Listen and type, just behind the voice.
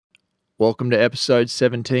Welcome to episode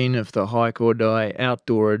 17 of the Hike or Die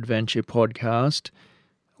Outdoor Adventure podcast.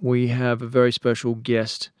 We have a very special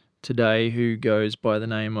guest today who goes by the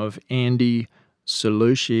name of Andy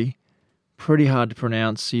Salushi. Pretty hard to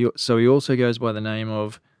pronounce, so he also goes by the name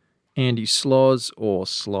of Andy Sloz or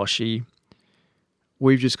Sloshy.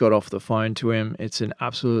 We've just got off the phone to him. It's an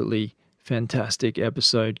absolutely fantastic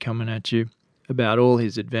episode coming at you about all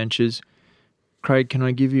his adventures. Craig, can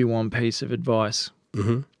I give you one piece of advice?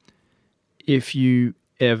 Mm-hmm. If you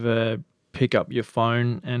ever pick up your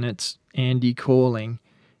phone and it's Andy calling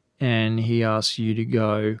and he asks you to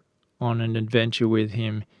go on an adventure with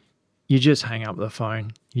him, you just hang up the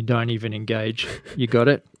phone. You don't even engage. You got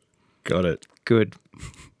it? Got it. Good.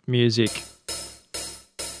 Music.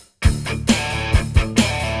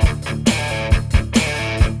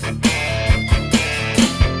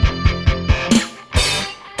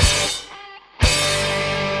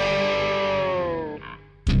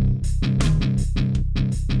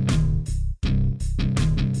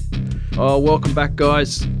 Oh, welcome back,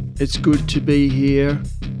 guys. It's good to be here.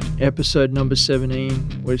 Episode number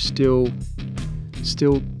 17. We're still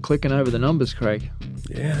clicking over the numbers, Craig.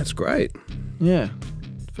 Yeah, that's great. Yeah,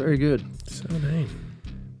 very good. 17.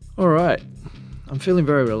 All right. I'm feeling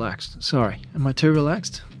very relaxed. Sorry, am I too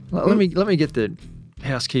relaxed? Let me get the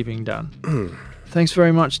housekeeping done. Thanks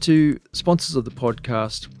very much to sponsors of the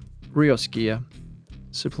podcast, Rios Gear,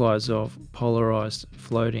 suppliers of polarized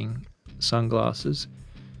floating sunglasses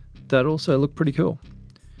that also look pretty cool.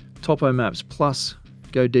 Topo Maps Plus,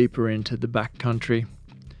 go deeper into the backcountry.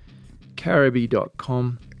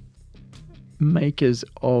 Caribbee.com, makers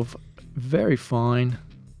of very fine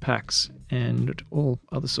packs and all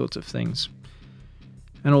other sorts of things.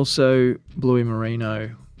 And also Bluey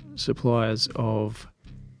Merino, suppliers of,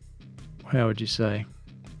 how would you say,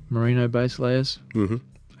 merino base layers? Mm-hmm.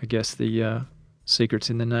 I guess the secret's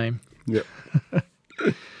in the name. Yep.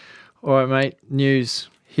 All right, mate, news.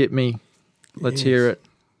 Hit me. Let's hear it.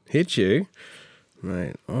 Hit you?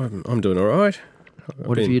 Mate, I'm doing all right.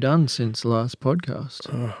 What have you done since the last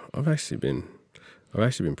podcast? I've actually been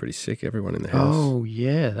pretty sick, everyone in the house. Oh,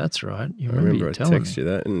 yeah, that's right. I remember I texted you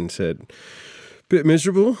that and said, bit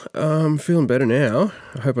miserable. Feeling better now.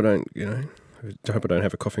 I hope I don't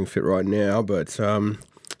have a coughing fit right now. But so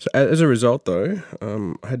as a result, though,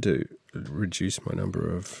 I had to reduce my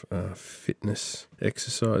number of fitness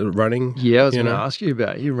exercise, running. Yeah, I was going to ask you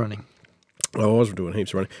about you running. I was doing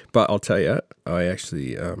heaps of running. But I'll tell you, I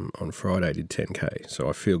actually, on Friday, did 10K. So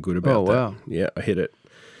I feel good about that. Oh, wow. Yeah, I hit it.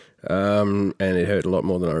 And it hurt a lot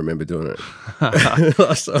more than I remember doing it.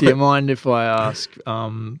 Do you mind if I ask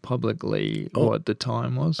publicly what the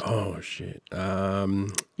time was? Oh, shit.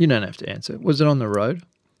 You don't have to answer. Was it on the road?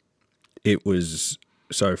 It was,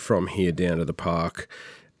 so from here down to the park,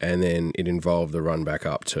 and then it involved the run back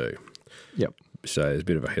up too. Yep. So there's a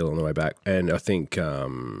bit of a hill on the way back. And I think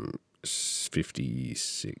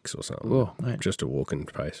 56 or something. Whoa, mate. Just a walking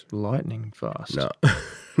pace. Lightning fast. No.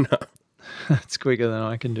 It's quicker than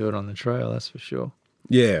I can do it on the trail, that's for sure.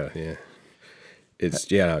 Yeah. It's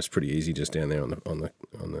pretty easy just down there along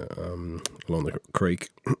the creek.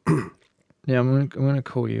 Yeah, I'm going to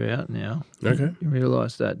call you out now. Okay. You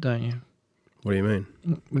realise that, don't you? What do you mean?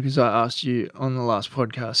 Because I asked you on the last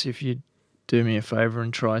podcast if you'd do me a favour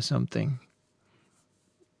and try something.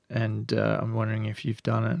 And I'm wondering if you've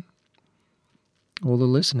done it. All the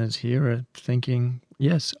listeners here are thinking,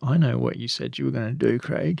 yes, I know what you said you were going to do,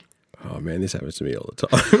 Craig. Oh, man, this happens to me all the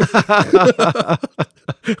time.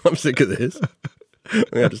 I'm sick of this. I'm going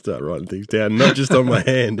to have to start writing things down, not just on my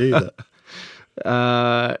hand either.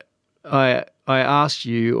 I asked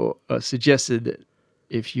you or suggested that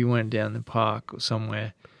if you went down the park or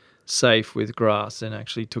somewhere safe with grass and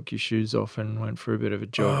actually took your shoes off and went for a bit of a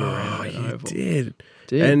jog around an oval. Did.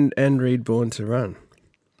 And read Born to Run.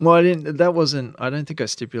 Well, I don't think I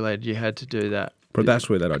stipulated you had to do that. But that's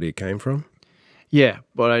where that idea came from? Yeah,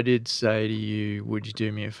 but I did say to you, would you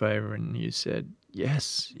do me a favour? And you said,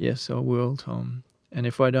 yes, I will, Tom. And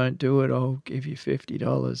if I don't do it, I'll give you $50.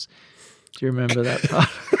 Do you remember that part?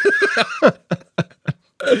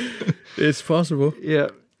 It's possible. Yeah.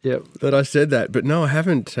 That I said that, but no, I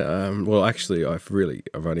haven't. Well, actually, I've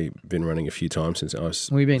only been running a few times since I was.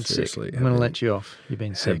 We've been sick. I'm going to let you off. You've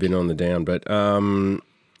been sick. I've been on the down, but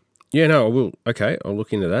yeah, no, I will. Okay, I'll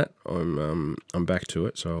look into that. I'm back to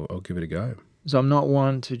it, so I'll give it a go. So I'm not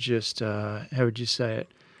one to just how would you say it?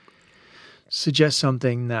 Suggest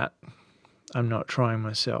something that I'm not trying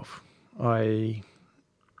myself. I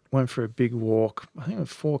went for a big walk. I think it was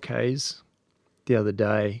 4Ks the other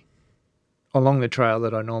day along the trail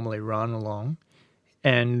that I normally run along.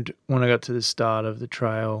 And when I got to the start of the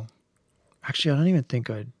trail, actually, I don't even think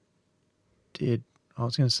I'd did. I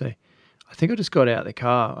was going to say, I think I just got out of the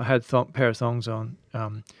car. I had a pair of thongs on.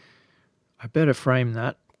 I better frame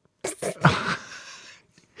that.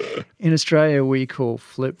 In Australia, we call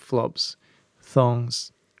flip-flops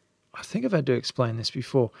thongs. I think I've had to explain this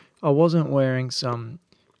before. I wasn't wearing some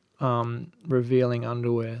revealing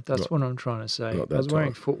underwear. That's what I'm trying to say. I was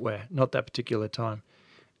wearing footwear, not that particular time,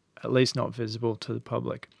 at least not visible to the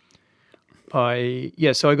public. So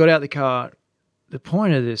I got out of the car. The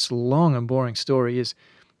point of this long and boring story is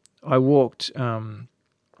I walked about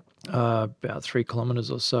 3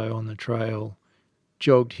 kilometres or so on the trail,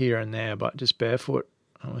 jogged here and there, but just barefoot.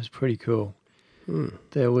 It was pretty cool.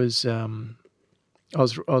 There was I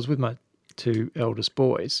was with my 2 eldest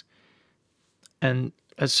boys, and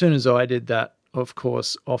as soon as I did that, of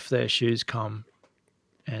course, off their shoes come,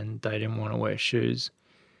 and they didn't want to wear shoes.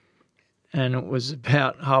 And it was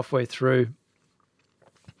about halfway through,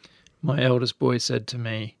 my eldest boy said to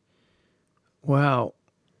me, "Wow,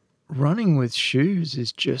 running with shoes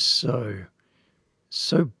is just so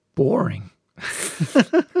boring."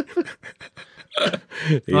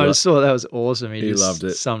 I just thought that was awesome. He just loved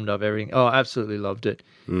it. Summed up everything. Oh, absolutely loved it.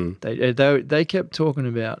 They kept talking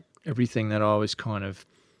about everything that I was kind of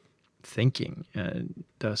thinking.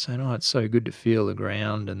 They were saying, "Oh, it's so good to feel the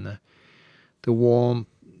ground and the warm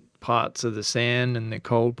parts of the sand and the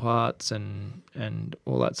cold parts and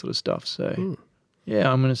all that sort of stuff." So,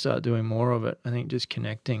 yeah, I'm going to start doing more of it. I think just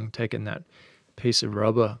connecting, taking that piece of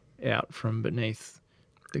rubber out from beneath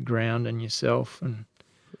the ground and yourself, and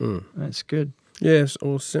that's good. Yes,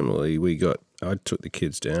 or similarly, I took the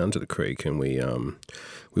kids down to the creek and we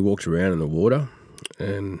walked around in the water,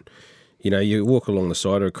 and you walk along the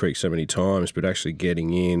side of a creek so many times, but actually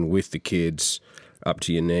getting in with the kids up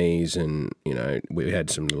to your knees, and we had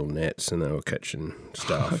some little nets and they were catching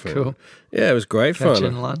stuff. Cool. And, yeah, it was great fun.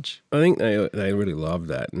 Catching lunch. I think they really loved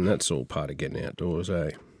that, and that's all part of getting outdoors,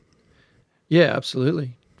 eh? Yeah,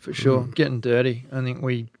 absolutely, for sure. Getting dirty. I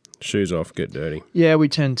think shoes off, get dirty. Yeah, we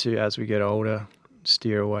tend to, as we get older,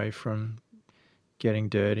 steer away from getting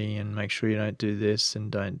dirty and make sure you don't do this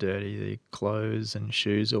and don't dirty the clothes and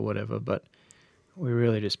shoes or whatever. But we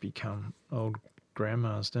really just become old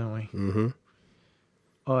grandmas, don't we? Mm-hmm.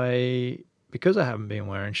 Because I haven't been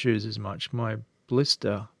wearing shoes as much, my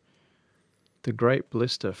blister, the great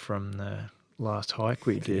blister from the last hike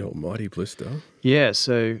we did. The almighty blister. Yeah,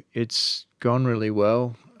 so it's gone really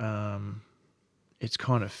well. It's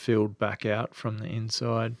kind of filled back out from the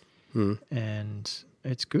inside, and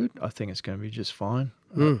it's good. I think it's going to be just fine.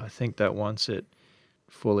 I think that once it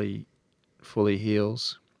fully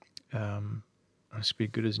heals, it's be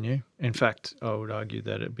good as new. In fact, I would argue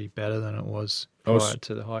that it'd be better than it was prior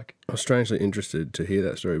to the hike. I was strangely interested to hear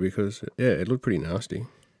that story because, it looked pretty nasty.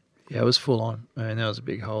 Yeah, it was full on. I mean, there was a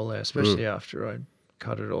big hole there, especially after I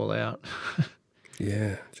cut it all out.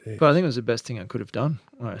 Yeah, geez. But I think it was the best thing I could have done.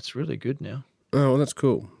 It's really good now. Oh, well, that's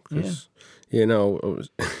cool. I was I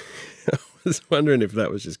was wondering if that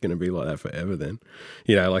was just going to be like that forever then.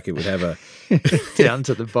 Like it would have a... Down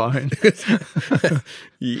to the bone.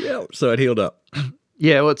 Yeah, so it healed up.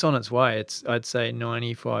 Yeah, well, it's on its way. I'd say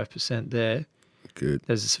 95% there. Good.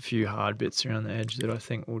 There's just a few hard bits around the edge that I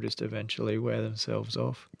think will just eventually wear themselves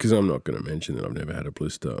off. Because I'm not going to mention that I've never had a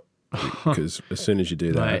blister. Because as soon as you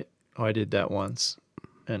do that... Mate, I did that once,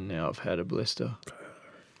 and now I've had a blister.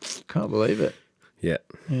 Can't believe it. Yeah.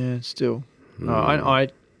 Yeah, still.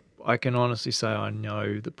 I can honestly say I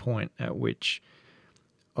know the point at which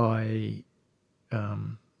I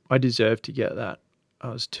deserved to get that. I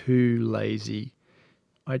was too lazy.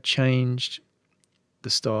 I changed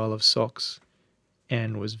the style of socks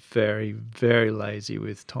and was very, very lazy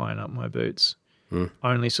with tying up my boots.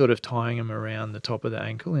 Only sort of tying them around the top of the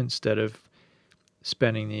ankle instead of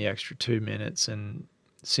spending the extra 2 minutes and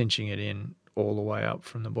cinching it in all the way up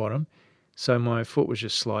from the bottom. So my foot was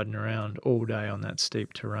just sliding around all day on that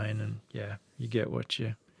steep terrain, and yeah, you get what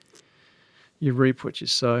you reap what you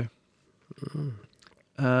sow.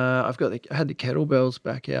 I had the kettlebells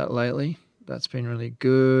back out lately. That's been really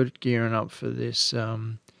good. Gearing up for this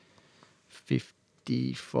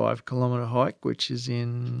 55-kilometre hike, which is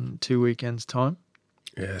in 2 weekends' time.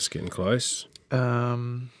 Yeah, it's getting close.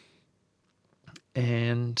 And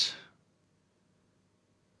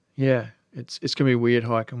yeah, it's going to be weird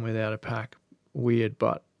hiking without a pack. Weird,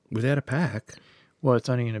 but... Without a pack? Well, it's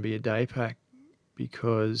only going to be a day pack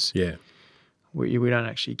because we don't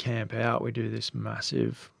actually camp out. We do this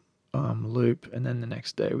massive loop, and then the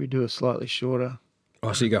next day we do a slightly shorter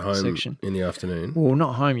so you go home section in the afternoon? Well,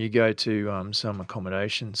 not home. You go to some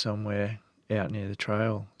accommodation somewhere, out near the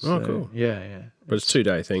trail. Oh, So, cool. Yeah. But it's a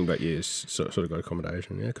 2-day thing, but you sort of got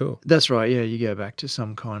accommodation. Yeah, cool. That's right. Yeah, you go back to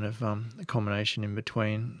some kind of accommodation in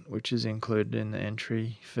between, which is included in the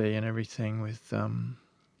entry fee and everything. With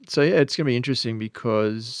so yeah, it's going to be interesting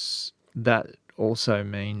because that also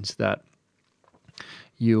means that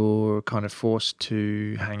you're kind of forced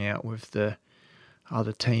to hang out with the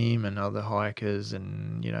other team and other hikers,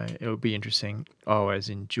 and it'll be interesting. I always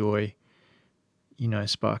enjoy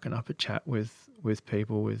sparking up a chat with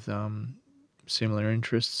people with similar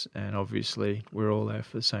interests, and obviously we're all there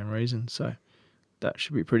for the same reason, so that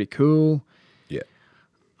should be pretty cool. Yeah.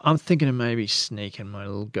 I'm thinking of maybe sneaking my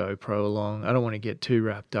little GoPro along. I don't want to get too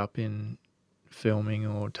wrapped up in filming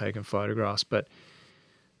or taking photographs, but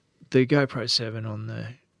the GoPro 7 on the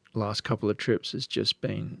last couple of trips has just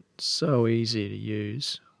been so easy to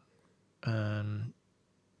use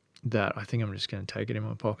that I think I'm just going to take it in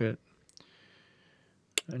my pocket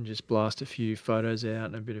and just blast a few photos out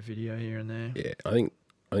and a bit of video here and there. Yeah, I think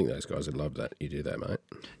those guys would love that you do that, mate.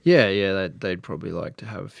 Yeah, they'd probably like to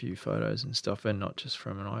have a few photos and stuff, and not just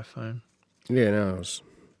from an iPhone. Yeah, no, I was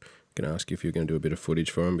going to ask you if you were going to do a bit of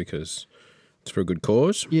footage for them because it's for a good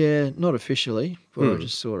cause. Yeah, not officially, but I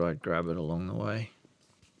just thought I'd grab it along the way,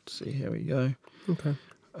 see how we go. Okay.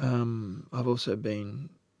 I've also been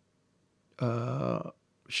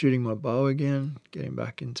shooting my bow again, getting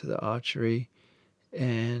back into the archery,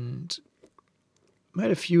 and made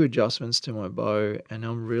a few adjustments to my bow, and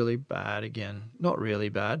I'm really bad again. Not really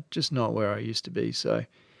bad, just not where I used to be. So I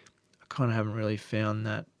kind of haven't really found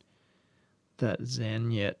that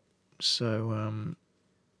zen yet. So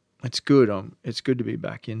it's good. It's good to be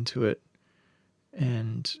back into it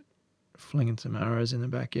and flinging some arrows in the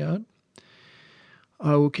backyard.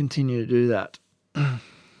 I will continue to do that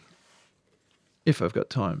if I've got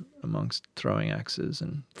time amongst throwing axes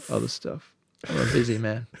and other stuff. I'm a busy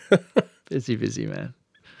man. Busy man.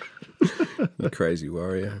 The crazy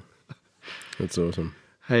warrior. That's awesome.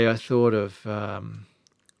 Hey, I thought of, I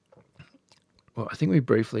think we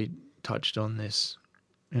briefly touched on this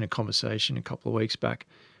in a conversation a couple of weeks back,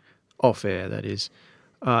 off air, that is.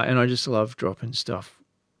 And I just love dropping stuff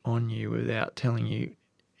on you without telling you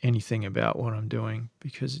anything about what I'm doing,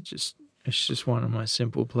 because it's just one of my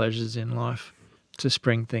simple pleasures in life to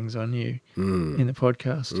spring things on you in the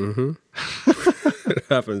podcast. Mm-hmm. It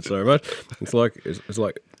happens so much. It's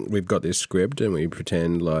like we've got this script and we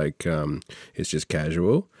pretend like it's just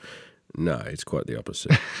casual. No, it's quite the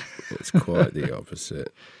opposite. It's quite the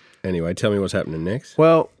opposite. Anyway, tell me what's happening next.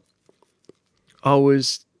 Well, I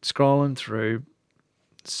was scrolling through,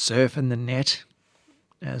 surfing the net,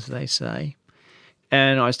 as they say,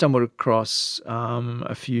 and I stumbled across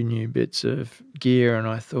a few new bits of gear, and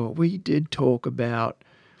I thought we did talk about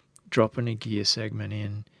dropping a gear segment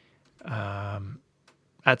in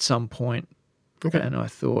at some point. Okay. And I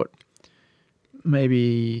thought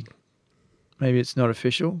maybe it's not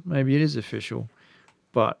official, maybe it is official,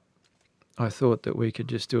 but I thought that we could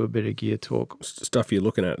just do a bit of gear talk. Stuff you're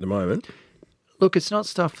looking at the moment. Look, it's not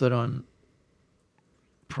stuff that I'm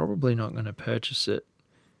probably not going to purchase it.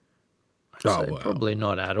 I'd say probably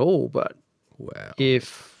not at all, but wow. The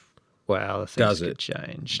things could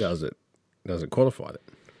change. Does it qualify it?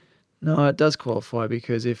 No, it does qualify,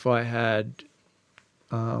 because if I had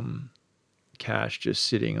cash just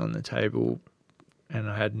sitting on the table and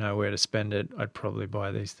I had nowhere to spend it, I'd probably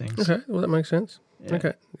buy these things. Okay, well that makes sense. Yeah.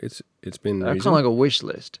 Okay, it's been kind of like a wish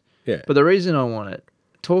list. Yeah. But the reason I want to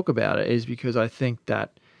talk about it is because I think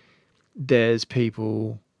that there's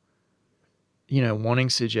people, wanting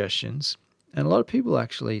suggestions, and a lot of people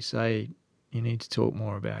actually say you need to talk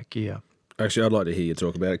more about gear. Actually, I'd like to hear you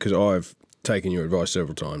talk about it, because I've taken your advice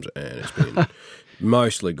several times and it's been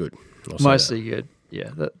mostly good. Mostly good. Yeah,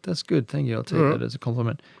 that's good. Thank you. I'll take that as a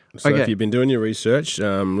compliment. So okay. If you've been doing your research,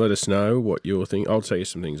 let us know what you're thinking. I'll tell you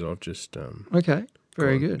some things I've just okay,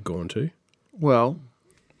 very good. Gone to. Well,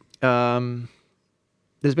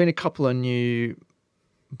 there's been a couple of new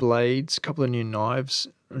blades, a couple of new knives.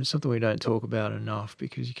 It's something we don't talk about enough,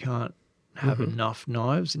 because you can't have enough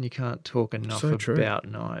knives and you can't talk enough about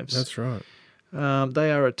knives. That's right.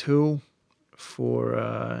 They are a tool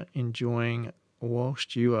for enjoying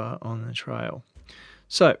whilst you are on the trail.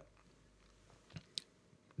 So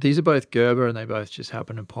these are both Gerber, and they both just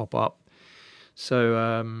happen to pop up.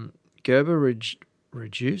 So Gerber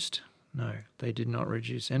reduced? No, they did not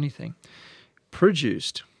reduce anything.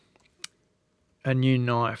 Produced a new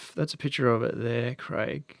knife. That's a picture of it there,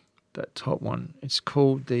 Craig. That top one. It's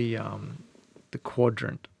called the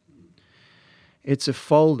Quadrant. It's a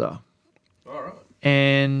folder. All right.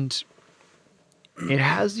 And it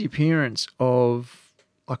has the appearance of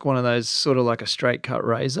like one of those sort of like a straight cut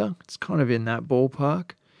razor. It's kind of in that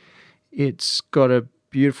ballpark. It's got a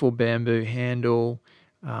beautiful bamboo handle.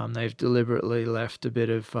 They've deliberately left a bit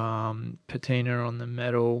of patina on the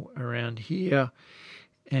metal around here,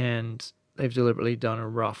 and they've deliberately done a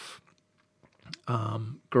rough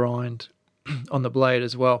grind on the blade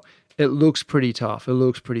as well. It looks pretty tough. It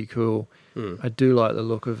looks pretty cool. I do like the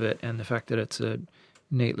look of it, and the fact that it's a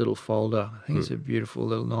neat little folder. I think it's a beautiful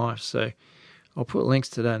little knife. So I'll put links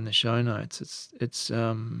to that in the show notes. It's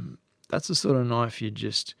that's the sort of knife you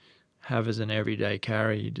just have as an everyday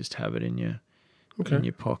carry. You just have it in your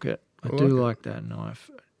pocket. I do like that knife.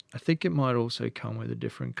 I think it might also come with a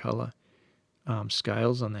different color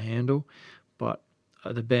scales on the handle, but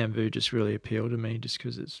the bamboo just really appealed to me just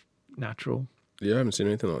because it's natural. Yeah, I haven't seen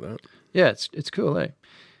anything like that. Yeah, it's cool, eh?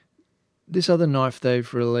 This other knife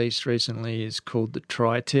they've released recently is called the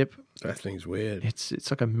Tri-Tip. That thing's weird. It's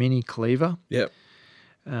like a mini cleaver. Yep.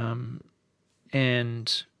 And,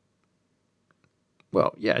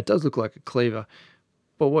 well, yeah, it does look like a cleaver.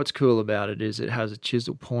 But what's cool about it is it has a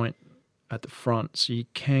chisel point at the front, so you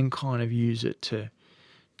can kind of use it to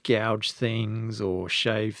gouge things or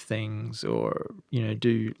shave things or,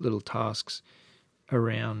 do little tasks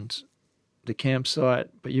around the campsite.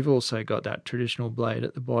 But you've also got that traditional blade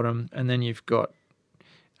at the bottom, and then you've got,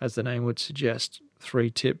 as the name would suggest, 3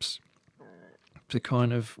 tips to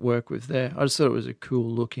kind of work with there. I just thought it was a cool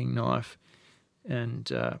looking knife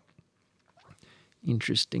and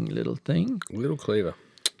interesting little thing. Little cleaver.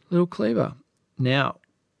 Now,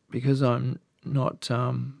 because I'm not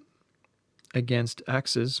against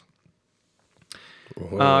axes,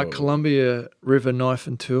 Columbia River Knife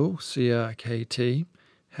and Tool, CRKT,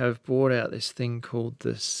 have brought out this thing called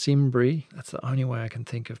the Cimbri. That's the only way I can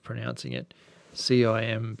think of pronouncing it.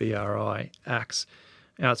 Cimbri axe.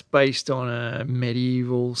 Now, it's based on a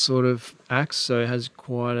medieval sort of axe, so it has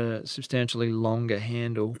quite a substantially longer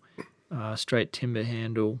handle, straight timber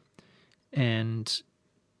handle, and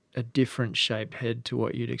a different shaped head to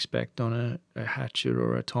what you'd expect on a hatchet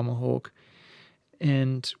or a tomahawk.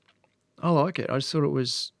 And I like it. I just thought it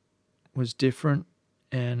was different,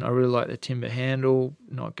 and I really like the timber handle,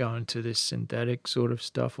 not going to this synthetic sort of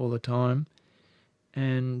stuff all the time.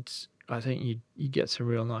 And I think you get some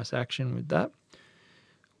real nice action with that.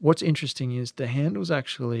 What's interesting is the handle's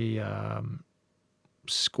actually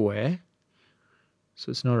square, so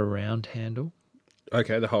it's not a round handle.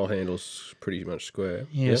 Okay, the whole handle's pretty much square.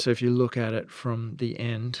 Yeah, So if you look at it from the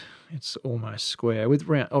end, it's almost square with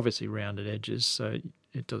obviously rounded edges, so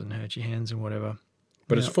it doesn't hurt your hands and whatever.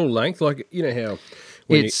 But it's full length, like how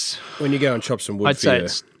when you go and chop some wood. I'd say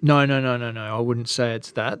it's no. I wouldn't say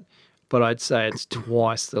it's that, but I'd say it's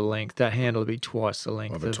twice the length. That handle would be twice the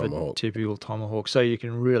length of a typical tomahawk, so you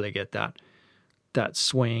can really get that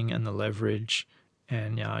swing and the leverage,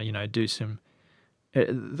 and do some.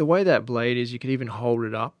 The way that blade is, you could even hold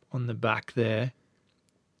it up on the back there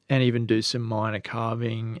and even do some minor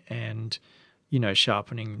carving and,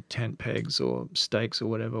 sharpening tent pegs or stakes or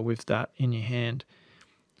whatever with that in your hand.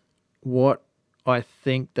 What I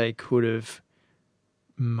think they could have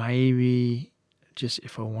maybe, just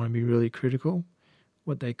if I want to be really critical,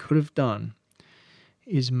 what they could have done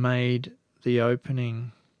is made the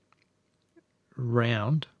opening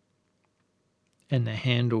round and the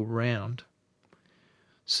handle round,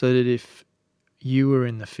 so that if you were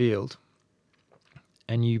in the field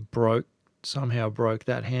and you somehow broke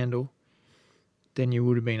that handle, then you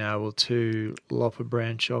would have been able to lop a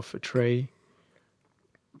branch off a tree,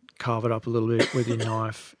 carve it up a little bit with your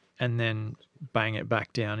knife, and then bang it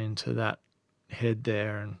back down into that head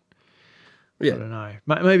there. And I don't know.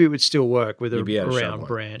 Maybe it would still work with a round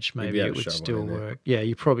branch. Maybe it would still work. Yeah,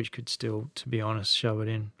 you probably could still, to be honest, shove it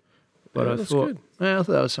in. But I thought that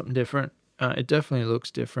was something different. It definitely looks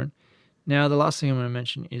different. Now, the last thing I'm going to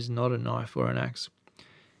mention is not a knife or an axe.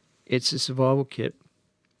 It's a survival kit.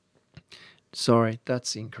 Sorry,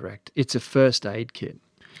 that's incorrect. It's a first aid kit.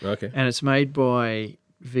 Okay. And it's made by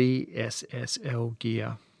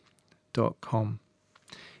vsslgear.com.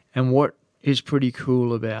 And what is pretty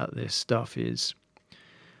cool about this stuff is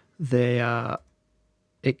it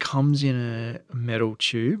comes in a metal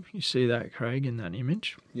tube. You see that, Craig, in that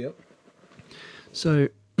image? Yep. So,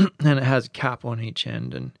 and it has a cap on each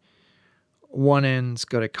end, and one end's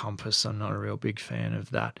got a compass. I'm not a real big fan of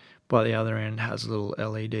that. But the other end has a little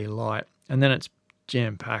LED light, and then it's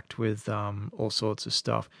jam-packed with all sorts of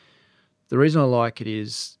stuff. The reason I like it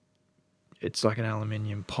is it's like an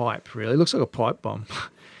aluminium pipe, really. It looks like a pipe bomb.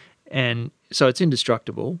 And so it's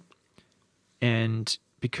indestructible, and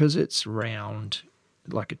because it's round,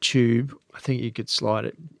 like a tube, I think you could slide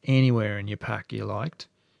it anywhere in your pack you liked,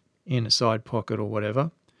 in a side pocket or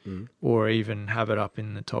whatever. or even have it up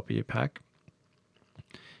in the top of your pack.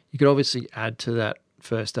 You could obviously add to that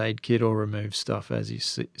first aid kit or remove stuff as you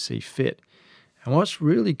see fit. And what's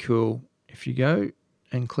really cool, if you go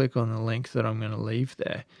and click on the link that I'm going to leave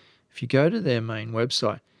there, if you go to their main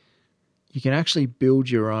website, you can actually build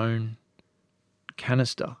your own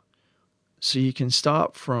canister. So you can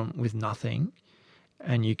start with nothing,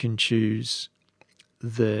 and you can choose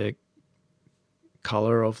the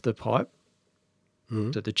color of the pipe,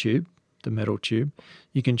 the tube, the metal tube.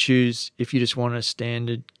 You can choose if you just want a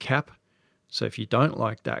standard cap. So if you don't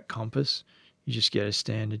like that compass, you just get a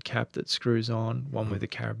standard cap that screws on, one with a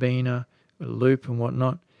carabiner, a loop and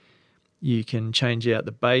whatnot. You can change out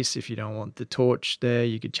the base if you don't want the torch there.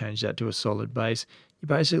 You could change that to a solid base. You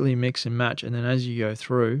basically mix and match, and then as you go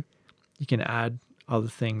through, you can add other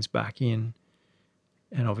things back in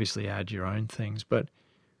and obviously add your own things,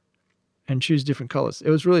 and choose different colors.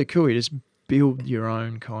 It was really cool. You just build your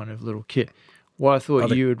own kind of little kit. What I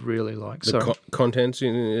thought you would really like. The contents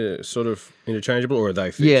sort of interchangeable, or are they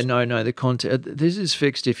fixed? Yeah, no. The content. This is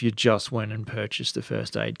fixed if you just went and purchased the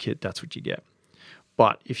first aid kit. That's what you get.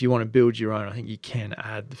 But if you want to build your own, I think you can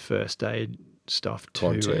add the first aid stuff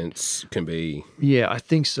to it. Contents can be... Yeah, I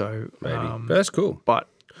think so. Maybe. That's cool. But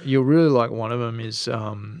you'll really like one of them is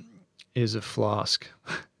a flask.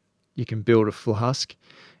 You can build a flask,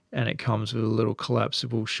 and it comes with a little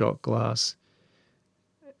collapsible shot glass.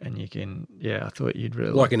 And you can, I thought you'd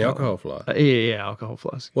really like an alcohol flask. Yeah, alcohol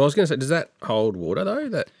flask. Well, I was going to say, does that hold water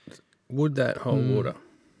though? Would that hold water?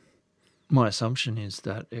 My assumption is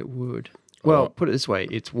that it would. Well, put it this way: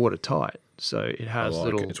 it's watertight, so it has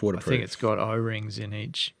It's waterproof. I think it's got O-rings in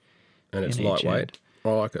each. And it's lightweight. I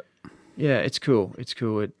like it. Yeah, it's cool. It's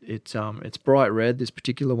cool. It's bright red. This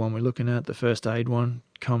particular one we're looking at, the first aid one,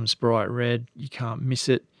 comes bright red. You can't miss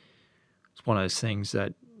it. It's one of those things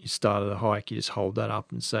that you start the hike, you just hold that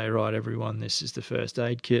up and say, right, everyone, this is the first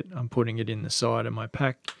aid kit. I'm putting it in the side of my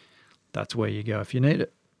pack. That's where you go if you need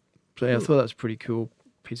it. So I thought that was a pretty cool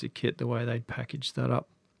piece of kit, the way they'd packaged that up.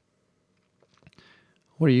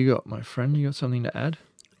 What do you got, my friend? You got something to add?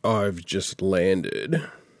 I've just landed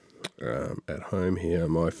at home here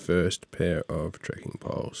my first pair of trekking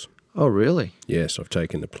poles. Oh, really? Yes, I've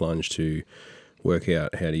taken the plunge to work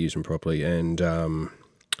out how to use them properly. And,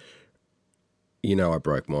 I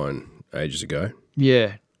broke mine ages ago.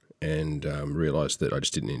 Yeah. And realised that I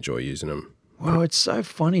just didn't enjoy using them. Well, it's so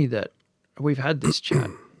funny that we've had this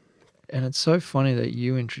chat, and it's so funny that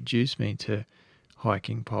you introduced me to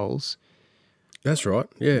hiking poles. That's right,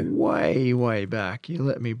 yeah. Way, way back. You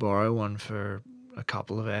let me borrow one for a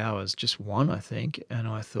couple of hours, just one, I think, and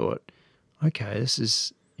I thought, okay, this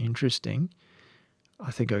is interesting. I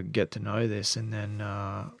think I could get to know this, and then,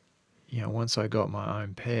 once I got my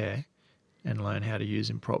own pair and learn how to use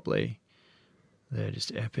them properly, they're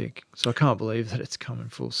just epic. So I can't believe that it's coming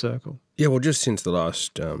full circle. Yeah, well, just since the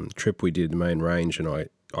last trip we did the main range, and I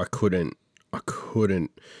couldn't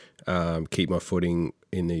keep my footing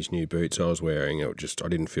in these new boots I was wearing. I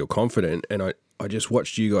didn't feel confident, and I just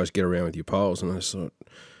watched you guys get around with your poles, and I just thought,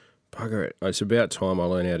 bugger it, it's about time I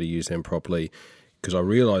learn how to use them properly, because I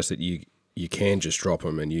realised that you can just drop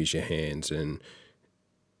them and use your hands, and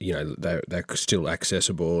they're still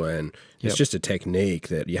accessible, and it's just a technique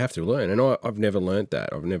that you have to learn. And I've never learnt that.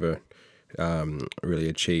 I've never really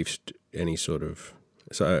achieved any sort of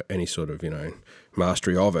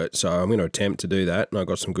mastery of it. So I'm going to attempt to do that, and I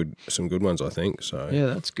got some good ones, I think. So yeah,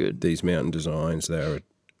 that's good. These Mountain Designs, I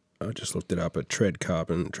just looked it up, a Tread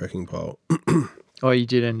Carbon trekking pole. Oh, you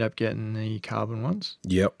did end up getting the carbon ones?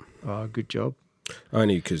 Yep. Oh, good job.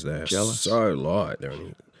 Only because they're so light. They're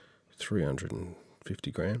only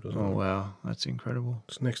 350 grams or something. Oh, wow. That's incredible.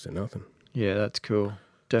 It's next to nothing. Yeah, that's cool.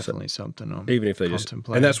 Definitely something I'm even if they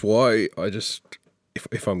contemplating. And that's why I just,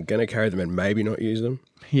 if I'm going to carry them and maybe not use them,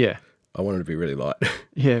 I want them to be really light.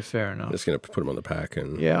 Yeah, fair enough. I'm just going to put them on the pack.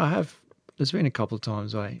 And yeah, I have. There's been a couple of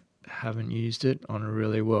times I haven't used it on a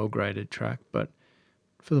really well-graded track, but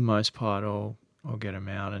for the most part, I'll get them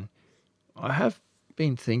out. And I have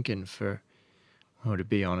been thinking to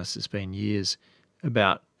be honest, it's been years,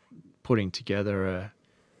 about putting together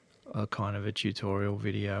a kind of a tutorial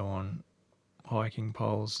video on hiking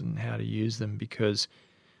poles and how to use them, because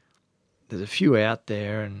there's a few out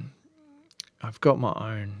there, and I've got my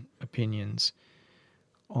own opinions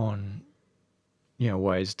on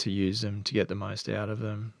ways to use them to get the most out of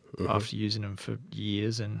them after using them for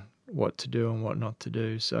years, and what to do and what not to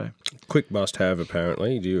do. So quick must have,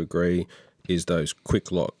 apparently. Do you agree? Is those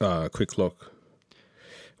quick lock?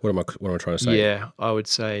 What am I trying to say? Yeah, I would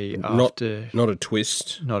say not a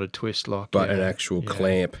twist, not a twist lock, but an actual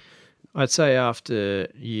clamp I'd say after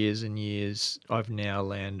years and years, I've now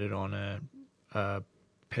landed on a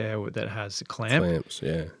pair that has a clamp. Clamps,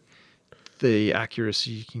 yeah. The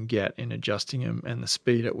accuracy you can get in adjusting them and the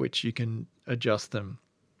speed at which you can adjust them,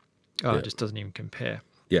 it just doesn't even compare.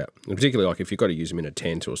 Yeah, and particularly like if you've got to use them in a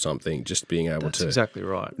tent or something, just being able That's to exactly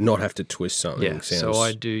right. not have to twist something. Yeah, Sounds so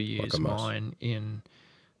I do like use a must. mine in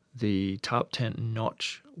the tarp tent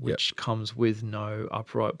notch, which comes with no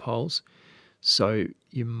upright poles. So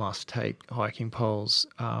you must take hiking poles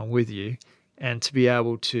with you, and to be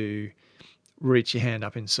able to reach your hand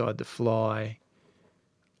up inside the fly,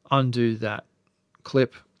 undo that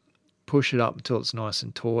clip, push it up until it's nice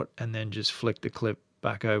and taut, and then just flick the clip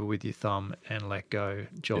back over with your thumb and let go.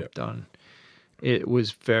 Job done. It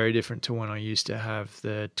was very different to when I used to have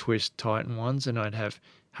the twist Titan ones, and I'd have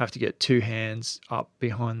to get two hands up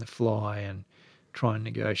behind the fly and try and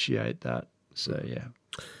negotiate that. So yeah,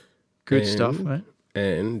 good stuff, mate.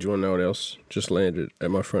 And do you want to know what else just landed at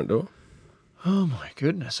my front door? Oh my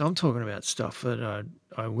goodness, I'm talking about stuff that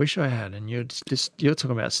I wish I had, and you're talking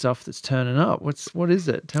about stuff that's turning up. What is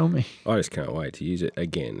it? Tell me. I just can't wait to use it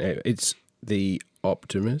again. It's the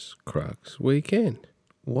Optimus Crux Weekend.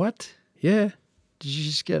 What? Yeah, Did you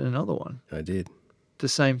just get another one? I did. The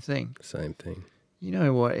same thing. Same thing. You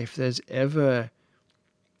know what? If there's ever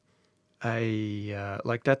a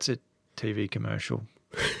that's a TV commercial.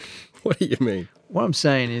 What do you mean? What I'm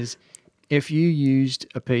saying is, if you used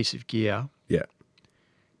a piece of gear, Yeah,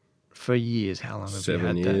 for years, how long have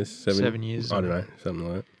 7 you had years. that? 7 years. I don't know, something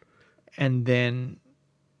like that. And then,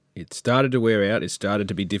 It started to wear out. It started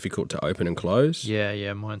to be difficult to open and close.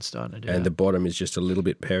 yeah, mine's starting to do And that. the bottom is just a little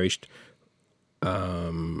bit perished.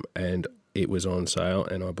 And it was on sale,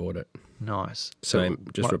 and I bought it. Nice. Same,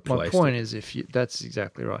 just my replaced point it. is, that's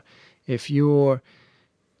exactly right. If you're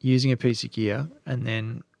using a piece of gear and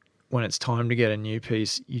then when it's time to get a new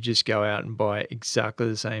piece, you just go out and buy exactly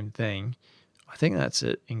the same thing, I think that's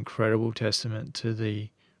an incredible testament to the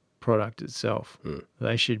product itself.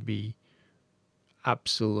 They should be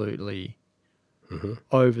absolutely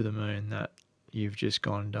over the moon that you've just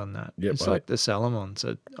gone and done that. Yep, It's like the Salomon.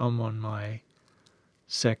 So I'm on my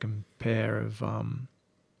second pair of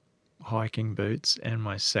hiking boots and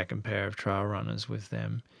my second pair of trail runners with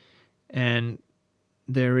them. And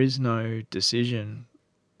there is no decision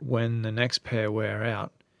when the next pair wear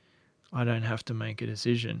out. I don't have to make a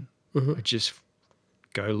decision. I just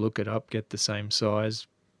go look it up, get the same size,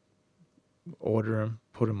 order them,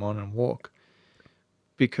 put them on and walk.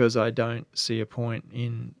 Because I don't see a point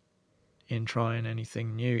in trying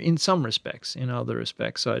anything new. In some respects, in other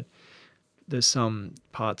respects, there's some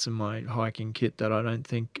parts of my hiking kit that I don't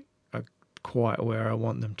think are quite where I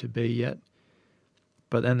want them to be yet.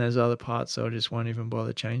 But then there's other parts that I just won't even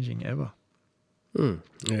bother changing ever.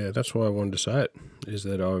 Yeah, that's why I wanted to say it, is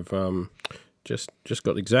that I've just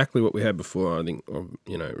got exactly what we had before. I think I'm,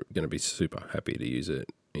 going to be super happy to use it.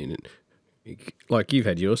 Like you've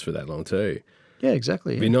had yours for that long too. Yeah,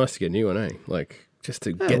 exactly. It'd be nice to get a new one, eh? Like, just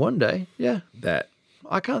to get one day, yeah. that.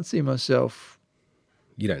 I can't see myself.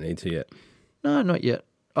 You don't need to yet. No, not yet.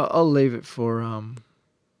 I'll leave it for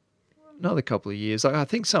another couple of years. I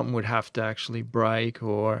think something would have to actually break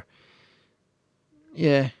or,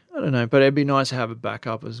 yeah, I don't know. But it'd be nice to have a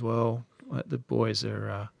backup as well. Like the boys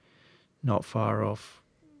are not far off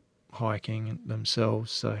hiking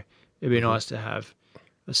themselves, so it'd be nice to have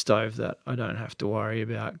a stove that I don't have to worry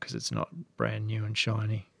about because it's not brand new and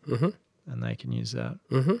shiny, and they can use that.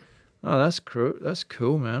 Oh, that's cool. That's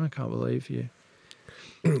cool, man. I can't believe you.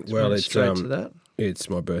 Well, it's straight to that. It's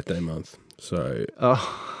my birthday month, so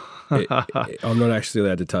Oh, I'm not actually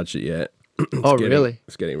allowed to touch it yet. Really?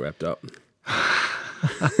 It's getting wrapped up.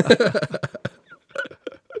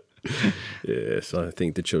 Yes, I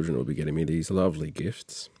think the children will be getting me these lovely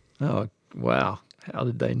gifts. Oh, wow. How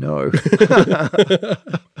did they know?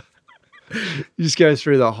 You just go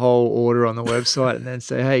through the whole order on the website and then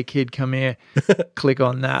say, hey, kid, come here. Click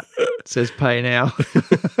on that. It says pay now.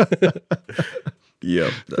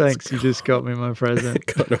 Yep. Thanks. You just got me my present.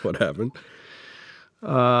 Kind of what happened.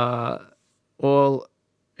 Well,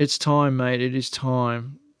 it's time, mate. It is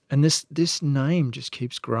time. And this name just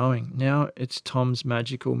keeps growing. Now it's Tom's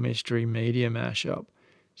Magical Mystery Media Mashup.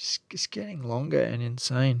 It's getting longer and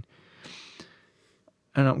insane.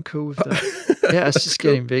 And I'm cool with that. Yeah, it's just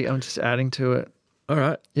getting big. I'm just adding to it. All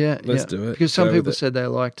right. Yeah. Let's do it. Because some Go with people it. said they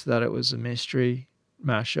liked that it was a mystery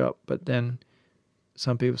mashup, but then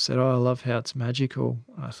some people said, oh, I love how it's magical.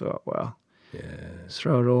 I thought, wow, Yeah. let's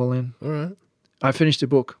throw it all in. All right. I finished a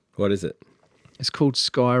book. What is it? It's called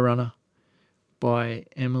Skyrunner by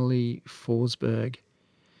Emily Forsberg.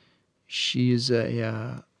 She is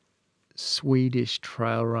a Swedish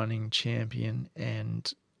trail running champion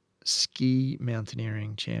and ski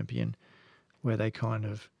mountaineering champion, where they kind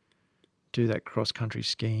of do that cross-country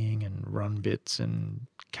skiing and run bits and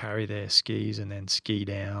carry their skis and then ski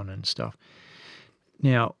down and stuff.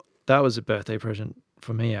 Now, that was a birthday present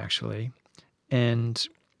for me, actually. And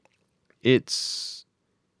I've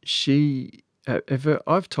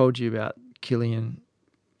told you about Kilian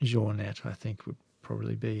Jornet, I think would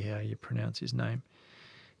probably be how you pronounce his name.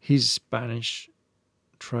 He's Spanish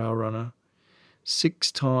trail runner,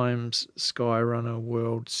 6 times Skyrunner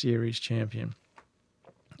World Series champion.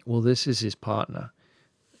 Well, this is his partner,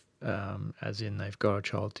 as in they've got a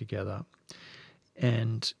child together.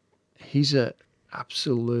 And he's a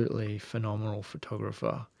absolutely phenomenal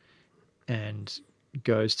photographer and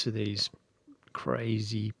goes to these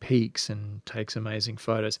crazy peaks and takes amazing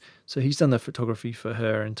photos. So he's done the photography for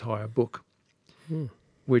her entire book,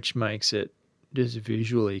 which makes it just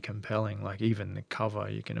visually compelling. Like even the cover,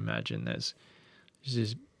 you can imagine there's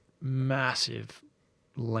this massive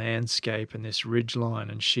landscape and this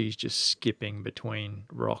ridgeline, and she's just skipping between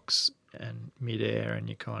rocks and midair, and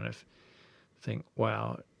you kind of think,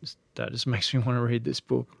 wow, that just makes me want to read this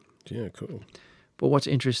book. Yeah, cool. But what's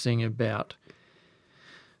interesting about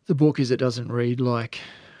the book is it doesn't read like...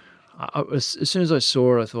 as soon as I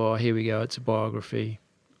saw it, I thought, oh, here we go, it's a biography,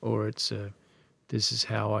 or this is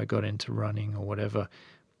how I got into running or whatever.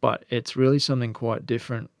 But it's really something quite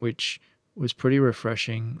different, which was pretty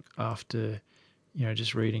refreshing after,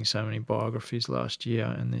 just reading so many biographies last year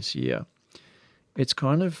and this year. It's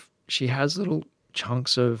kind of, she has little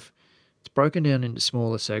chunks of, it's broken down into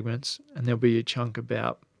smaller segments, and there'll be a chunk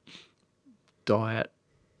about diet,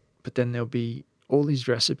 but then there'll be all these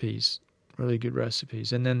recipes, really good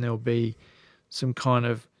recipes, and then there'll be some kind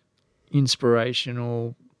of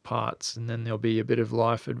inspirational parts, and then there'll be a bit of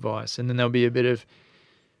life advice, and then there'll be a bit of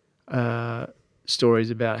stories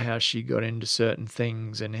about how she got into certain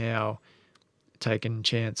things and how taking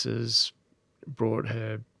chances brought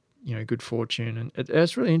her, good fortune. And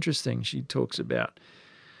it's really interesting. She talks about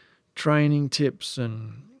training tips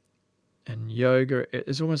and yoga.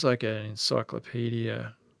 It's almost like an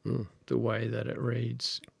encyclopedia, the way that it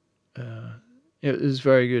reads. It was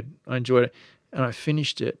very good. I enjoyed it. And I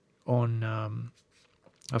finished it on,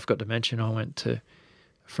 I forgot to mention, I went to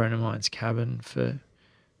a friend of mine's cabin for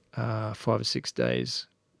 5 or 6 days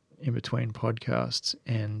in between podcasts,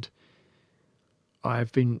 and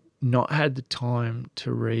I've been not had the time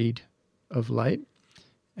to read of late.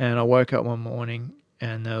 And I woke up one morning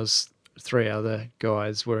and there was 3 other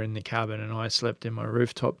guys were in the cabin, and I slept in my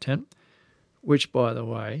rooftop tent, which, by the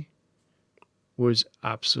way, was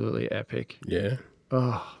absolutely epic. Yeah.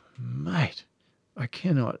 Oh, mate, I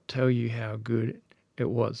cannot tell you how good it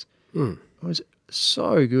was. It was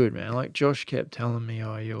so good, man. Like Josh kept telling me,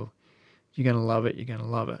 oh, you're going to love it. You're going to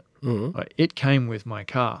love it. Like, it came with my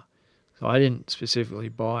car. So I didn't specifically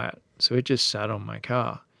buy it. So it just sat on my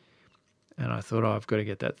car. And I thought, oh, I've got to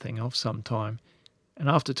get that thing off sometime. And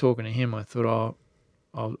after talking to him, I thought,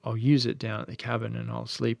 oh, I'll use it down at the cabin and I'll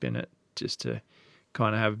sleep in it just to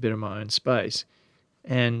kind of have a bit of my own space.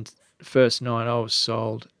 And first night I was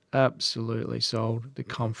sold, absolutely sold. The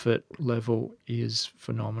comfort level is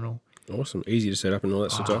phenomenal. Awesome. Easy to set up and all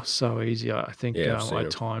that sort of stuff. So easy. I think I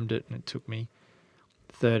timed it and it took me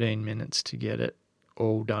 13 minutes to get it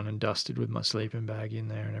all done and dusted with my sleeping bag in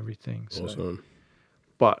there and everything. So, awesome.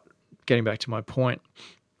 But getting back to my point,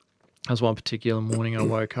 there was one particular morning I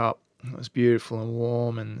woke up. It was beautiful and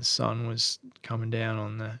warm, and the sun was coming down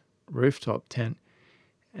on the rooftop tent.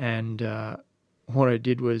 And what I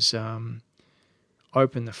did was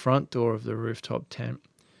open the front door of the rooftop tent,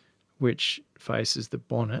 which faces the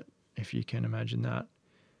bonnet, if you can imagine that.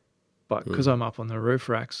 But because I'm up on the roof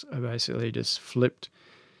racks, I basically just flipped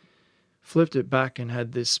it back and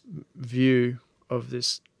had this view of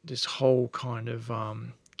this whole kind of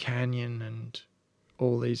canyon and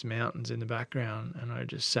all these mountains in the background. And I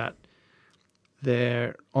just sat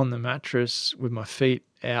there on the mattress with my feet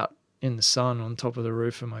out in the sun on top of the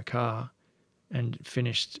roof of my car and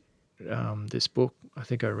finished this book. I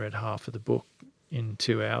think I read half of the book in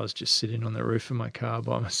 2 hours, just sitting on the roof of my car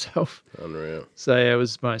by myself. Unreal. So yeah, it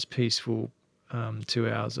was the most peaceful 2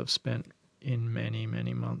 hours I've spent in many,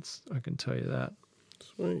 many months. I can tell you that.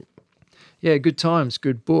 Sweet. Yeah, good times,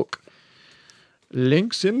 good book.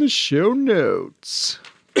 Links in the show notes.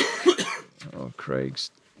 Oh,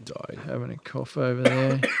 Craig's Died. having a cough over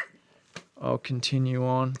there. I'll continue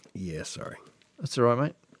on. Yeah, sorry. That's all right,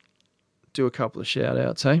 mate. Do a couple of shout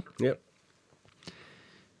outs, hey? Yep.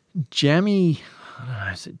 Jammy, I don't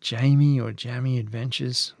know, is it Jamie or Jammy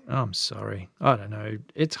Adventures? Oh, I'm sorry. I don't know.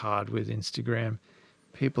 It's hard with Instagram.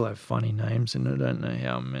 People have funny names and I don't know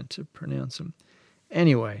how I'm meant to pronounce them.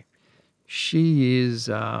 Anyway, she is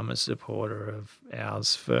a supporter of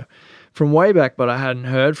ours from way back, but I hadn't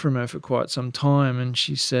heard from her for quite some time. And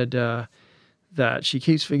she said that she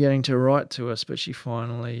keeps forgetting to write to us, but she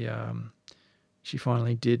finally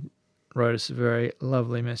did wrote us a very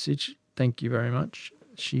lovely message. Thank you very much.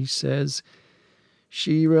 She says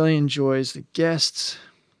she really enjoys the guests,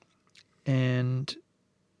 and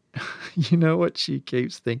you know what she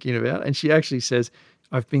keeps thinking about? And she actually says,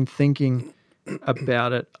 I've been thinking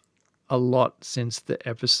about it a lot since the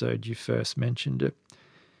episode you first mentioned it.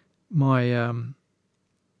 My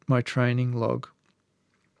training log.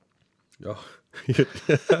 Oh.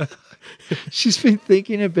 She's been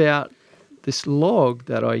thinking about this log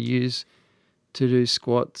that I use to do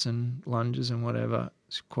squats and lunges and whatever.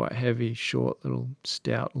 It's quite heavy, short, little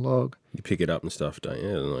stout log. You pick it up and stuff, don't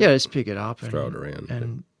you? Like, yeah, just pick it up throw it around.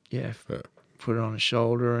 And put it on a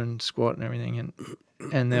shoulder and squat and everything.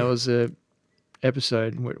 And there was a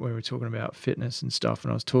episode where we were talking about fitness and stuff,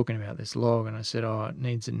 and I was talking about this log, and I said, "Oh, it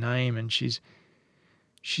needs a name." And she's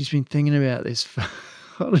been thinking about this for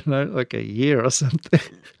I don't know, like a year or something.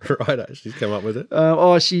 Right, she's come up with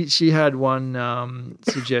it. She had one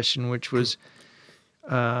suggestion, which was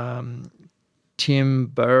Tim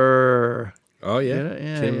Burr. Oh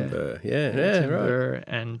yeah, Tim Burr. Tim right. Burr.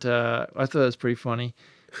 And I thought it was pretty funny.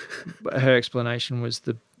 Her explanation was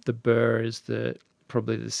the burr is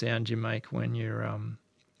probably the sound you make when you're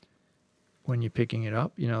picking it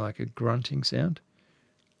up. You know, like a grunting sound.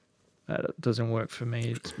 That doesn't work for me.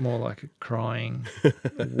 It's more like a crying,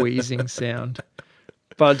 wheezing sound.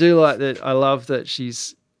 But I do like that. I love that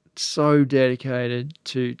she's so dedicated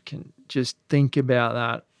to just think about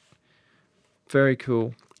that. Very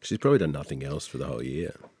cool. She's probably done nothing else for the whole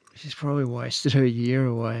year. She's probably wasted her year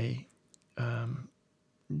away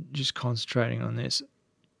just concentrating on this,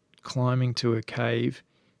 climbing to a cave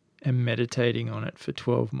and meditating on it for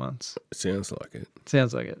 12 months. Sounds like it.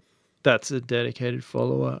 Sounds like it. That's a dedicated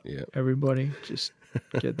follower. Yeah. Everybody, just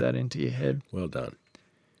get that into your head. Well done.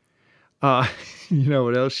 You know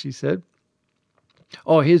what else she said?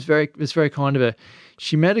 Oh, it's very kind of her.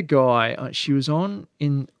 She met a guy. She was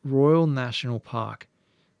in Royal National Park.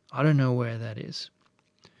 I don't know where that is,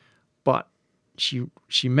 but she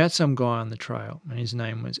met some guy on the trail, and his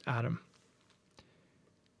name was Adam.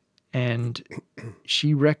 And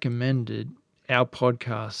she recommended our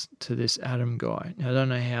podcast to this Adam guy. Now, I don't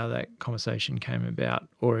know how that conversation came about,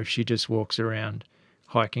 or if she just walks around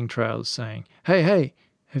hiking trails saying, "Hey,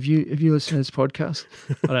 have you listened to this podcast?"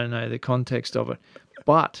 I don't know the context of it,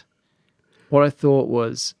 but what I thought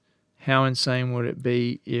was, how insane would it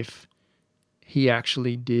be if he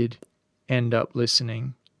actually did end up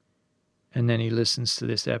listening, and then he listens to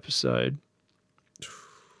this episode,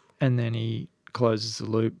 and then he closes the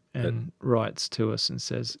loop and writes to us and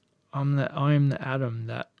says, I am the Adam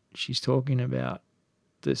that she's talking about.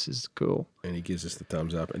 This is cool. And he gives us the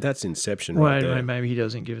thumbs up. And that's Inception right there. Maybe he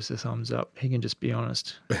doesn't give us a thumbs up. He can just be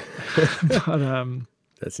honest. But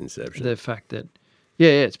that's Inception. The fact that,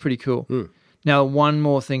 yeah, it's pretty cool. Mm. Now, one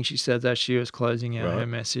more thing she said as she was closing out her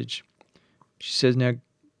message. She says, now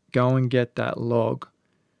go and get that log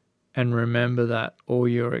and remember that all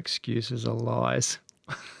your excuses are lies.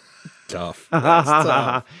 Tough. That's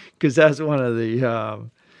tough. Because that's one of the...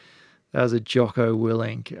 that was a Jocko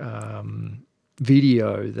Willink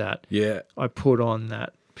video that I put on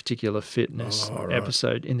that particular fitness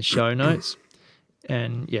episode in the show notes.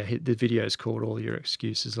 And, the video is called All Your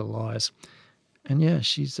Excuses Are Lies. And,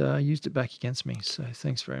 she's used it back against me. So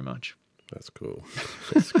thanks very much. That's cool.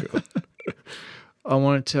 That's cool. I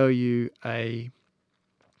want to tell you a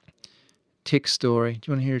tick story. Do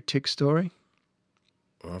you want to hear a tick story?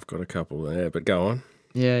 I've got a couple there, but go on.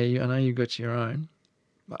 Yeah, I know you've got your own.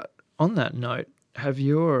 But on that note, have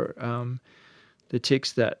your the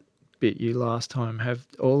ticks that bit you last time, have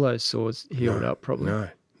all those sores healed up properly?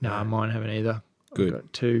 No, mine haven't either. Good. I've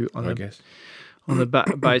got two on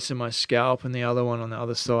the base of my scalp, and the other one on the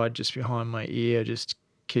other side just behind my ear just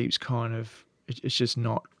keeps it's just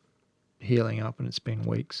not healing up, and it's been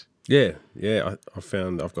weeks. Yeah. I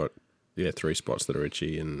found I've got 3 spots that are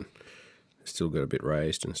itchy and still got a bit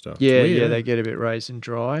raised and stuff. Yeah, they get a bit raised and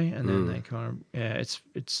dry, and then they kind of it's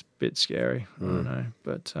a bit scary. I don't know,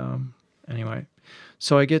 but anyway,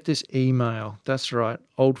 so I get this email. That's right,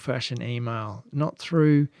 old-fashioned email, not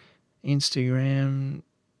through Instagram,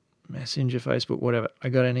 Messenger, Facebook, whatever. I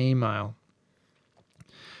got an email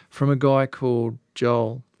from a guy called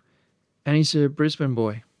Joel, and he's a Brisbane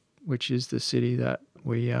boy, which is the city that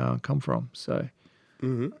we come from. So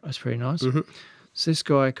that's pretty nice. Mm-hmm. So this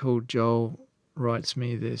guy called Joel writes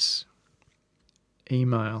me this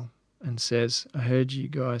email and says, I heard you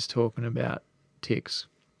guys talking about ticks.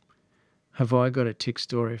 Have I got a tick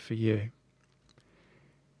story for you?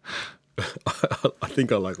 I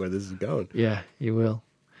think I like where this is going. Yeah, you will.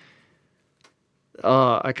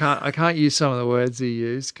 Oh, I can't use some of the words he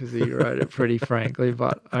used because he wrote it pretty frankly,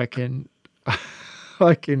 but I can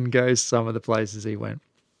go some of the places he went.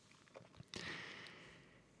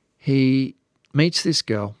 He meets this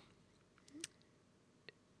girl.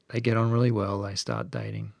 They get on really well. They start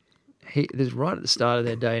dating. Right at the start of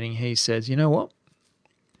their dating, he says, you know what?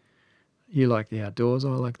 You like the outdoors. I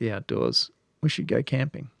like the outdoors. We should go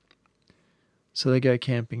camping. So they go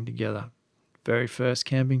camping together. Very first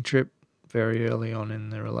camping trip, very early on in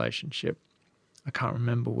the relationship. I can't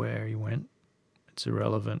remember where he went. It's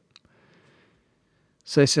irrelevant.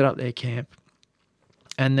 So they set up their camp.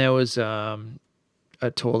 And there was a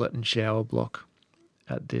toilet and shower block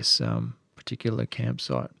at this particular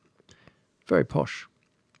campsite. Very posh,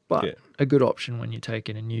 but a good option when you're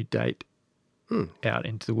taking a new date out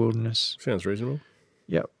into the wilderness. Sounds reasonable.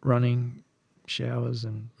 Yep, running, showers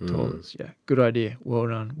and toilets. Yeah, good idea. Well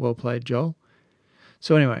done. Well played, Joel.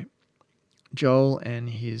 So anyway, Joel and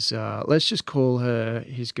his, let's just call her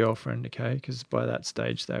his girlfriend, okay? Because by that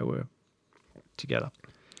stage they were together.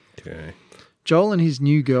 Okay. Joel and his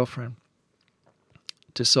new girlfriend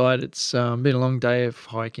decide it's been a long day of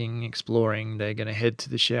hiking, exploring. They're going to head to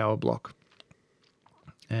the shower block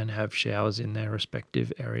and have showers in their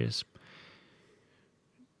respective areas.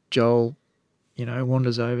 Joel,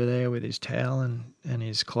 wanders over there with his towel and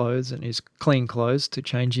his clothes and his clean clothes to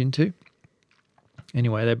change into.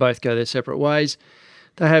 Anyway, they both go their separate ways.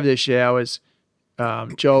 They have their showers.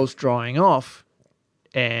 Joel's drying off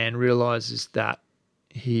and realises that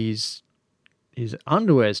his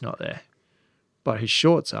underwear's not there, but his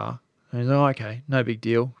shorts are. And he's like, okay, no big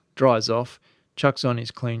deal. Dries off, chucks on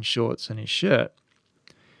his clean shorts and his shirt,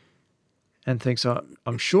 and thinks,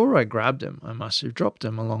 I'm sure I grabbed him. I must have dropped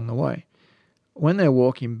him along the way. When they're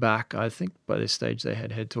walking back, I think by this stage they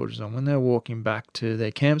had head torches on. When they're walking back to their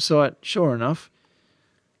campsite, sure enough,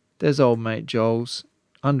 there's old mate Joel's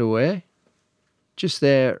underwear just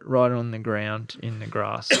there right on the ground in the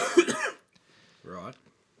grass. Right.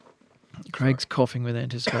 Craig's coughing with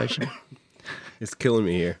anticipation. It's killing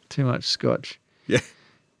me here. Too much scotch. Yeah.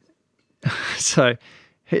 So,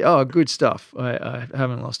 good stuff. I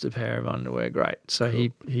haven't lost a pair of underwear. Great. So cool.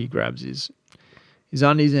 He grabs his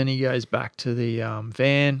undies and he goes back to the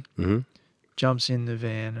van, jumps in the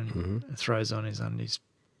van and throws on his undies.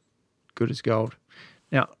 Good as gold.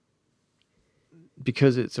 Now,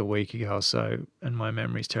 because it's a week ago or so and my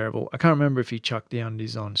memory's terrible, I can't remember if he chucked the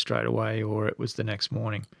undies on straight away or it was the next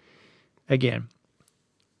morning. Again,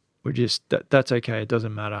 that's okay. It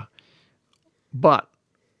doesn't matter. But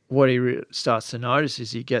what he starts to notice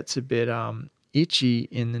is he gets a bit itchy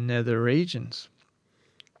in the nether regions.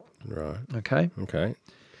 Right. Okay. Okay.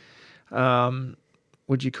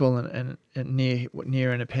 Would you call it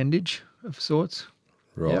near an appendage of sorts?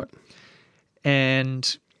 Right. Yep.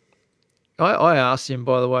 And I asked him,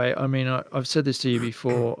 by the way, I mean, I've said this to you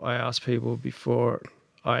before. I ask people before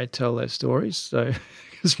I tell their stories. So,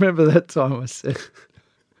 because remember that time I said,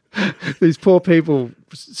 these poor people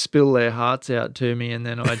spill their hearts out to me and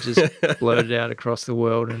then I just blurt it out across the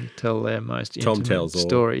world and tell their most intimate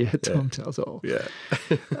story. Yeah, Tom tells all. Yeah.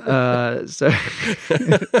 So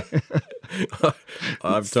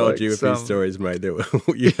I've told you a few stories, mate.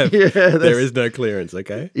 There is no clearance,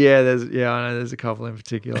 okay? Yeah, I know there's a couple in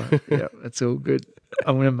particular. Yeah, that's all good.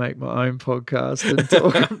 I'm going to make my own podcast and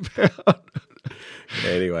talk about.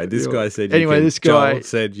 Anyway, this guy said Joel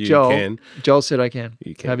said you can. Joel said I can.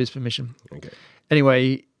 You can. Have his permission. Okay.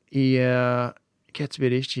 Anyway, he gets a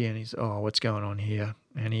bit itchy and he's, what's going on here?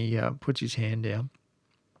 And he puts his hand down.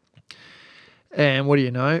 And what do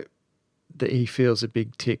you know? That he feels a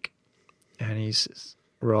big tick. And he says,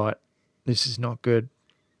 right, this is not good.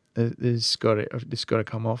 This got to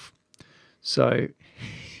come off. So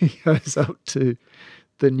he goes up to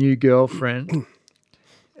the new girlfriend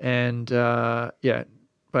and,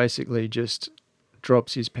 basically just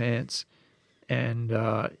drops his pants and,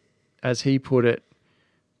 as he put it,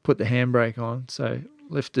 put the handbrake on, so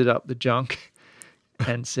lifted up the junk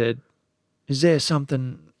and said, is there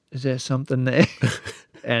something there?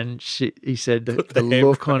 And he said the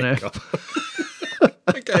look on her...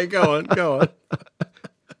 Okay, go on.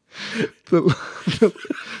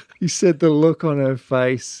 He said the look on her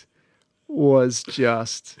face was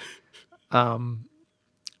just...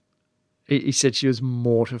 he said she was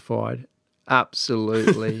mortified,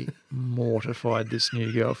 absolutely mortified. This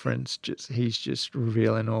new girlfriend's he's just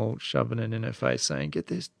revealing all, shoving it in her face, saying, "Get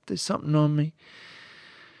this, there's something on me."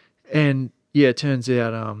 And Yeah, it turns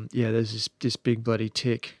out, there's this big bloody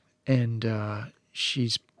tick, and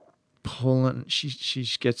she's pulling. She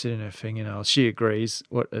gets it in her fingernails. She agrees,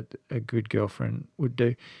 what a good girlfriend would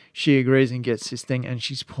do. She agrees and gets this thing, and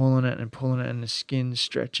she's pulling it, and the skin's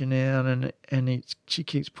stretching out, and she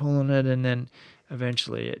keeps pulling it, and then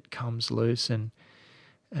eventually it comes loose, and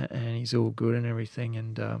he's all good and everything,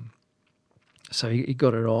 and so he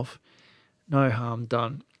got it off. No harm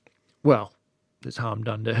done. Well, there's harm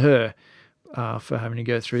done to her for having to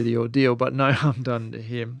go through the ordeal, but no harm done to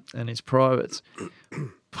him and his privates.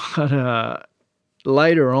 But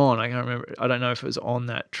later on, I can't remember, I don't know if it was on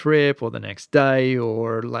that trip or the next day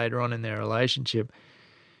or later on in their relationship,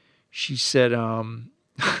 she said, I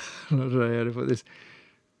don't know how to put this,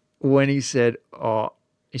 when he said,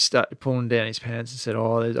 he started pulling down his pants and said,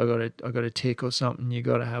 I got a tick or something, you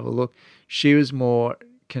got to have a look. She was more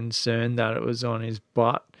concerned that it was on his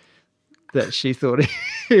butt, that she thought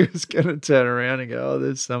he was going to turn around and go,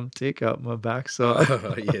 there's some tick up my backside.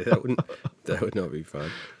 Oh, yeah, that would not be fun.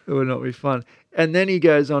 It would not be fun. And then he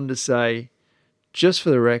goes on to say, just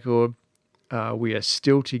for the record, we are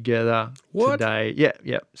still together today.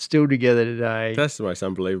 Yeah, still together today. That's the most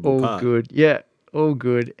unbelievable part. All good. Yeah, all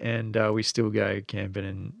good. And we still go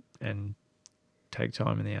camping and take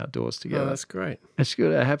time in the outdoors together. Oh, that's great. It's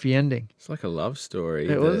good. A happy ending. It's like a love story.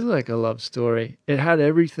 It was like a love story. It had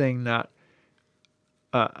everything that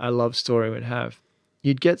a love story would have.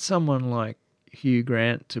 You'd get someone like Hugh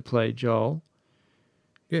Grant to play Joel.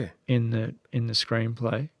 Yeah. In the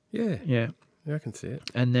screenplay. Yeah. Yeah. I can see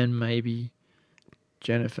it. And then maybe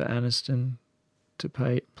Jennifer Aniston to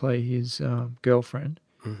play his girlfriend.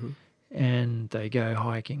 Mm-hmm. And they go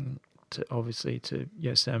hiking to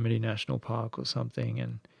Yosemite National Park or something,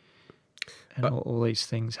 and all these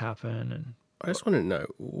things happen. And I just want to know,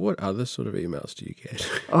 what other sort of emails do you get?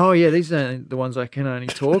 Oh yeah, these are the ones I can only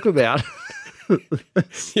talk about. Your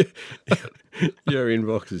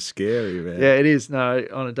inbox is scary, man. Yeah, it is. No,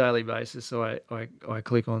 on a daily basis. So I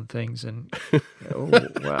click on things and oh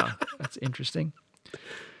wow, that's interesting.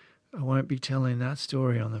 I won't be telling that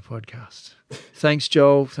story on the podcast. Thanks,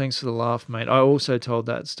 Joel. Thanks for the laugh, mate. I also told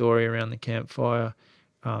that story around the campfire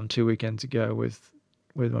 2 weekends ago with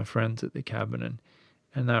my friends at the cabin,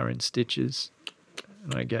 and they were in stitches,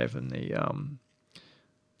 and I gave them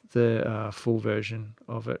the full version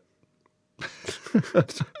of it.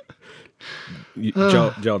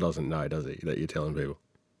 Joel doesn't know, does he, that you're telling people?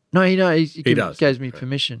 No, he knows. He does. Gives me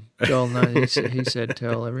permission. Joel knows. He said,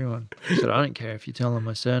 tell everyone. He said, I don't care if you tell them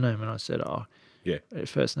my surname. And I said, yeah,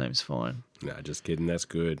 first name's fine. No, just kidding. That's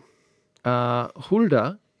good.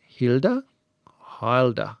 Hilda,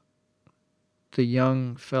 the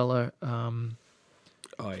young fella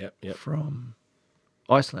from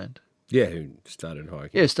Iceland. Yeah, who started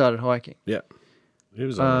hiking. Yeah, started hiking. Yeah. He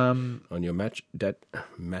was on your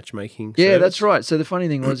matchmaking Yeah, service? that's right. So the funny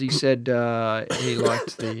thing was, he said he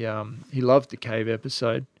liked he loved the cave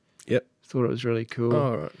episode. Yep. Thought it was really cool.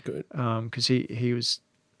 Oh, right, good. Because he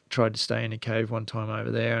tried to stay in a cave one time over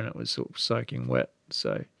there, and it was sort of soaking wet.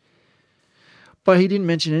 So, but he didn't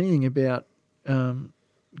mention anything about having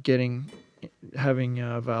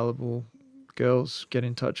available girls get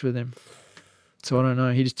in touch with him. So I don't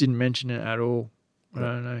know. He just didn't mention it at all. I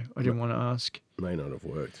don't know. I didn't want to ask. May not have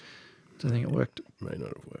worked. Don't think it worked. May not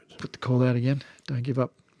have worked. Put the call out again. Don't give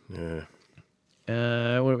up. Yeah.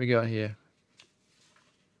 What have we got here?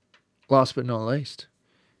 Last but not least,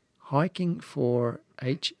 hiking for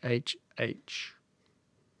HHH.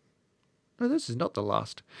 No, this is not the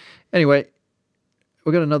last. Anyway,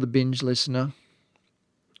 we've got another binge listener.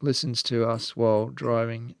 Listens to us while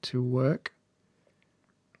driving to work.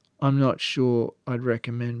 I'm not sure I'd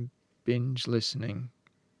recommend binge listening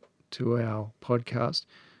to our podcast.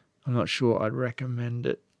 I'm not sure I'd recommend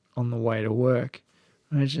it on the way to work.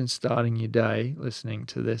 Imagine starting your day listening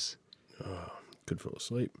to this. Oh, could fall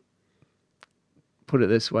asleep. Put it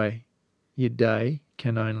this way, your day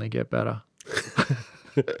can only get better.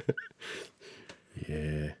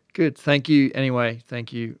 Yeah. Good. Thank you. Anyway,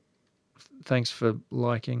 thank you. Thanks for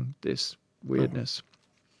liking this weirdness.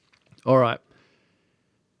 All right.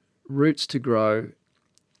 Roots to Grow.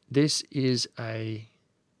 This is a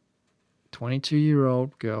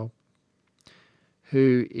 22-year-old girl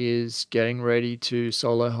who is getting ready to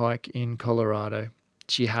solo hike in Colorado.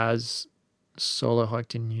 She has solo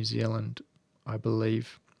hiked in New Zealand, I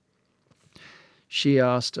believe. She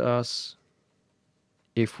asked us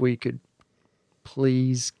if we could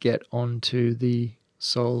please get onto the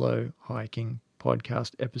solo hiking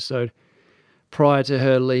podcast episode prior to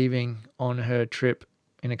her leaving on her trip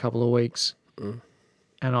in a couple of weeks.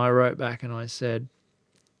 And I wrote back and I said,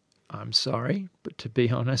 I'm sorry, but to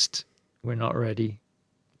be honest, we're not ready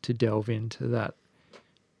to delve into that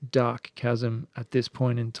dark chasm at this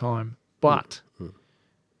point in time. But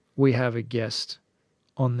we have a guest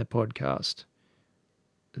on the podcast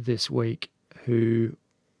this week who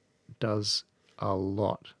does a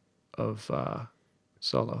lot of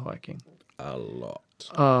solo hiking. A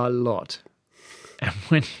lot. And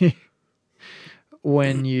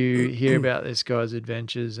when you hear about this guy's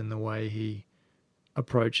adventures and the way he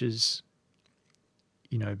approaches,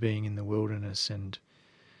 being in the wilderness and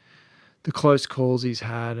the close calls he's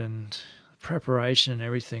had and preparation and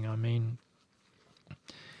everything, I mean,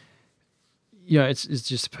 it's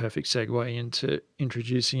just a perfect segue into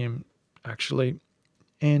introducing him, actually.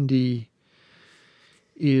 Andy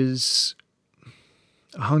is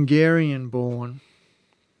a Hungarian-born,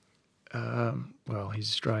 he's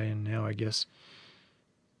Australian now, I guess.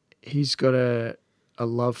 He's got a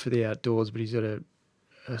love for the outdoors, but he's got a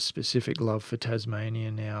specific love for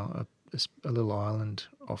Tasmania now, a little island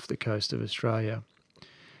off the coast of Australia.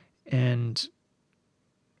 And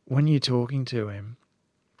when you're talking to him,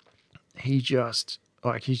 he's just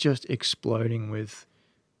exploding with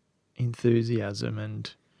enthusiasm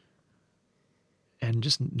and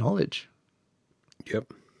just knowledge.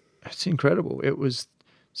 Yep. It's incredible. It was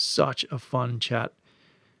such a fun chat.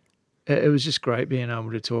 It was just great being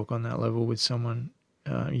able to talk on that level with someone.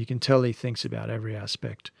 You can tell he thinks about every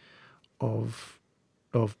aspect of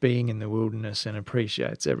being in the wilderness and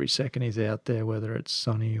appreciates every second he's out there, whether it's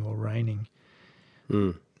sunny or raining.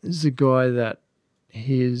 This is a guy that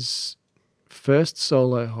his first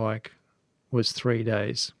solo hike was 3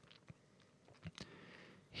 days.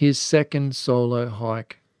 His second solo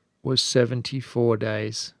hike was 74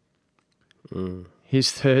 days.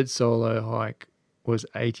 His third solo hike was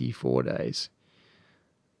 84 days.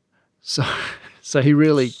 So he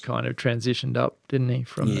really kind of transitioned up, didn't he,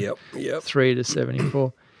 from 3 to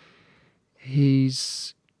 74.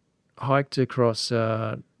 He's hiked across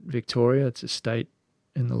Victoria. It's a state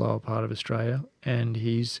in the lower part of Australia. And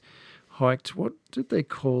he's hiked, what did they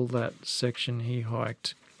call that section he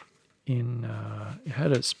hiked in? It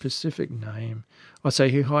had a specific name. I'd say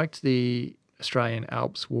he hiked the Australian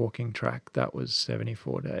Alps walking track. That was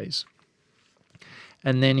 74 days.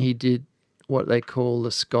 And then he did what they call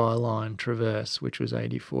the Skyline Traverse, which was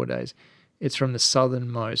 84 days. It's from the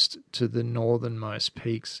southernmost to the northernmost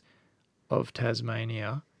peaks of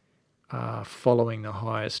Tasmania, following the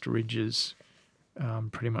highest ridges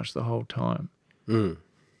pretty much the whole time.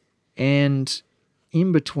 And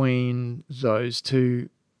in between those two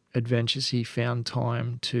adventures, he found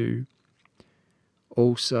time to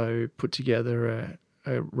also put together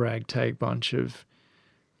a ragtag bunch of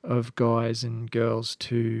guys and girls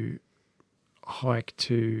to hike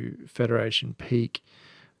to Federation Peak,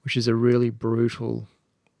 which is a really brutal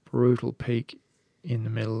peak in the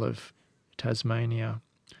middle of Tasmania.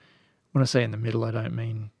 When I say in the middle, I don't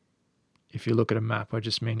mean if you look at a map, I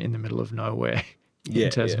just mean in the middle of nowhere in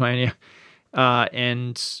Tasmania.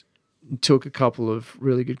 And took a couple of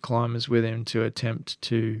really good climbers with him to attempt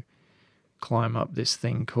to climb up this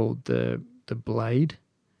thing called the Blade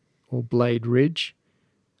or Blade Ridge.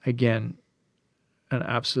 Again, an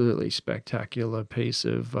absolutely spectacular piece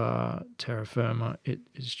of terra firma. It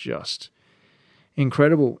is just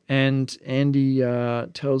incredible. And Andy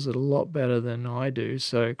tells it a lot better than I do.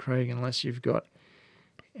 So, Craig, unless you've got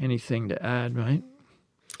anything to add, mate.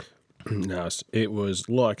 No, it was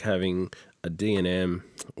like having a D&M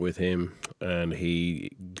with him, and he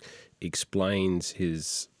explains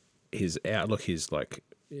his outlook, his like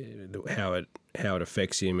how it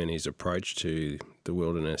affects him and his approach to the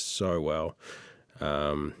wilderness so well.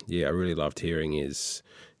 I really loved hearing his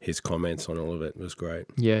comments on all of it. It was great.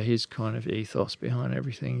 Yeah, his kind of ethos behind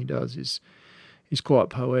everything he does is quite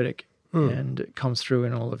poetic, and it comes through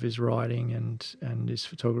in all of his writing and his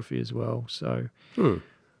photography as well. So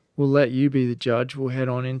we'll let you be the judge. We'll head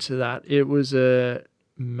on into that. It was a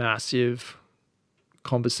massive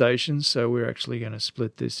conversation, so we're actually going to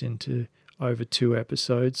split this into over 2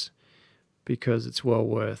 episodes because it's well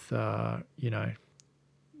worth,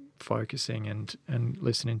 focusing and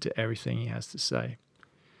listening to everything he has to say.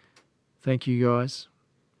 Thank you, guys.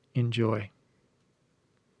 Enjoy.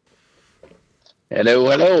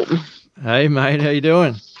 Hello. Hey, mate. How you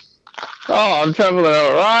doing? Oh, I'm traveling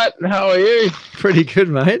all right. How are you? Pretty good,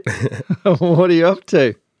 mate. What are you up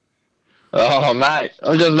to? Oh, mate,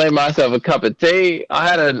 I just made myself a cup of tea. I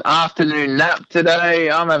had an afternoon nap today.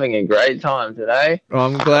 I'm having a great time today. Well,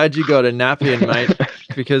 I'm glad you got a nap in, mate,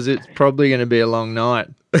 because it's probably going to be a long night.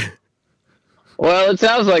 Well, it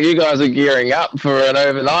sounds like you guys are gearing up for an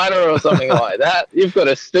overnighter or something like that. You've got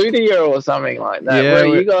a studio or something like that. Yeah, Where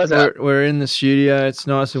are you guys at? we're in the studio. It's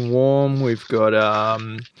nice and warm. We've got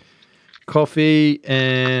coffee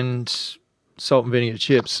and salt and vinegar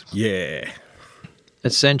chips. Yeah.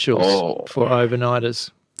 Essentials for overnighters.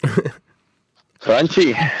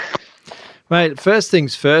 Crunchy. Mate, first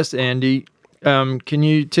things first, Andy. Can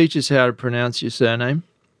you teach us how to pronounce your surname?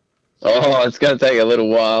 Oh, it's going to take a little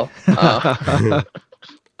while. Well,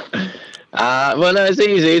 no, it's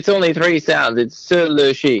easy. It's only 3 sounds. It's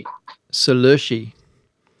Sulushi. Sulushi.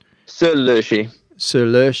 Sulushi.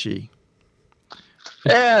 Sulushi.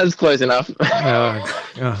 Yeah, it's close enough.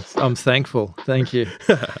 I'm thankful. Thank you.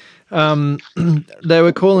 They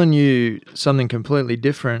were calling you something completely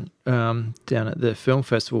different down at the film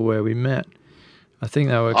festival where we met. I think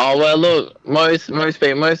they were. Oh well, look, most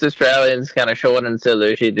people, most Australians kind of shorten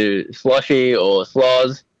Sulushi to Sloshy or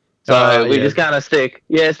Sloz. So we just kind of stick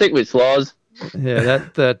with Sloz. Yeah,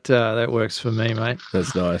 that works for me, mate.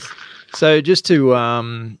 That's nice. So just to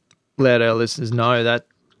let our listeners know that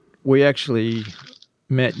we actually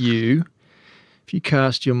met you. If you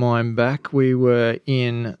cast your mind back, we were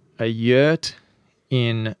in a yurt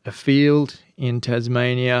in a field in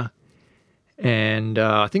Tasmania, and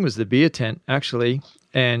I think it was the beer tent actually,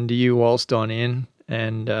 and you waltzed on in,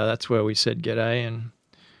 and that's where we said g'day, and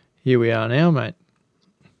here we are now, mate.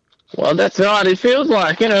 Well, that's right. It feels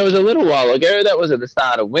like, it was a little while ago. That was at the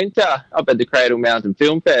start of winter up at the Cradle Mountain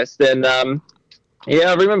Film Fest, and I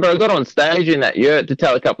remember I got on stage in that yurt to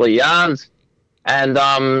tell a couple of yarns, and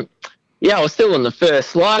I was still on the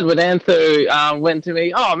first slide when Antho went to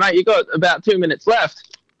me, "Oh, mate, you got about 2 minutes left."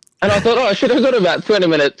 And I thought, I should have got about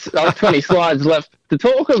 20 slides left to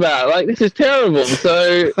talk about. Like, this is terrible.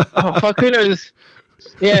 So, fuck, who knows?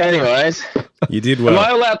 Yeah, anyways. You did well. Am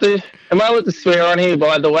I allowed to swear on here,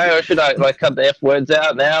 by the way, or should I, cut the F words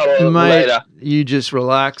out now or mate, later? You just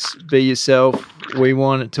relax, be yourself. We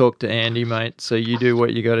want to talk to Andy, mate, so you do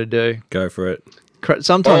what you got to do. Go for it.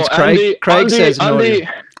 Sometimes Craig says naughty.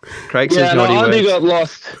 Craig says naughty words. Andy got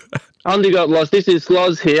lost. Andy got lost. This is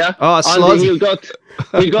Sloz here. Oh, Sloz. Andy,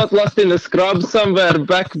 you got lost in the scrub somewhere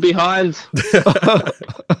back behind.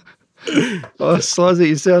 Oh,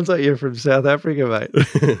 Slozzy, it sounds like you're from South Africa, mate.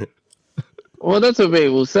 Well, that's what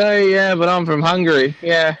people say, yeah, but I'm from Hungary,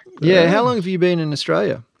 yeah. Yeah, how long have you been in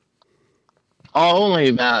Australia? Oh, only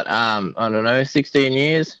about, 16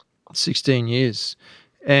 years. 16 years.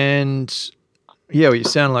 And, yeah, well, you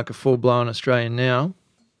sound like a full-blown Australian now.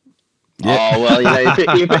 Yeah. Oh, well,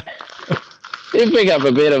 you pick up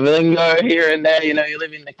a bit of lingo here and there, you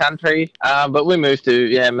live in the country. But we moved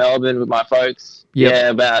to, Melbourne with my folks. Yep. Yeah,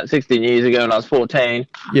 about 16 years ago when I was 14.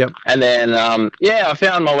 Yep. And then, I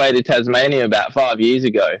found my way to Tasmania about 5 years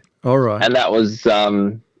ago. All right. And that was,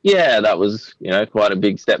 quite a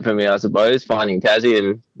big step for me, I suppose, finding Tassie.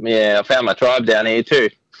 And, I found my tribe down here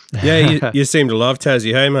too. Yeah, you seem to love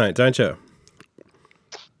Tassie, hey, mate, don't you?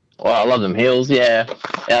 Well, I love them hills, yeah,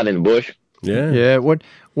 out in the bush. Yeah. Yeah. What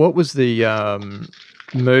was the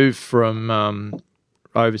move from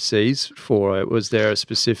overseas for it? Was there a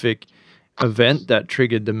specific event that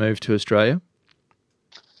triggered the move to Australia?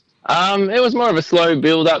 It was more of a slow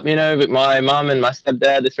build up, with my mum and my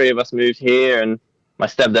stepdad. The 3 of us moved here, and my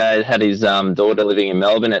stepdad had his daughter living in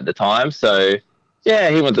Melbourne at the time. So,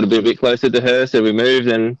 he wanted to be a bit closer to her, so we moved,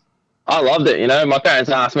 and I loved it. My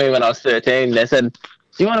parents asked me when I was 13, they said,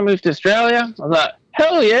 "Do you want to move to Australia?" I was like,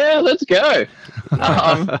 "Hell yeah, let's go."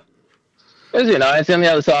 Because, it's on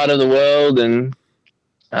the other side of the world, and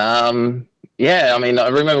I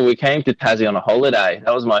remember we came to Tassie on a holiday.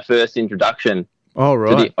 That was my first introduction. Oh,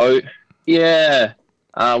 right.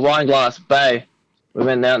 Wineglass Bay. We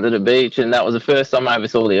went down to the beach, and that was the first time I ever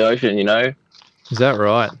saw the ocean, Is that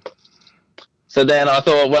right? So then I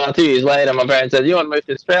thought, 2 years later, my parents said, "You want to move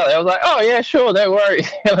to Australia?" I was like, "Oh, yeah, sure, no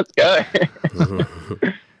worries. Let's go."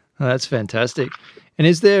 Oh, that's fantastic. And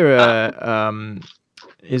is there a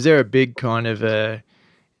big kind of a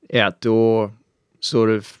outdoor sort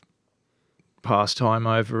of pastime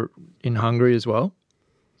over in Hungary as well?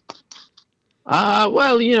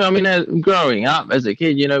 Growing up as a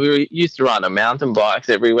kid, we used to ride on mountain bikes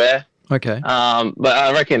everywhere. Okay. But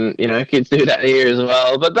I reckon, kids do that here as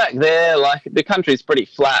well. But back there, the country's pretty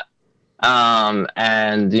flat.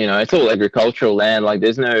 And, it's all agricultural land.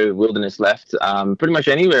 There's no wilderness left pretty much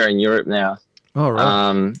anywhere in Europe now. All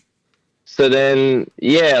right. So then,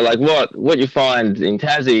 what you find in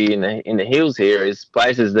Tassie in the hills here is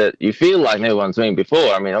places that you feel like no one's been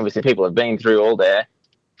before. I mean, obviously people have been through all there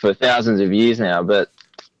for thousands of years now, but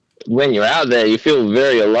when you're out there, you feel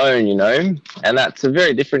very alone, and that's a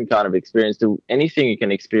very different kind of experience to anything you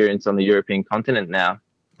can experience on the European continent now.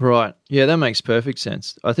 Right. Yeah, that makes perfect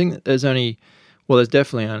sense. I think that there's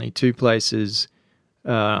definitely only two places,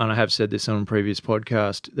 and I have said this on a previous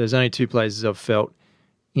podcast, there's only two places I've felt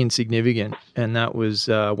insignificant, and that was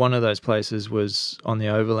one of those places was on the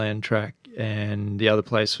overland track, and the other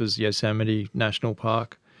place was Yosemite National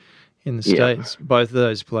Park in the States. Both of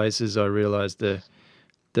those places I realized the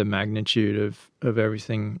magnitude of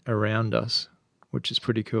everything around us, which is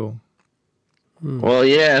pretty cool. Well,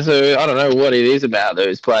 yeah, so I don't know what it is about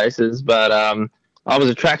those places, but I was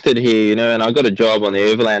attracted here, and I got a job on the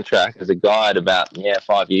overland track as a guide about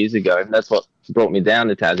 5 years ago. That's what brought me down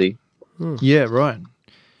to Tassie. Yeah, right.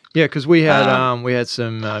 Yeah, because we had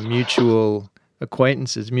some mutual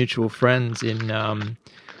acquaintances, mutual friends in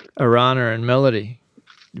Arana and Melody.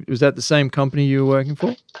 Was that the same company you were working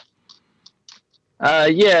for?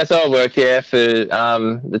 Yeah, so I worked here for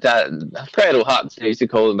the Cradle Huts, they used to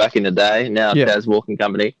call them back in the day. Now it's Taz Walking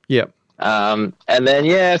Company. Yep. And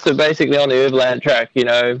then, so basically on the overland track,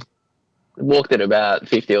 walked it about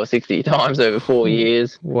 50 or 60 times over 4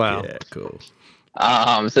 years. Wow. Yeah, cool.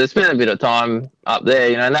 So spent a bit of time up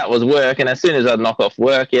there, and that was work. And as soon as I'd knock off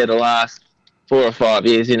work, the last 4 or 5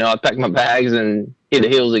 years, I'd pack my bags and hit the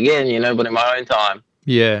hills again, but in my own time.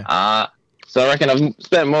 Yeah. So I reckon I've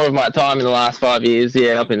spent more of my time in the last 5 years,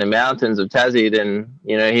 up in the mountains of Tassie than,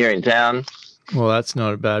 here in town. Well, that's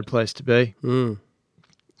not a bad place to be. Mm.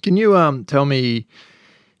 Can you tell me,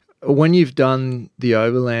 when you've done the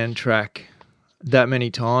overland track that many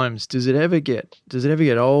times, does it ever get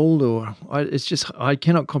old, or I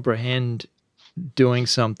cannot comprehend doing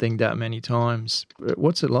something that many times.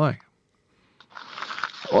 What's it like?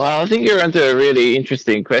 Well, I think you're onto a really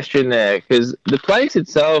interesting question there, because the place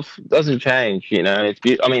itself doesn't change.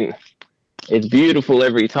 It's beautiful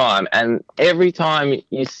every time, and every time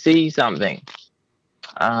you see something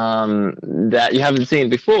that you haven't seen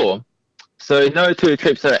before. So no two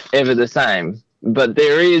trips are ever the same, but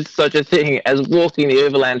there is such a thing as walking the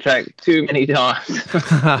overland track too many times.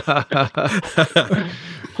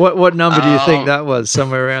 What number do you think that was?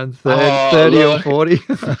 Somewhere around 30 or 40?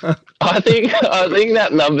 I think that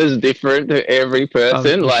number's different to every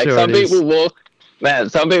person. Some people walk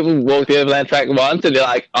the overland track once and they're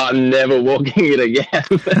like, I'm never walking it again.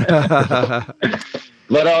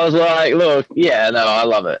 But I was like, look, I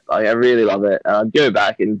love it. I really love it. And I'd go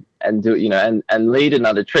back and do it, and lead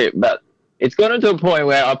another trip. But it's gotten to a point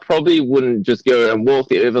where I probably wouldn't just go and walk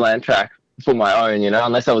the overland track for my own,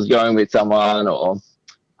 unless I was going with someone or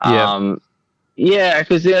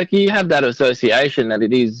because you have that association that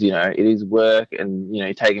it is work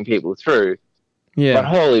and taking people through. Yeah. But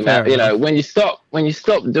holy man, when you stop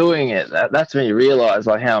doing it, that's when you realize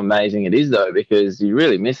how amazing it is, though, because you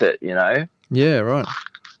really miss it. Yeah, right.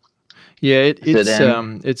 Yeah,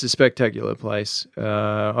 it's a spectacular place.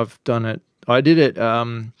 I've done it. I did it.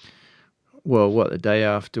 The day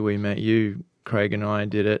after we met you, Craig and I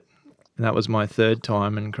did it. And that was my third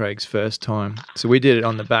time and Craig's first time. So we did it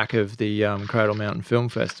on the back of the Cradle Mountain Film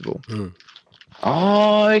Festival. Mm.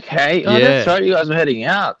 Oh, okay. Oh, that's right. You guys were heading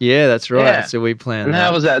out. Yeah, that's right. Yeah. So we planned And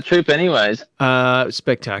how was that trip anyways?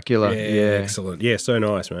 Spectacular. Yeah. Excellent. Yeah, so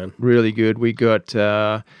nice, man. Really good. We got,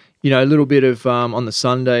 a little bit of on the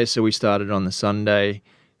Sunday. So we started on the Sunday,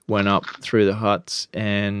 went up through the huts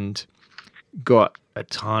and got a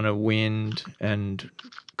ton of wind and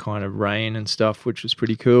kind of rain and stuff, which was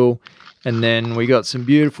pretty cool. And then we got some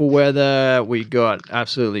beautiful weather. We got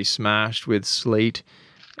absolutely smashed with sleet.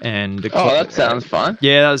 And that sounds fun.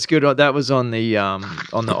 Yeah, that was good. That was on the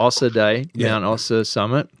Ossa day, Mount Ossa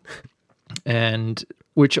summit, and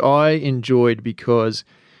which I enjoyed because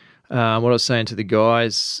what I was saying to the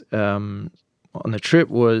guys on the trip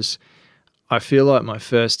was, I feel like my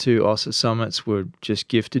first two Ossa summits were just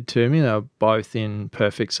gifted to me. They were both in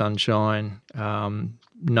perfect sunshine,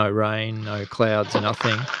 no rain, no clouds,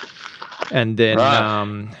 nothing. And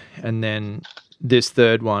then this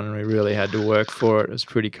third one, we really had to work for it. It was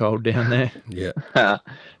pretty cold down there. Yeah.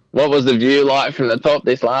 What was the view like from the top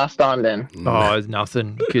this last time then? Oh, it was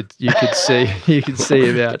nothing. You could see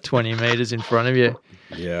about 20 meters in front of you.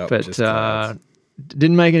 Yeah. But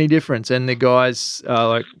didn't make any difference. And the guys,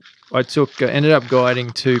 I ended up guiding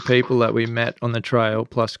two people that we met on the trail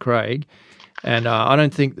plus Craig. And I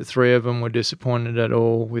don't think the three of them were disappointed at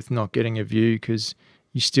all with not getting a view, because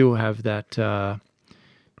you still have that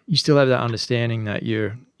understanding that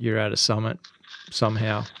you're at a summit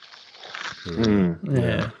somehow.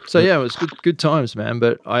 Yeah. So it was good times, man.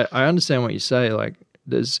 But I understand what you say. Like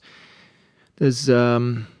there's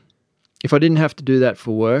if I didn't have to do that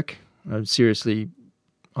for work, I'd seriously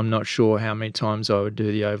I'm not sure how many times I would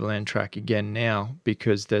do the overland track again now,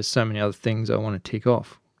 because there's so many other things I want to tick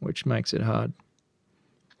off, which makes it hard.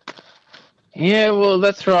 Yeah, well,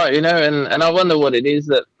 that's right, and I wonder what it is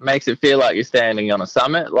that makes it feel like you're standing on a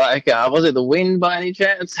summit. Like, was it the wind by any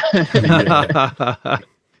chance?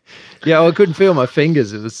 Yeah, well, I couldn't feel my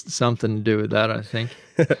fingers. It was something to do with that, I think.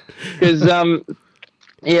 Because,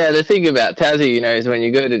 the thing about Tassie, is when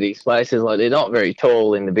you go to these places, like, they're not very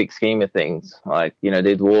tall in the big scheme of things. Like,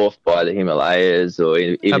 they're dwarfed by the Himalayas or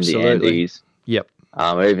even Absolutely. the Andes. Yep.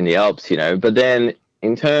 Or even the Alps, But then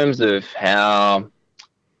in terms of how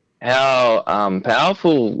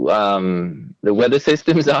powerful the weather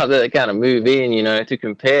systems are that kind of move in, to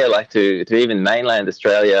compare like to even mainland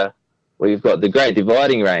Australia, where you've got the Great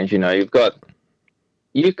Dividing Range, you've got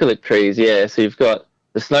eucalypt trees, so you've got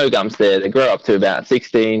the snow gums there that grow up to about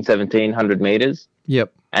 1,700 meters.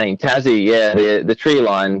 Yep. And in Tassie, the tree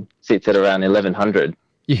line sits at around 1,100.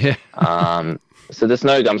 Yeah. So the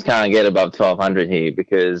snow gums can't get above 1,200 here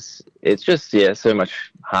because it's just so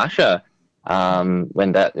much harsher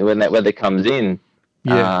when that weather comes in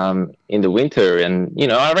in the winter. And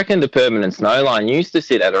I reckon the permanent snow line used to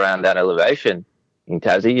sit at around that elevation in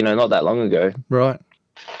Tassie, not that long ago. Right.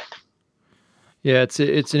 Yeah, it's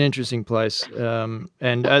an interesting place,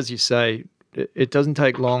 and as you say, it doesn't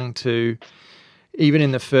take long to, even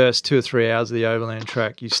in the first 2 or 3 hours of the overland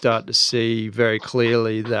track, you start to see very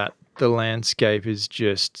clearly that the landscape is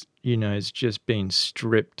just being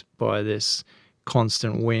stripped by this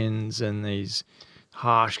constant winds and these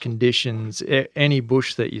harsh conditions. Any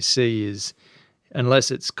bush that you see is, unless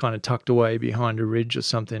it's kind of tucked away behind a ridge or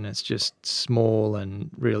something, it's just small and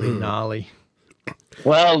really gnarly.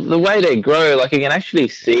 Well, the way they grow, like, you can actually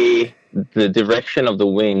see the direction of the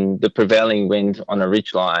wind, the prevailing wind on a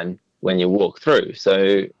ridgeline when you walk through.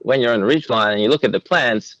 So when you're on a ridgeline and you look at the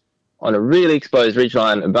plants on a really exposed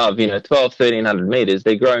ridgeline above, 1,200-1,300 meters,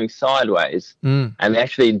 they're growing sideways and they're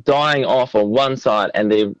actually dying off on one side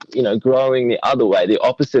and they're, growing the other way, the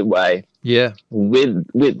opposite way. Yeah.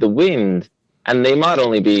 With the wind. And they might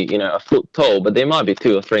only be, a foot tall, but they might be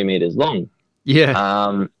 2 or 3 meters long.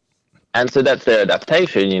 Yeah. And so that's their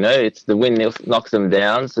adaptation, it's the wind knocks them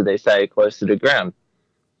down, so they stay close to the ground.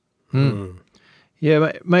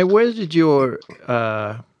 Yeah, mate, where did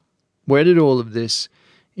all of this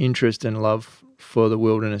interest and love for the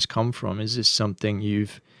wilderness come from? Is this something your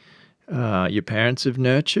parents have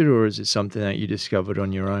nurtured, or is it something that you discovered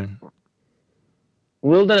on your own?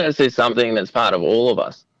 Wilderness is something that's part of all of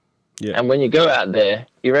us. Yeah. And when you go out there,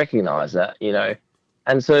 you recognize that,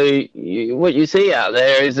 And so what you see out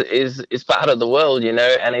there is part of the world,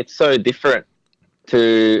 and it's so different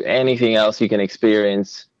to anything else you can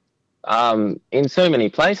experience in so many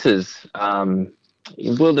places. In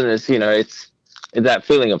wilderness, it's that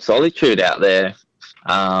feeling of solitude out there,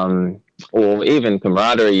 or even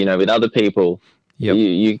camaraderie, with other people. Yep.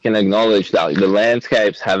 You can acknowledge that the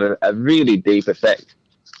landscapes have a really deep effect,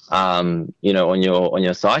 on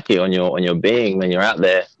your psyche, on your being when you're out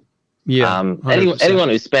there. Yeah. Anyone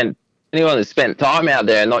who's spent time out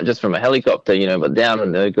there, not just from a helicopter, but down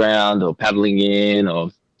on the ground or paddling in or,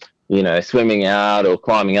 swimming out or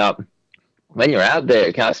climbing up, when you're out there,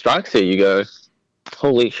 it kind of strikes you. You go,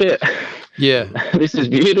 holy shit. Yeah. This is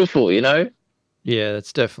beautiful, Yeah,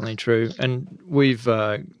 that's definitely true. And we've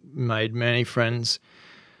made many friends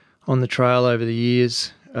on the trail over the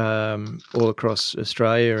years, all across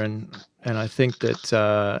Australia, and I think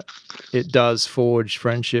that it does forge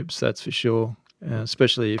friendships, that's for sure,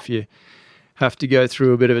 especially if you have to go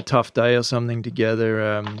through a bit of a tough day or something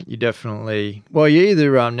together. You definitely, you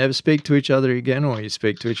either never speak to each other again or you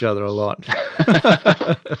speak to each other a lot.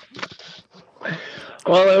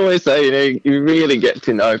 Well, I always say, you really get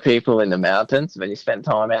to know people in the mountains when you spend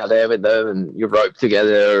time out there with them and you rope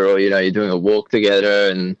together, or, you're doing a walk together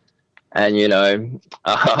and you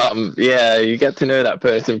get to know that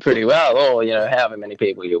person pretty well, or, however many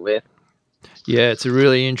people you're with. Yeah, it's a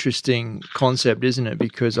really interesting concept, isn't it?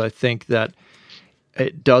 Because I think that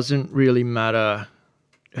it doesn't really matter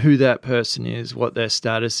who that person is, what their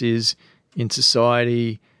status is in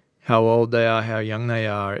society, how old they are, how young they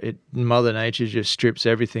are. Mother Nature just strips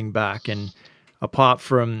everything back, and apart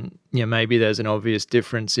from, maybe there's an obvious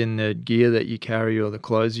difference in the gear that you carry or the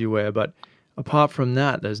clothes you wear, but apart from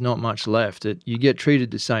that, there's not much left. You get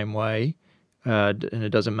treated the same way, and it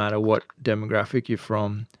doesn't matter what demographic you're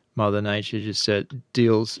from. Mother Nature just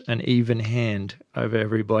deals an even hand over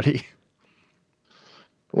everybody.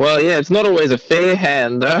 Well, yeah, it's not always a fair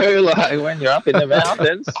hand, though, like when you're up in the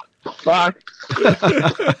mountains. Fuck.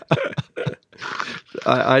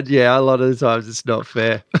 A lot of the times it's not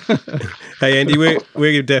fair. Hey, Andy,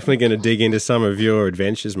 we're definitely going to dig into some of your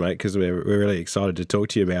adventures, mate, because we're really excited to talk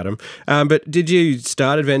to you about them. But did you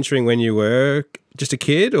start adventuring when you were just a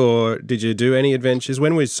kid, or did you do any adventures?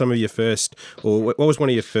 When was some of your first, or what was one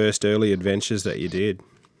of your first early adventures that you did?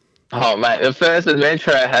 Oh, mate, the first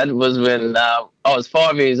adventure I had was when I was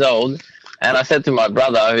 5 years old, and I said to my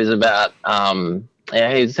brother, who's about,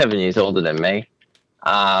 he's 7 years older than me.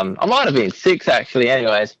 I might have been 6, actually,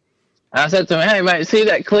 anyways. And I said to him, hey, mate, see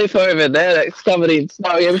that cliff over there that's covered in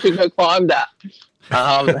snow? Yeah, we should go climb that.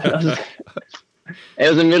 It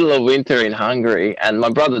was the middle of winter in Hungary, and my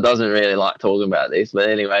brother doesn't really like talking about this, but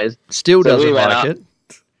anyways. Still doesn't like it?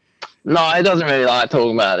 No, he doesn't really like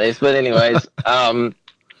talking about this, but anyways.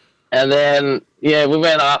 And then, we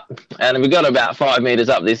went up, and we got about 5 meters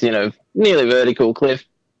up this, nearly vertical cliff.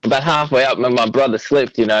 About halfway up, and my brother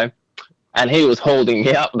slipped, and he was holding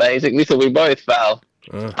me up, basically, so we both fell.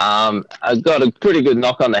 I got a pretty good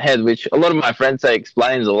knock on the head, which a lot of my friends say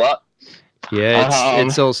explains a lot. Yeah,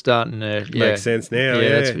 it's all starting to make sense now. Yeah,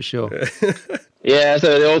 that's for sure. Yeah,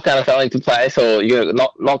 so they all kind of fell into place, or you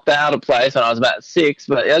got knocked out of place when I was about 6.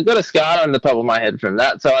 But I got a scar on the top of my head from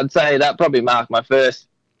that, so I'd say that probably marked my first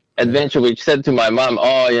adventure, which said to my mum,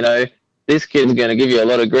 this kid's going to give you a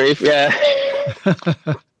lot of grief. Yeah.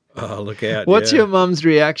 Oh, look out. What's your mum's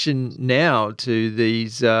reaction now to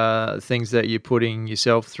these things that you're putting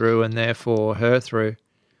yourself through and therefore her through?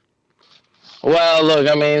 Well, look,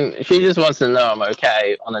 I mean, she just wants to know I'm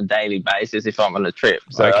okay on a daily basis if I'm on a trip.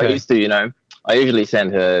 So I used to, I usually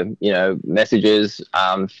send her, messages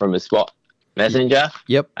from a spot messenger.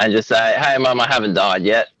 Yep. And just say, hey, Mum, I haven't died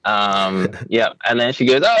yet. Yep. And then she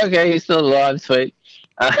goes, oh, okay, he's still alive. Sweet.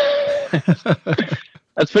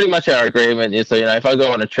 That's pretty much our agreement. So, if I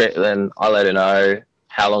go on a trip, then I let her know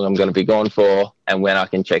how long I'm going to be gone for and when I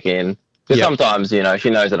can check in. Because sometimes, she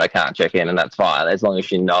knows that I can't check in, and that's fine, as long as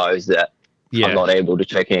she knows that I'm not able to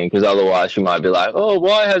check in, because otherwise she might be like, oh,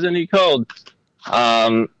 why hasn't he called?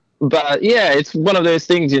 But, it's one of those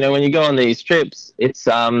things, when you go on these trips, it's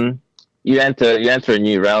you enter a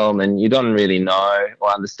new realm, and you don't really know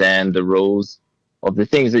or understand the rules of the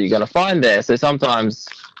things that you're going to find there. So sometimes...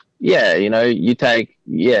 you take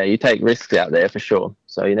risks out there for sure.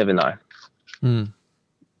 So you never know.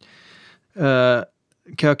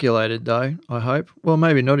 Calculated though, I hope. Well,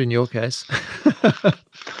 maybe not in your case.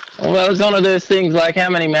 Well, it's one of those things like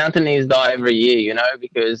how many mountaineers die every year,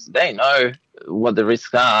 because they know what the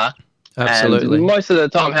risks are. Absolutely. And most of the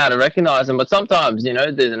time how to recognize them. But sometimes,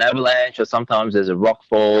 there's an avalanche, or sometimes there's a rock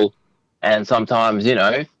fall, and sometimes,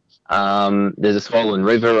 there's a swollen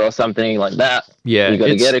river or something like that. Yeah, you got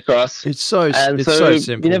to get across. It's so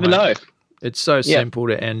simple. You never know. It's so simple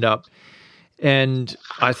to end up. And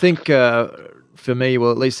I think for me,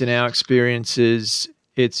 well, at least in our experiences,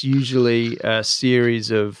 it's usually a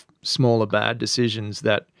series of smaller bad decisions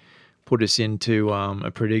that put us into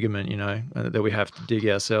a predicament, that we have to dig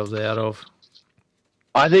ourselves out of.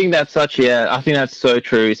 I think that's I think that's so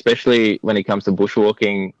true, especially when it comes to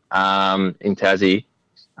bushwalking in Tassie.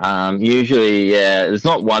 Usually, there's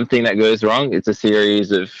not one thing that goes wrong. It's a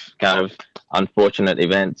series of kind of unfortunate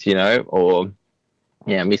events, or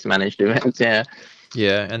mismanaged events. Yeah.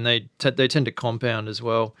 Yeah, and they tend to compound as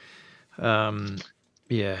well. Anyway,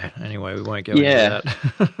 we won't go into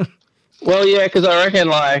that. Well, because I reckon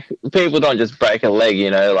like people don't just break a leg,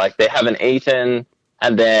 like they haven't eaten,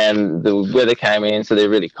 and then the weather came in, so they're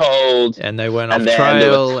really cold, and they went off and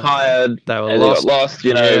trail, they were tired, they were and lost.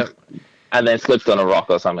 They got lost, and then slipped on a rock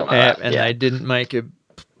or something like that. And they didn't make a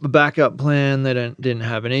backup plan. They didn't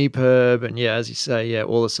have an EPIRB, and as you say,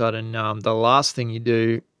 all of a sudden, the last thing you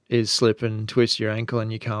do is slip and twist your ankle,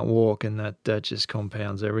 and you can't walk, and that just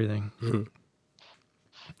compounds everything. Mm-hmm.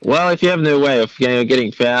 Well, if you have no way of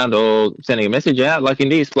getting found or sending a message out, like in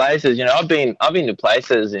these places, I've been to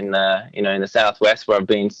places in in the southwest where I've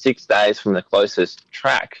been 6 days from the closest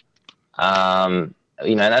track.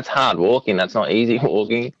 That's hard walking. That's not easy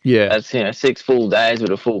walking. Yeah, that's 6 full days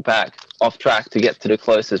with a full pack off track to get to the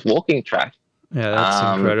closest walking track. Yeah,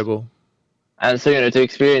 that's incredible. And so to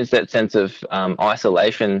experience that sense of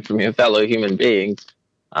isolation from your fellow human beings.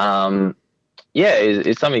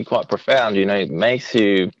 Is something quite profound. It makes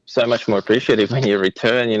you so much more appreciative when you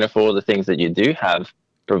return, for all the things that you do have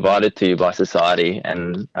provided to you by society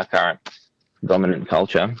and our current dominant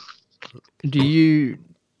culture. Do you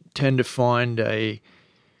tend to find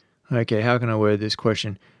how can I word this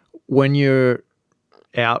question? When you're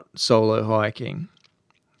out solo hiking,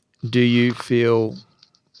 do you feel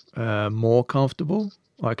more comfortable?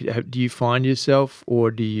 Like, do you find yourself, or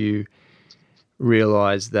do you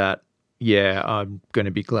realize that yeah, I'm going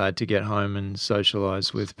to be glad to get home and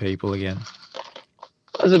socialise with people again.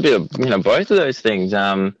 There's a bit of both of those things.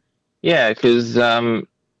 Because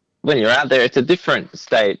when you're out there, it's a different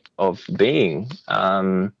state of being.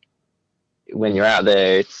 When you're out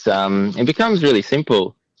there, it becomes really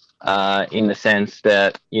simple in the sense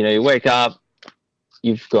that you wake up,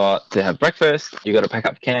 you've got to have breakfast, you've got to pack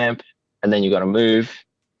up camp, and then you've got to move,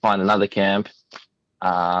 find another camp,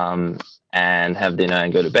 and have dinner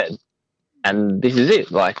and go to bed. And this is it.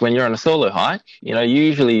 Like when you're on a solo hike,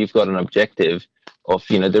 usually you've got an objective of,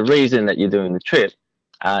 the reason that you're doing the trip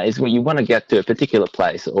is when you want to get to a particular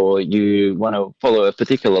place, or you want to follow a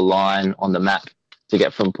particular line on the map to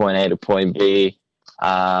get from point A to point B.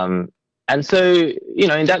 And so,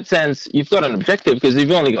 in that sense, you've got an objective because you've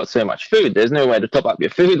only got so much food. There's no way to top up your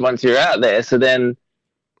food once you're out there. So then,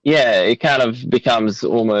 it kind of becomes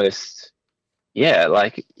almost,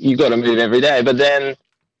 like you got to move every day. But then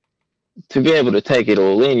to be able to take it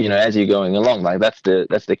all in, as you're going along, like that's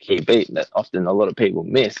the key beat that often a lot of people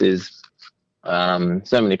miss is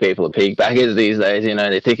so many people are peak baggers these days,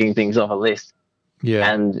 they're ticking things off a list.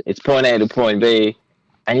 Yeah. And it's point A to point B.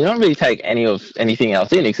 And you don't really take anything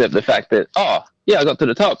else in except the fact that, I got to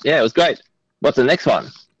the top. Yeah, it was great. What's the next one?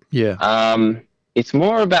 Yeah. It's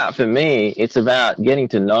more about, for me, it's about getting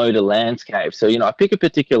to know the landscape. So, I pick a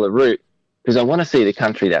particular route because I want to see the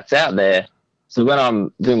country that's out there. So when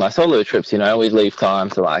I'm doing my solo trips, I always leave time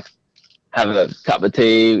to have a cup of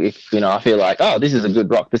tea if, I feel like, this is a good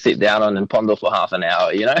rock to sit down on and ponder for half an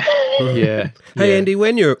hour, Yeah. Hey, Andy,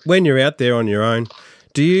 when you're out there on your own,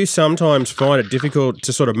 do you sometimes find it difficult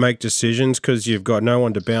to sort of make decisions because you've got no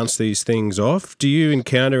one to bounce these things off? Do you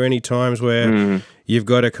encounter any times where you've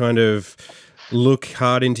got to kind of look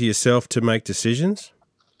hard into yourself to make decisions?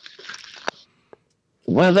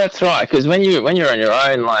 Well, that's right, because when you're on your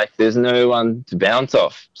own, there's no one to bounce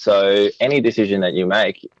off. So any decision that you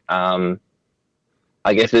make, I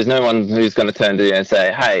guess there's no one who's going to turn to you and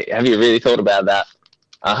say, hey, have you really thought about that?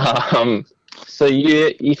 So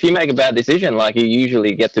if you make a bad decision, you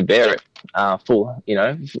usually get to bear it full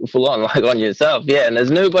on, on yourself. Yeah, and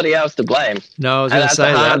there's nobody else to blame. No, I was going to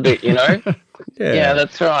say that. Bit, Yeah,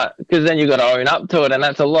 that's right, because then you've got to own up to it, and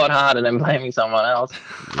that's a lot harder than blaming someone else.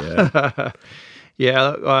 Yeah.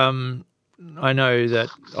 Yeah, I know that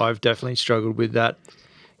I've definitely struggled with that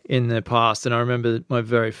in the past. And I remember my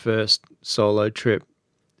very first solo trip,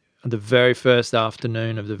 the very first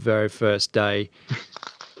afternoon of the very first day,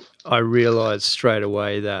 I realised straight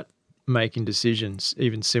away that making decisions,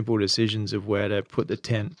 even simple decisions of where to put the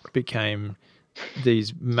tent, became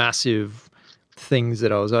these massive things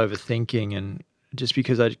that I was overthinking. And just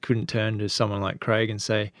because I couldn't turn to someone like Craig and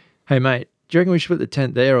say, hey, mate, do you reckon we should put the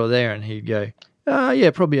tent there or there? And he'd go, yeah,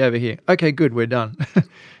 probably over here. Okay, good, we're done.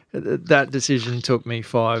 That decision took me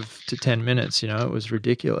 5 to 10 minutes, it was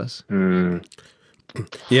ridiculous.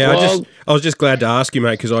 Yeah, well, I was just glad to ask you,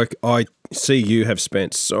 mate, because I see you have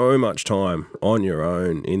spent so much time on your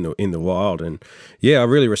own in the wild, and yeah, I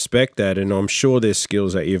really respect that, and I'm sure there's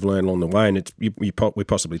skills that you've learned along the way, and we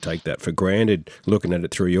possibly take that for granted looking at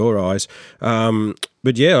it through your eyes.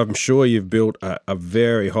 But yeah, I'm sure you've built a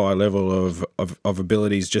very high level of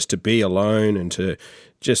abilities just to be alone and to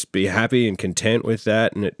just be happy and content with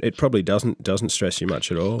that, and it probably doesn't stress you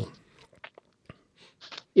much at all.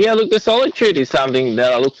 Yeah, look, the solitude is something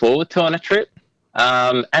that I look forward to on a trip.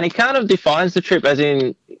 And it kind of defines the trip as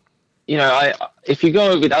in, if you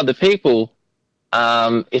go with other people,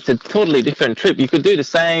 it's a totally different trip. You could do the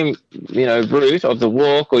same, route of the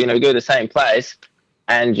walk or, go to the same place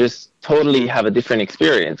and just totally have a different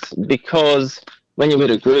experience. Because when you're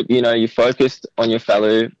with a group, you're focused on your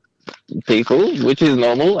fellow people, which is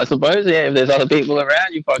normal, I suppose. Yeah, if there's other people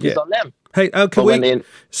around, you focus on them. Hey,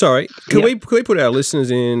 can we put our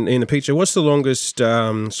listeners in the picture? What's the longest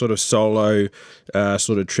sort of solo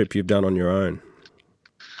sort of trip you've done on your own?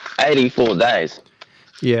 84 days.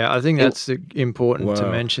 Yeah, I think that's important to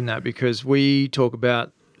mention that, because we talk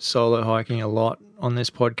about solo hiking a lot on this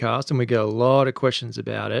podcast and we get a lot of questions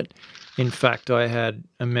about it. In fact, I had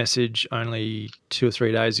a message only 2 or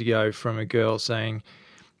 3 days ago from a girl saying,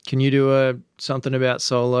 can you do something about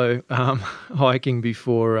solo hiking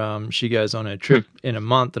before she goes on her trip in a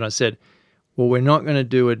month? And I said, well, we're not going to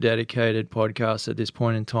do a dedicated podcast at this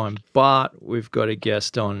point in time, but we've got a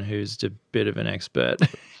guest on who's a bit of an expert.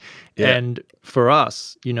 Yeah. And for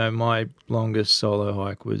us, my longest solo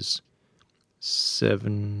hike was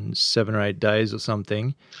seven or 8 days or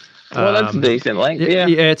something. Well, that's decent length, yeah.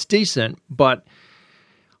 Yeah, it's decent, but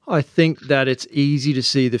I think that it's easy to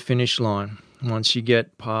see the finish line. once you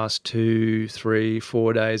get past 2, 3,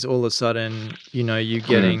 4 days, all of a sudden, you're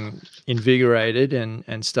getting invigorated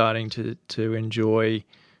and starting to enjoy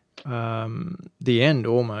the end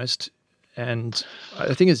almost. And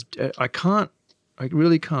I think I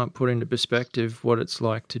really can't put into perspective what it's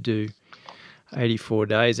like to do 84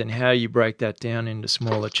 days and how you break that down into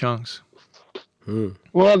smaller chunks.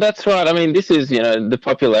 Well, that's right. I mean, this is, the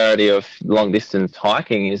popularity of long distance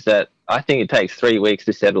hiking is that I think it takes 3 weeks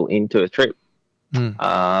to settle into a trip.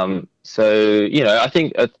 So, I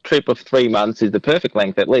think a trip of 3 months is the perfect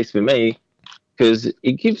length, at least for me, because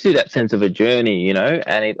it gives you that sense of a journey,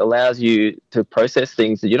 and it allows you to process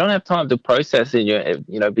things that you don't have time to process in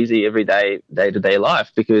your, busy everyday, day-to-day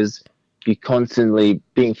life, because you're constantly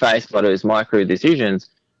being faced by those micro decisions.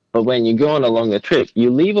 But when you go on a longer trip, you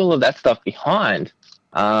leave all of that stuff behind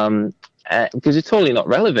because it's totally not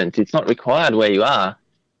relevant. It's not required where you are.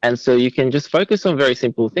 And so you can just focus on very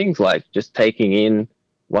simple things like just taking in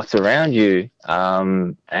what's around you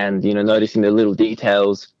and, noticing the little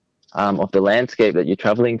details of the landscape that you're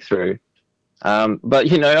traveling through.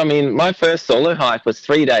 But, my first solo hike was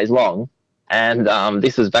 3 days long, and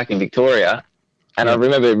this was back in Victoria. And I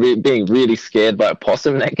remember being really scared by a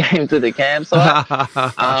possum that came to the campsite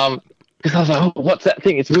because I was like, oh, what's that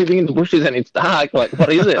thing? It's moving in the bushes and it's dark. Like,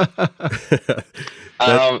 what is it?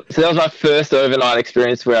 So that was my first overnight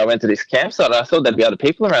experience where I went to this campsite. I thought there'd be other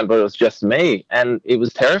people around, but it was just me. And it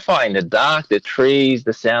was terrifying. The dark, the trees,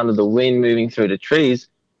 the sound of the wind moving through the trees.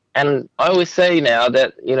 And I always say now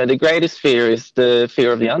that, the greatest fear is the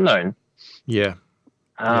fear of the unknown. Yeah.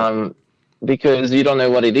 Because you don't know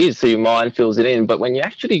what it is, so your mind fills it in. But when you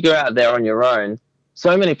actually go out there on your own,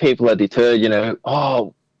 so many people are deterred,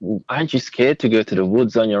 oh, aren't you scared to go to the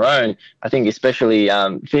woods on your own? I think especially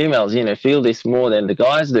females, feel this more than the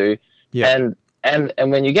guys do. Yeah. And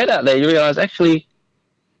when you get out there, you realize, actually,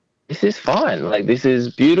 this is fine. Like, this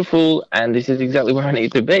is beautiful, and this is exactly where I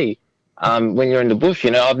need to be. When you're in the bush,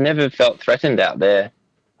 I've never felt threatened out there.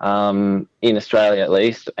 In Australia at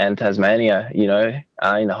least, and Tasmania, in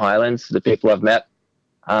the Highlands, the people I've met,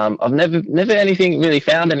 I've never anything really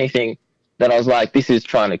found anything that I was like, this is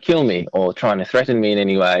trying to kill me or trying to threaten me in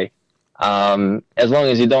any way. As long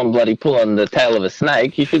as you don't bloody pull on the tail of a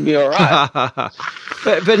snake, you should be all right.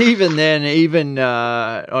 but even then,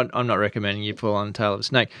 I'm not recommending you pull on the tail of a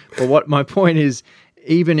snake. But what my point is,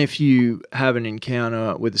 even if you have an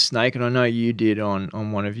encounter with a snake, and I know you did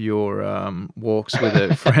on one of your walks with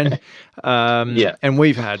a friend, and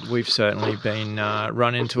we've certainly been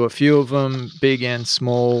run into a few of them, big and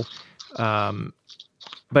small.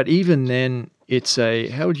 But even then, it's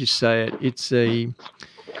how would you say it? It's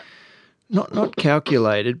not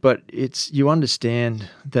calculated, but you understand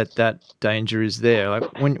that danger is there.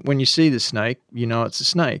 Like when you see the snake, it's a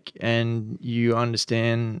snake, and you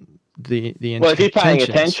understand the well, if you're paying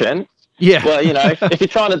attention, yeah. Well, if you're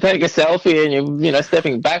trying to take a selfie and you're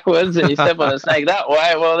stepping backwards and you step on a snake that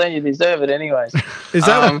way, well, then you deserve it anyways. Is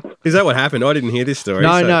that what happened? I didn't hear this story.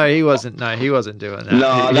 No, he wasn't. No, he wasn't doing that.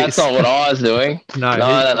 No, that's not what I was doing.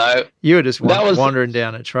 No. You were just wandering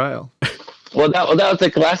down a trail. Well, that was a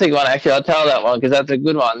classic one. Actually, I'll tell that one because that's a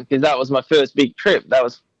good one. Because that was my first big trip. That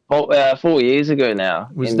was 4 years ago now.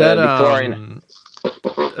 Was that Victorian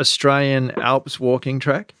Australian Alps walking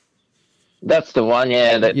track? That's the one,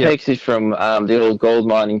 yeah, that takes you from the old gold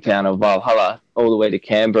mining town of Valhalla all the way to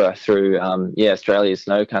Canberra through, Australia's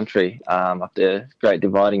snow country, up the Great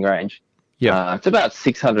Dividing Range. Yeah, it's about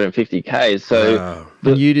 650 k's. So wow.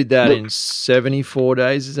 And you did that in 74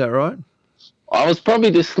 days, is that right? I was probably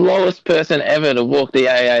the slowest person ever to walk the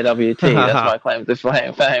AAWT. That's my claim to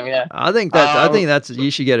fame. Yeah, I think that's you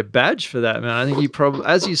should get a badge for that, man. I think you probably,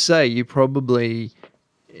 as you say, you probably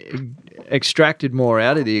extracted more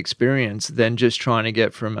out of the experience than just trying to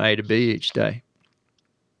get from A to B each day.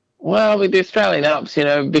 Well, with the Australian Alps,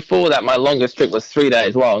 before that, my longest trip was 3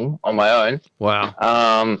 days long on my own. Wow.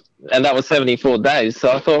 And that was 74 days. So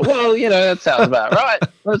I thought, well, that sounds about right.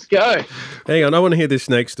 Let's go. Hang on, I want to hear this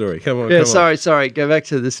snake story. Come on. Yeah, sorry. Go back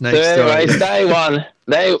to the snake story. Anyways, day one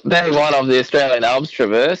of the Australian Alps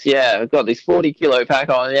Traverse. Yeah, I've got this 40-kilo pack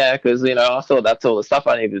on. Yeah, because I thought that's all the stuff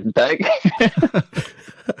I needed to take.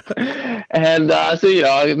 And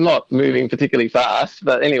I'm not moving particularly fast,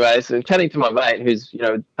 but anyways, I'm chatting to my mate who's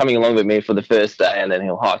coming along with me for the first day, and then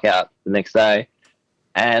he'll hike out the next day.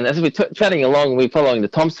 And as we're chatting along, we're following the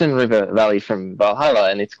Thompson River Valley from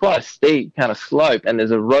Valhalla, and it's quite a steep kind of slope, and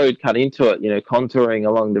there's a road cut into it, contouring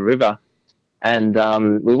along the river. And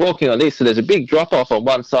we're walking on this, so there's a big drop off on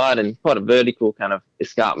one side and quite a vertical kind of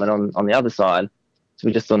escarpment on the other side. So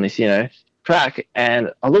we're just on this, track,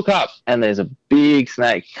 and I look up and there's a big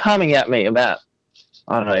snake coming at me about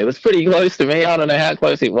I don't know, it was pretty close to me. I don't know how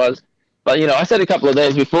close it was. But, I said a couple of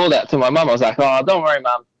days before that to my mum, I was like, oh, don't worry,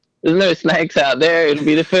 Mum. There's no snakes out there. It'll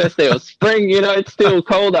be the first day of spring. It's still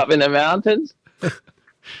cold up in the mountains.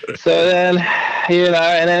 So then,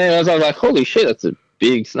 and then I was like, holy shit, that's a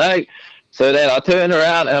big snake. So then I turned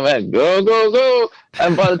around and I went, go, go, go.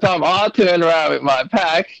 And by the time I turned around with my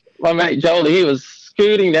pack, my mate Jolie, he was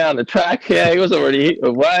scooting down the track. Yeah, he was already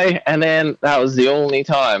away. And then that was the only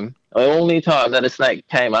time that a snake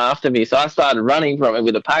came after me. So I started running from it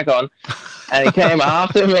with a pack on, and it came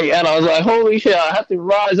after me. And I was like, holy shit, I had to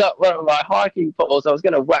rise up one of my hiking poles. I was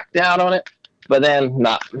going to whack down on it. But then,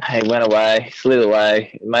 he went away, slid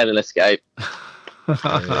away, made an escape. But,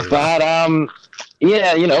 what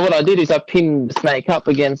I did is I pinned the snake up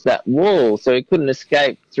against that wall so it couldn't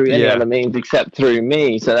escape through any other means except through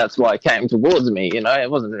me. So that's why it came towards me. It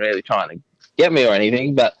wasn't really trying to get me or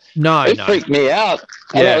anything, but it freaked me out.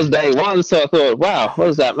 And that was day one. So I thought, wow, what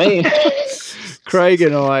does that mean? Craig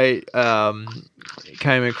and I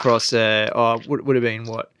came across would have been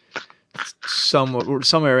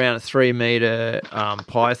somewhere around a 3-meter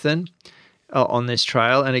python on this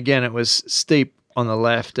trail. And again, it was steep on the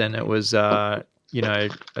left, and it was, how'd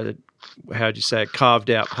you say, a carved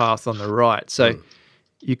out path on the right. So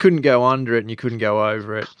you couldn't go under it and you couldn't go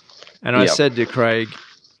over it. And I said to Craig,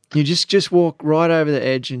 you just walk right over the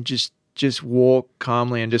edge and just walk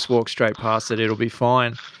calmly and just walk straight past it. It'll be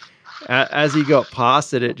fine. As he got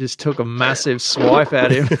past it, it just took a massive swipe at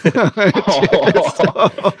him.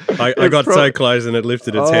 I got so close and it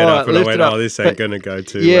lifted its head up, and I went, this ain't going to go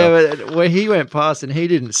too well. But when he went past and he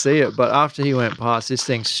didn't see it, but after he went past, this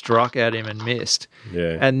thing struck at him and missed.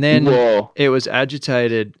 Yeah. And then it was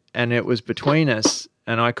agitated, and it was between us,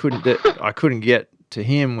 and I couldn't get to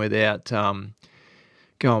him without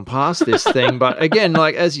going past this thing. But again,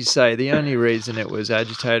 like as you say, the only reason it was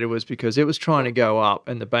agitated was because it was trying to go up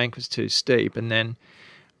and the bank was too steep, and then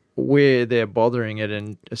we're there bothering it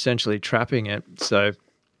and essentially trapping it. So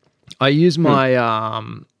I use my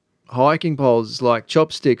hiking poles like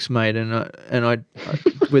chopsticks, mate, and I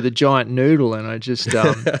with a giant noodle, and I just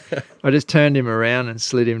turned him around and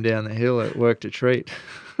slid him down the hill. It worked a treat.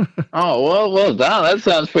 Oh, well done. That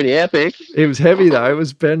sounds pretty epic. It was heavy, though. It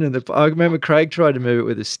was bending. I remember Craig tried to move it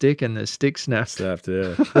with a stick, and the stick snapped.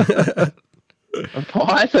 Yeah. A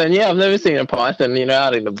python? Yeah, I've never seen a python,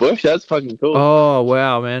 out in the bush. That's fucking cool. Oh,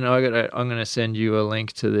 wow, man. I'm going to send you a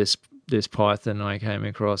link to this python I came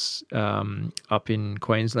across up in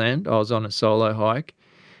Queensland. I was on a solo hike,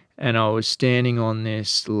 and I was standing on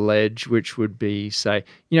this ledge, which would be, say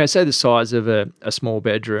the size of a small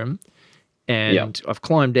bedroom. And I've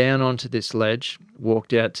climbed down onto this ledge,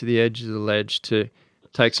 walked out to the edge of the ledge to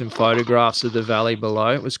take some photographs of the valley below.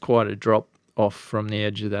 It was quite a drop off from the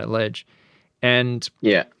edge of that ledge. And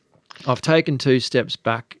I've taken 2 steps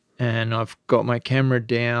back, and I've got my camera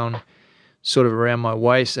down sort of around my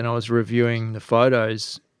waist, and I was reviewing the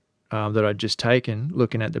photos that I'd just taken,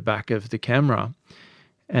 looking at the back of the camera.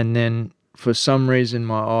 And then for some reason,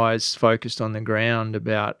 my eyes focused on the ground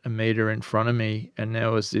about a meter in front of me, and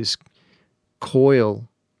there was this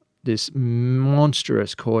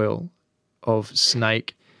monstrous coil of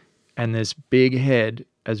snake, and this big head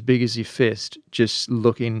as big as your fist just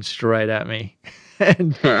looking straight at me.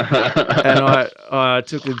 and I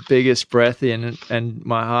took the biggest breath in, and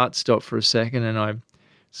my heart stopped for a second, and I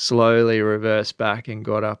slowly reversed back and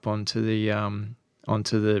got up onto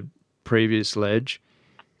the previous ledge.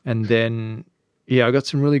 And then I got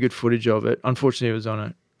some really good footage of it. Unfortunately, it was on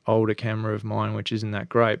an older camera of mine, which isn't that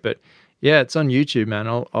great, but yeah, it's on YouTube, man.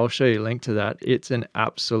 I'll show you a link to that. It's an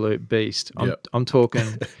absolute beast. I'm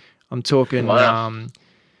talking wow.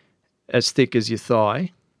 As thick as your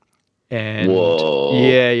thigh. And whoa.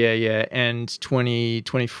 Yeah. And 20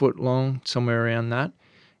 foot long, somewhere around that.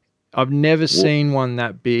 I've never seen one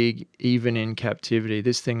that big, even in captivity.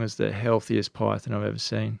 This thing was the healthiest python I've ever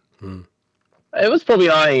seen. It was probably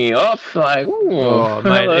eyeing you off, like, ooh,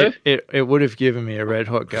 mate, it would have given me a red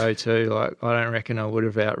hot go too. Like, I don't reckon I would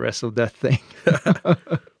have out wrestled that thing.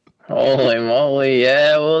 Holy moly,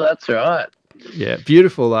 yeah, well, that's right. Yeah,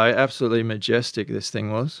 beautiful though, absolutely majestic this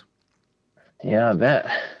thing was. Yeah, I bet.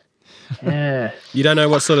 Yeah. You don't know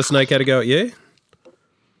what sort of snake had to go at you?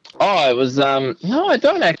 Oh, it was, no, I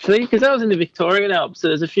don't actually, because I was in the Victorian Alps, so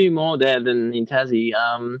there's a few more there than in Tassie.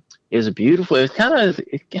 It was it had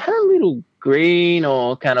a little green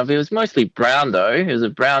it was mostly brown though. It was a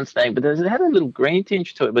brown snake, but it had a little green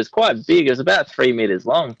tinge to it. It was quite big. It was about 3 meters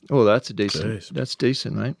long. Oh, that's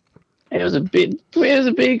decent, mate. It was a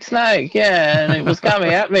big snake, yeah, and it was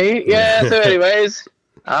coming at me. Yeah, so anyways,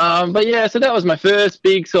 But yeah, so that was my first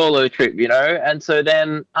big solo trip, you know. And so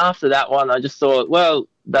then after that one, I just thought, well,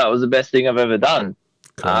 that was the best thing I've ever done.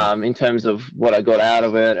 Cool. In terms of what I got out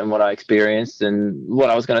of it and what I experienced and what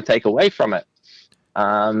I was going to take away from it.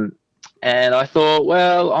 And I thought,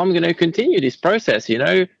 well, I'm going to continue this process, you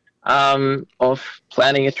know, of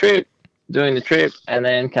planning a trip, doing the trip, and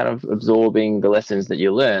then kind of absorbing the lessons that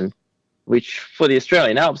you learn, which for the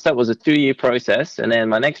Australian Alps, that was a 2-year process. And then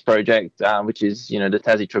my next project, which is, you know, the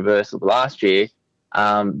Tassie Traverse of last year,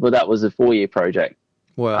 but that was a 4-year project.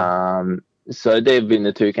 Wow. So they've been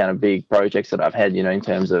the two kind of big projects that I've had, you know, in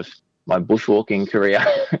terms of my bushwalking career.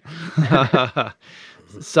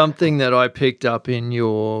 Something that I picked up in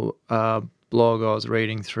your blog, I was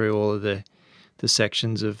reading through all of the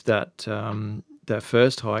sections of that that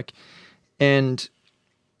first hike, and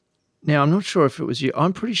now I'm not sure if it was you.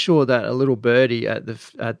 I'm pretty sure that a little birdie at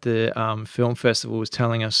the film festival was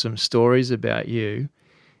telling us some stories about you.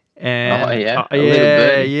 And Oh, yeah? A yeah, little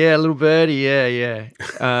birdie. yeah, a little birdie,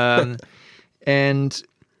 yeah. And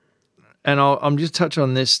I'm just touch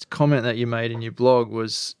on this comment that you made in your blog.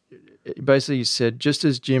 Was basically you said, just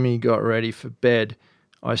as Jimmy got ready for bed,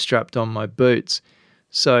 I strapped on my boots.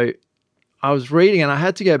 So I was reading, and I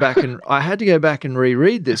had to go back and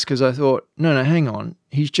reread this, because I thought, no, hang on.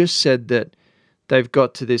 He's just said that they've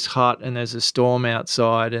got to this hut and there's a storm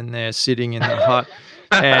outside and they're sitting in the hut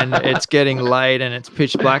and it's getting late and it's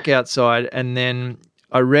pitch black outside. And then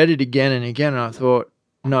I read it again and again, and I thought,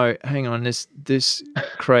 no, hang on, this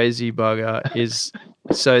crazy bugger is.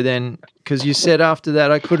 So then, because you said after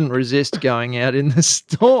that I couldn't resist going out in the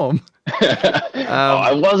storm.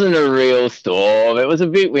 It wasn't a real storm. It was a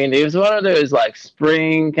bit windy. It was one of those like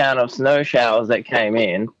spring kind of snow showers that came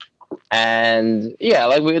in. And yeah,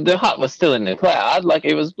 like the hut was still in the cloud. Like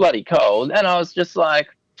it was bloody cold. And I was just like,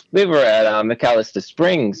 we were at McAllister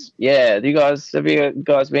Springs. Yeah. Have you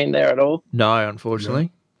guys been there at all? No,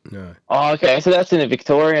 unfortunately. No. Oh, okay. So that's in the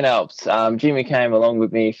Victorian Alps. Jimmy came along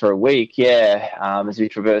with me for a week, as we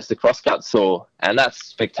traversed the Crosscut Saw, and that's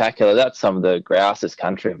spectacular. That's some of the grousest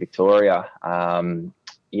country in Victoria. And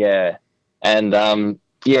you're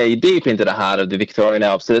deep into the heart of the Victorian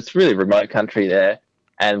Alps, so it's really remote country there.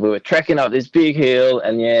 And we were trekking up this big hill,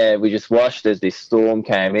 and we just watched as this storm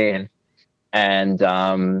came in. And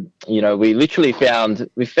we literally found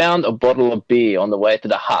a bottle of beer on the way to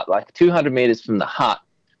the hut, like 200 meters from the hut.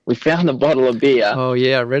 We found a bottle of beer. Oh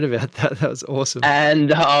yeah, I read about that. That was awesome.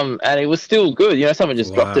 And it was still good. You know, someone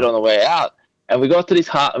just dropped it on the way out. And we got to this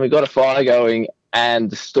hut and we got a fire going, and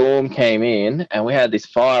the storm came in, and we had this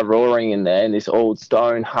fire roaring in there in this old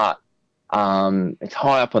stone hut. It's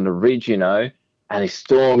high up on the ridge, you know, and this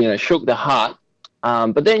storm, shook the hut.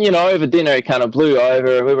 But then, over dinner, it kind of blew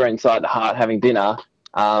over, and we were inside the hut having dinner.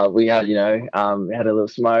 We had, we had a little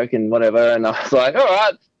smoke and whatever. And I was like, all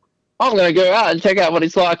right, I'm going to go out and check out what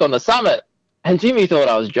it's like on the summit. And Jimmy thought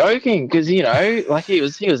I was joking because, like he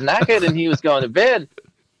was knackered and he was going to bed.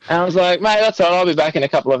 And I was like, mate, that's all right. I'll be back in a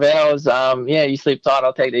couple of hours. You sleep tight.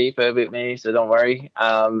 I'll take the EPIRB with me, so don't worry.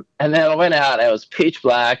 And then I went out and it was pitch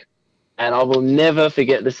black. And I will never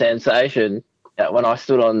forget the sensation that when I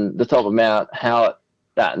stood on the top of Mount Howard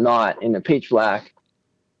that night in the pitch black,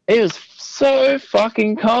 it was so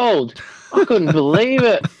fucking cold. I couldn't believe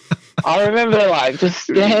it. I remember just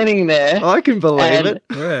standing there. I can believe it.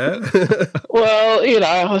 Yeah. Well,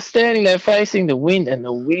 I was standing there facing the wind, and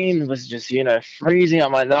the wind was just, freezing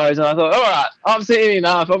up my nose. And I thought, all right, I've seen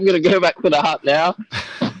enough. I'm going to go back to the hut now.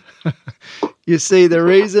 You see, the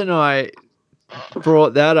reason I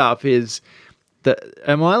brought that up is that,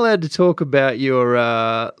 am I allowed to talk about your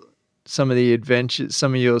some of the adventures,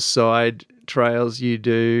 some of your side trails you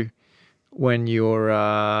do when you're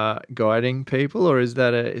guiding people, or is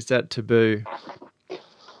that taboo?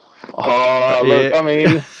 Oh, look, I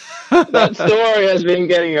mean, that story has been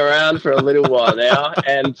getting around for a little while now.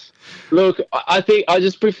 And look, I think I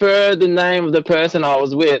just prefer the name of the person I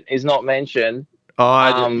was with is not mentioned.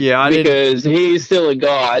 Because he's still a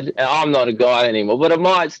guide, and I'm not a guide anymore, but I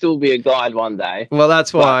might still be a guide one day. Well,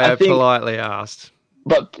 that's why I politely asked.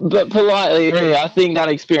 But politely, I think that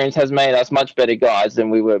experience has made us much better guides than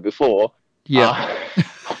we were before. Yeah.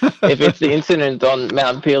 If it's the incident on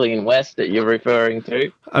Mount Pelion West that you're referring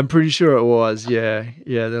to. I'm pretty sure it was, yeah.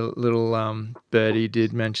 Yeah, the little birdie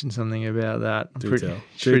did mention something about that.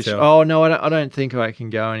 Do tell. Oh, no, I don't think I can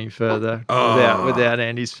go any further without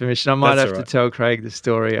Andy's permission. I might have to tell Craig the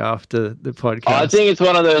story after the podcast. I think it's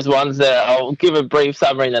one of those ones that I'll give a brief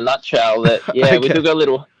summary in a nutshell that, okay.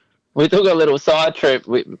 We took a little side trip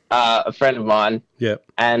with a friend of mine. Yeah.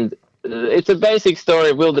 And it's a basic story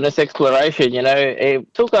of wilderness exploration.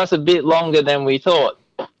 It took us a bit longer than we thought.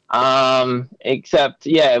 Except,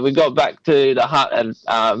 yeah, we got back to the hut at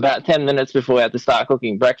about 10 minutes before we had to start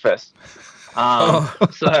cooking breakfast.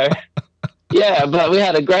 So, yeah, but we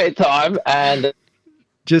had a great time, and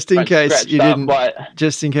just in case you didn't, by,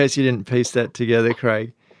 just in case you didn't piece that together,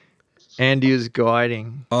 Craig, Andy was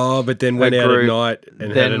guiding. Oh, but then went out at night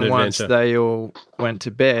and had an then once adventure. they all went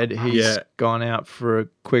to bed, he's gone out for a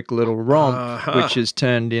quick little romp, which has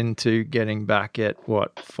turned into getting back at,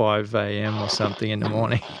 5 a.m. or something in the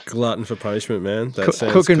morning. Glutton for punishment, man. That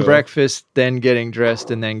sounds Cooking cool. breakfast, then getting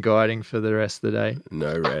dressed, and then guiding for the rest of the day.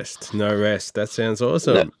 No rest. No rest. That sounds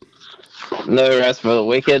awesome. No rest for the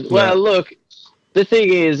wicked. Well, look, the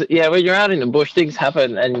thing is, when you're out in the bush, things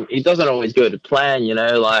happen, and it doesn't always go to plan, and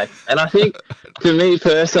I think, to me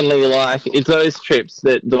personally, it's those trips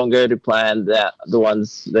that don't go to plan that the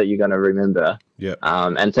ones that you're going to remember,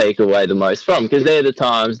 and take away the most from, because they're the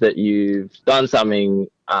times that you've done something,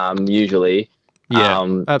 usually,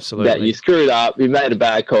 absolutely, that you screwed up, you made a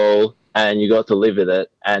bad call, and you got to live with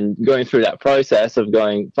it, and going through that process of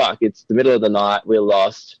going, fuck, it's the middle of the night, we're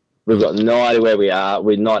lost. We've got no idea where we are.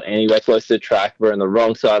 We're not anywhere close to the track. We're on the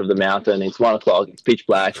wrong side of the mountain. It's 1 o'clock. It's pitch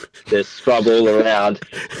black. There's scrub all around.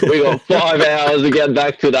 We got 5 hours to get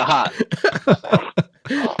back to the hut.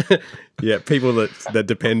 Yeah, people that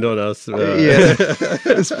depend on us.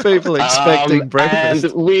 There's people expecting breakfast.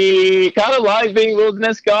 And we kind of like being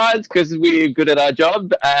wilderness guides because we're good at our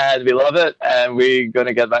job and we love it. And we're going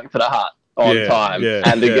to get back to the hut on time.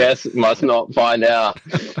 And the guests must not find out.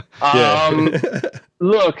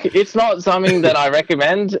 Look, it's not something that I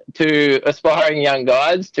recommend to aspiring young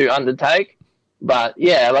guides to undertake, but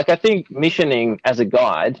I think missioning as a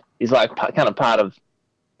guide is kind of part of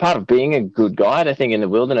being a good guide. I think in the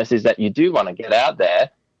wilderness is that you do want to get out there,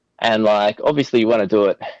 and obviously you want to do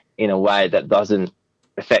it in a way that doesn't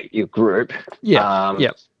affect your group.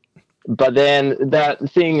 But then that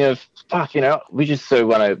thing of we just so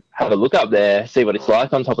want to have a look up there, see what it's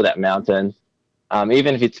like on top of that mountain.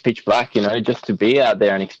 Even if it's pitch black, just to be out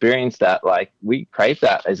there and experience that, we crave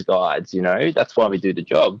that as guides, that's why we do the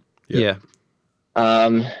job.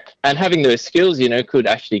 And having those skills, could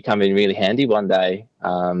actually come in really handy one day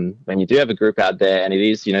when you do have a group out there and it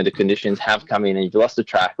is, the conditions have come in and you've lost the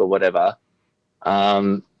track or whatever.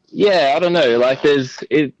 I don't know,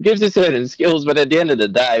 it gives you certain skills, but at the end of the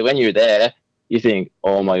day, when you're there, you think,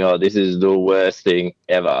 oh my God, this is the worst thing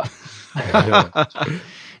ever.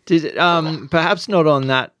 Perhaps not on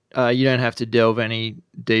that. You don't have to delve any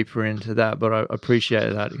deeper into that, but I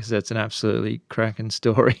appreciate that because that's an absolutely cracking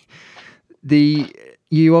story.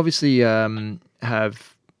 You obviously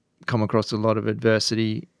have come across a lot of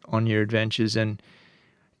adversity on your adventures, and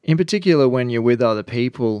in particular when you're with other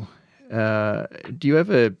people. Do you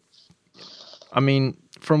ever? I mean,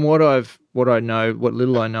 from what little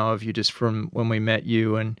I know of you, just from when we met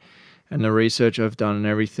you and the research I've done and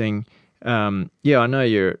everything. I know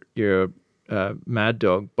you're a mad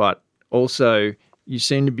dog, but also you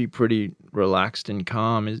seem to be pretty relaxed and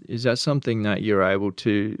calm. Is that something that you're able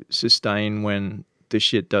to sustain when the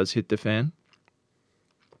shit does hit the fan?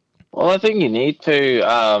 Well, I think you need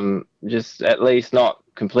to just at least not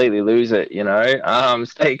completely lose it,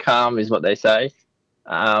 stay calm is what they say.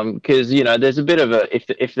 Because, there's a bit of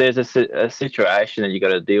if there's a situation that you got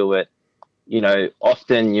to deal with,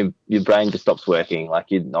 often your brain just stops working,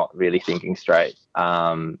 you're not really thinking straight.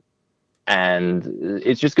 And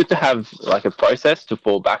it's just good to have a process to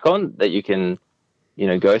fall back on that you can,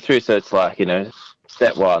 go through. So it's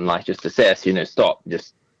step one, just assess, stop,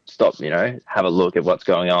 have a look at what's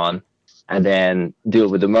going on and then deal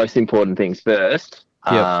with the most important things first.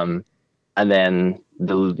 And then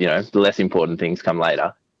the less important things come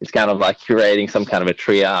later. It's kind of like creating some kind of a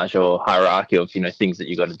triage or hierarchy of, things that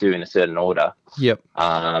you got to do in a certain order.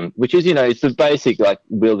 Which is, it's the basic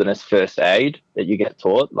wilderness first aid that you get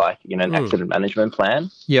taught, an accident management plan.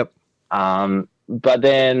 But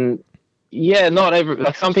then,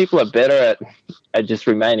 not some people are better at just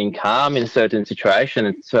remaining calm in a certain situation.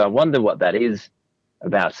 And so I wonder what that is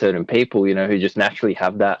about certain people, who just naturally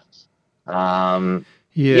have that.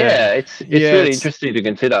 It's really interesting to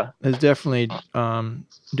consider. There's definitely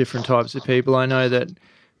different types of people. I know that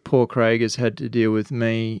poor Craig has had to deal with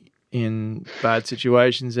me in bad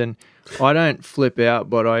situations, and I don't flip out,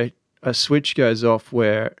 but a switch goes off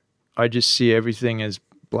where I just see everything as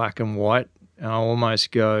black and white, and I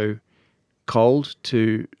almost go cold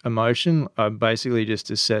to emotion. I'm basically just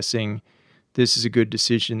assessing, this is a good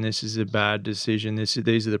decision, this is a bad decision, these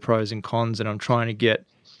are the pros and cons, and I'm trying to get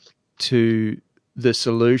to the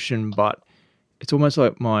solution, but it's almost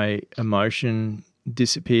like my emotion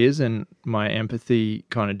disappears, and my empathy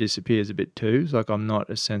kind of disappears a bit too. It's like I'm not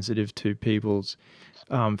as sensitive to people's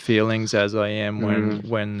feelings as I am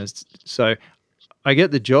when there's, so I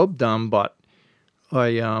get the job done, but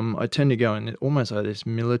I tend to go in almost like this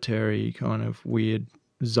military kind of weird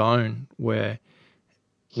zone where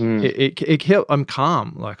it help, I'm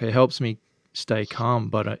calm, like it helps me stay calm,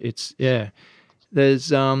 but it's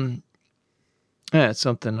there's it's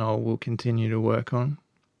something I will continue to work on.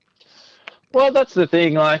 Well, that's the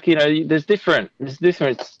thing. Like, you know, there's different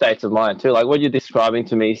states of mind too. Like what you're describing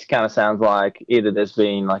to me kind of sounds like either there's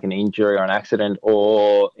been like an injury or an accident,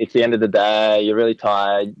 or it's the end of the day, you're really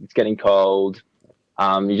tired, it's getting cold,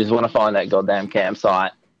 you just want to find that goddamn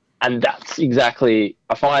campsite. And that's exactly,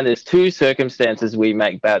 I find there's two circumstances we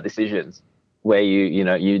make bad decisions where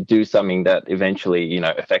you do something that eventually,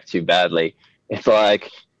 affects you badly. It's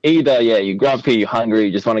like either, you're grumpy, you're hungry,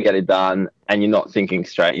 you just want to get it done, and you're not thinking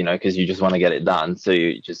straight, because you just want to get it done. So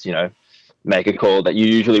you just, make a call that you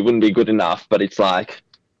usually wouldn't be good enough. But it's like,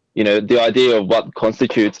 the idea of what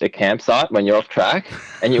constitutes a campsite when you're off track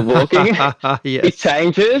and you're walking, Yes. it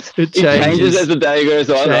changes. It changes as the day goes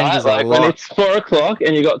on, right? Like when it's 4 o'clock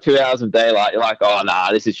and you got 2 hours of daylight, you're like, oh,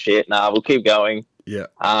 nah, this is shit. Nah, we'll keep going. Yeah.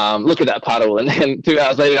 Look at that puddle. And then 2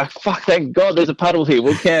 hours later, you're like, fuck, thank God there's a puddle here.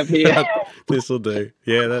 We'll camp here. This'll do.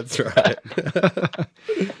 Yeah, that's right.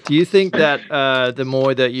 Do you think that the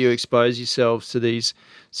more that you expose yourselves to these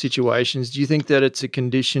situations, do you think that it's a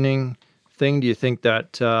conditioning thing? Do you think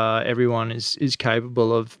that everyone is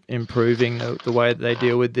capable of improving the way that they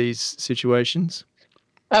deal with these situations?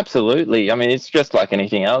 Absolutely. I mean, it's just like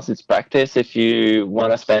anything else. It's practice. If you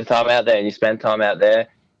want to spend time out there and you spend time out there,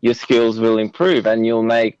 your skills will improve and you'll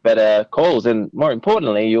make better calls. And more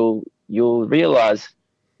importantly, you'll realize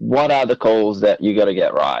what are the calls that you got to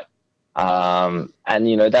get right. And,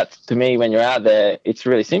 that's, to me, when you're out there, it's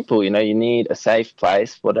really simple. You need a safe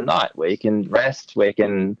place for the night where you can rest, where you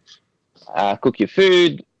can cook your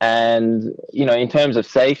food. And, in terms of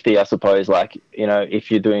safety, I suppose, like, if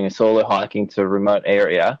you're doing a solo hiking to a remote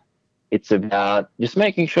area, it's about just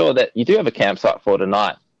making sure that you do have a campsite for the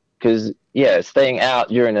night. Because, staying out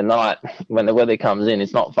during the night when the weather comes in,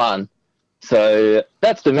 it's not fun. So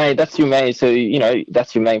that's your main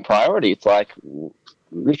priority. It's like,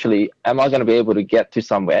 literally, am I going to be able to get to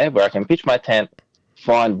somewhere where I can pitch my tent,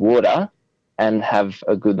 find water, and have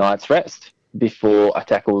a good night's rest before I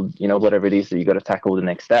tackle, whatever it is that you got to tackle the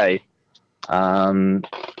next day. And,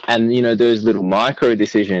 those little micro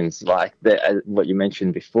decisions like what you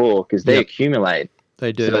mentioned before, because they accumulate.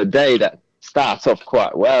 They do. So a day that starts off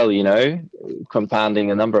quite well, compounding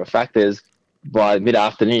a number of factors, by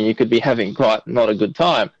mid-afternoon, you could be having quite not a good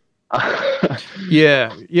time.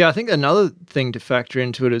 Yeah. I think another thing to factor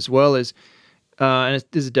into it as well is, and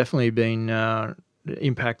this has definitely been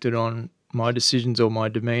impacted on my decisions or my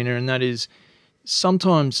demeanour, and that is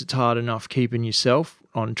sometimes it's hard enough keeping yourself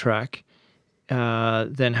on track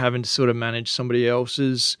than having to sort of manage somebody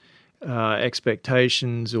else's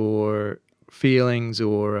expectations or feelings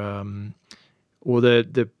or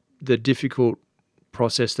the difficult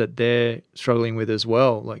process that they're struggling with as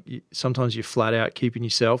well. Like sometimes you're flat out keeping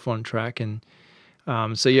yourself on track, and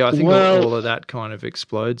I think all of that kind of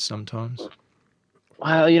explodes sometimes.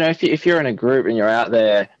 Well, if you're in a group and you're out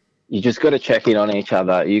there, you just got to check in on each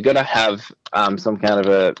other. You got to have some kind of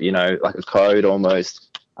a like a code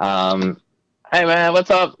almost. Hey man, what's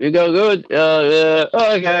up? You go good?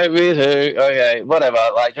 Okay, me too. Okay, whatever.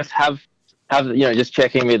 Like just have just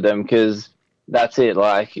check in with them, because that's it.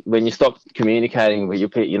 Like when you stop communicating with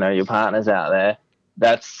your partners out there,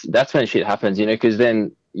 that's when shit happens, because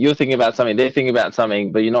then you're thinking about something, they're thinking about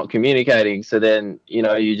something, but you're not communicating. So then,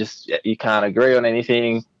 you can't agree on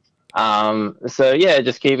anything.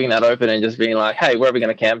 Just keeping that open and just being like, hey, where are we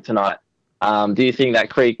going to camp tonight? Do you think that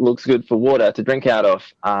creek looks good for water to drink out of?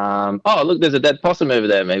 Oh, look, there's a dead possum over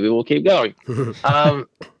there. Maybe we'll keep going.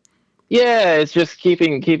 It's just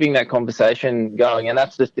keeping that conversation going. And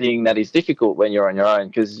that's the thing that is difficult when you're on your own,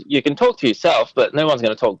 because you can talk to yourself, but no one's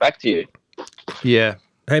going to talk back to you. Yeah.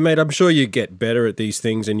 Hey, mate, I'm sure you get better at these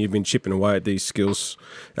things and you've been chipping away at these skills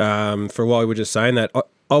for a while. We were just saying that.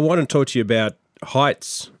 I want to talk to you about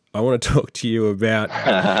heights. I want to talk to you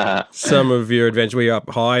about some of your adventures. We're up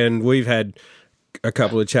high, and we've had a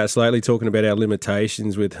couple of chats lately talking about our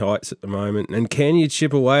limitations with heights at the moment. And can you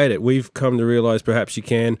chip away at it? We've come to realise perhaps you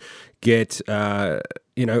can get,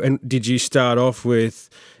 and did you start off with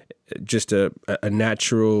just a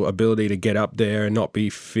natural ability to get up there and not be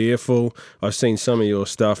fearful? I've seen some of your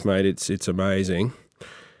stuff, mate. It's amazing.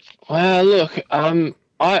 Well, look,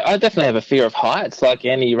 I definitely have a fear of heights, like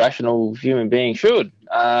any rational human being should.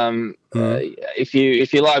 If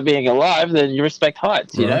you like being alive, then you respect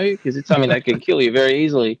heights, you know, because it's something that can kill you very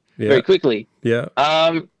easily, very quickly. Yeah.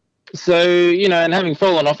 So, you know, and having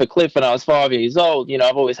fallen off a cliff when I was 5 years old, you know,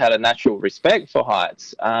 I've always had a natural respect for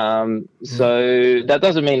heights. So that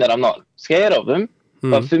doesn't mean that I'm not scared of them,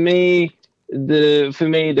 but for me,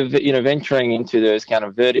 venturing into those kind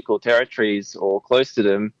of vertical territories or close to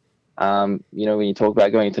them, you know, when you talk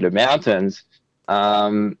about going into the mountains,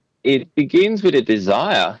 it begins with a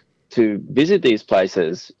desire to visit these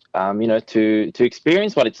places, you know, to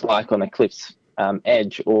experience what it's like on a cliff's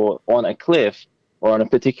edge, or on a cliff, or on a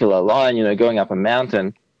particular line, you know, going up a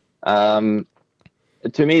mountain. To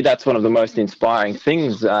me, that's one of the most inspiring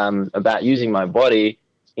things about using my body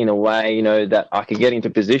in a way, you know, that I could get into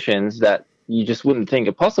positions that you just wouldn't think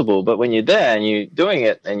are possible. But when you're there and you're doing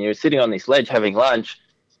it and you're sitting on this ledge having lunch,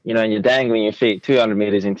 you know, and you're dangling your feet 200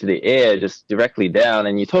 meters into the air, just directly down,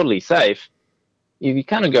 and you're totally safe, you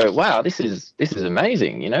kind of go, wow, this is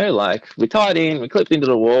amazing. You know, like, we're tied in, we're clipped into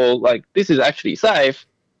the wall. Like, this is actually safe,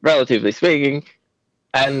 relatively speaking,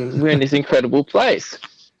 and we're in this incredible place.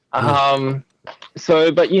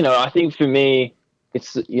 So, but, you know, I think for me,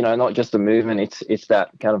 it's, you know, not just a movement, it's that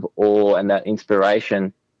kind of awe and that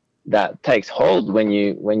inspiration that takes hold when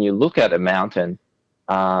you look at a mountain,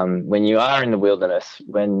 when you are in the wilderness,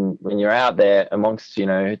 when you're out there amongst, you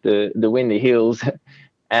know, the windy hills,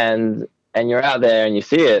 and you're out there and you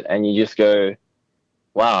see it and you just go,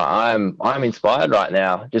 wow, I'm inspired right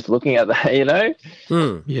now just looking at that, you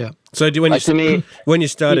know? Yeah. So when you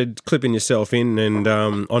started clipping yourself in and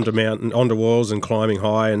onto walls and climbing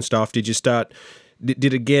high and stuff,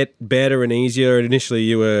 did it get better and easier? Initially,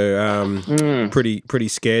 you were pretty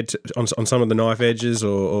scared on some of the knife edges,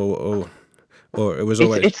 or it was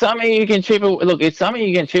always. It's something you can chip away. Look, it's something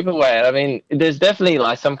you can chip away at. I mean, there's definitely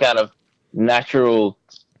like some kind of natural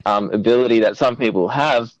ability that some people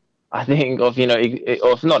have, I think, of, you know,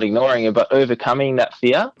 of not ignoring it, but overcoming that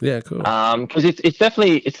fear. Yeah, cool. Because it's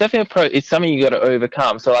definitely it's something you got to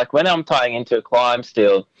overcome. So like when I'm tying into a climb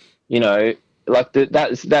still, you know, like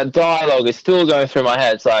that dialogue is still going through my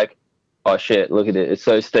head. It's like, oh shit, look at it, it's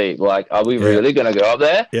so steep. Like, are we really gonna go up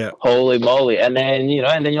there? Yeah. Holy moly! And then, you know,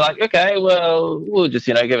 and then you're like, okay, well, we'll just,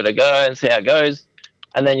 you know, give it a go and see how it goes.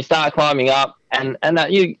 And then you start climbing up, and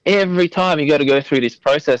that every time you got to go through this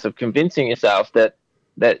process of convincing yourself that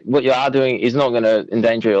what you are doing is not going to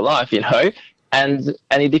endanger your life, you know. And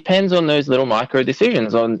it depends on those little micro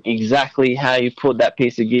decisions on exactly how you put that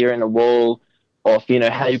piece of gear in the wall, or, you know,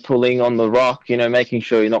 how you're pulling on the rock, you know, making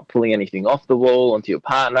sure you're not pulling anything off the wall onto your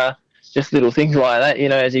partner, just little things like that, you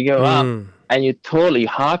know, as you go up, and you're totally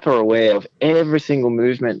hyper aware of every single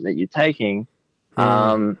movement that you're taking.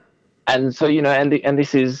 And so, you know, and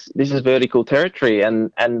this is vertical territory,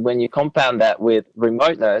 and when you compound that with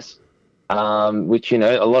remoteness, which, you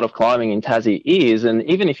know, a lot of climbing in Tassie is, and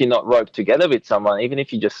even if you're not roped together with someone, even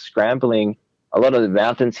if you're just scrambling, a lot of the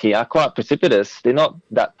mountains here are quite precipitous. They're not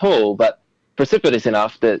that tall, but precipitous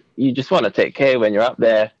enough that you just want to take care when you're up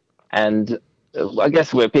there. And I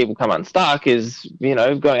guess where people come unstuck is, you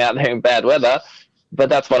know, going out there in bad weather. But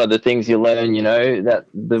that's one of the things you learn, you know, that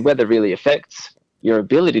the weather really affects your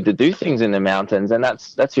ability to do things in the mountains. And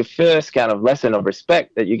that's your first kind of lesson of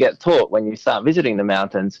respect that you get taught when you start visiting the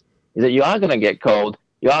mountains, is that you are going to get cold,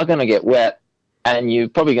 you are going to get wet, and you're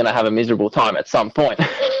probably going to have a miserable time at some point.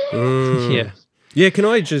 Yeah. Yeah, can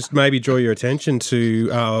I just maybe draw your attention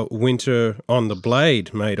to Winter on the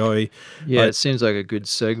Blade, mate? It seems like a good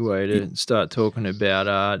segue to start talking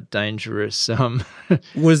about dangerous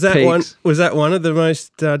was that peaks. Was that one of the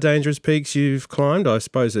most dangerous peaks you've climbed? I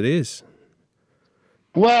suppose it is.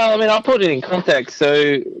 Well, I mean, I'll put it in context.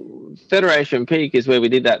 So Federation Peak is where we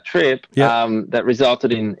did that trip that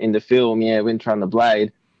resulted in the film, Winter on the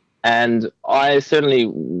Blade. And I certainly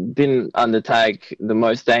didn't undertake the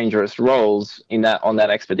most dangerous roles on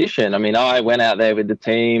that expedition. I mean, I went out there with the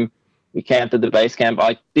team. We camped at the base camp.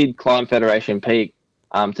 I did climb Federation Peak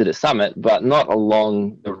to the summit, but not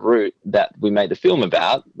along the route that we made the film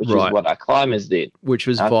about, which is what our climbers did. Which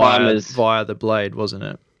was via the Blade, wasn't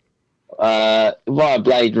it? Via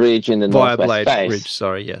Blade Ridge in the northwest face. Ridge,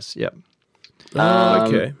 sorry, yes, yep.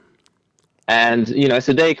 Okay. And, you know,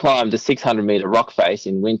 so they climbed a 600-meter rock face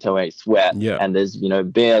in winter where it's wet, and there's, you know,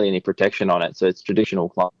 barely any protection on it. So it's traditional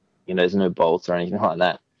climbing. You know, there's no bolts or anything like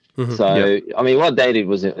that. Mm-hmm. So, I mean, what they did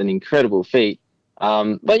was an incredible feat.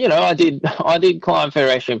 But, you know, I did climb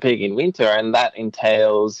Federation Peak in winter, and that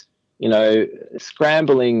entails, you know,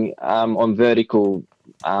 scrambling on vertical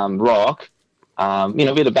rock, you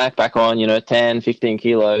know, with a backpack on, you know, 10, 15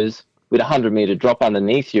 kilos, with a 100-meter drop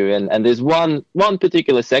underneath you. And there's one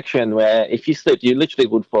particular section where if you slipped, you literally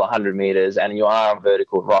would fall 100 meters, and you are on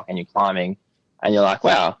vertical rock and you're climbing, and you're like,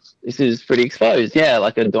 wow, this is pretty exposed. Yeah,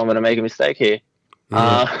 like I don't want to make a mistake here.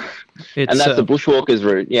 And that's the bushwalkers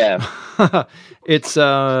route. Yeah. It's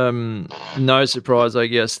no surprise, I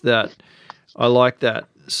guess, that I like that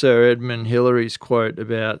Sir Edmund Hillary's quote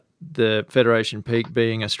about the Federation Peak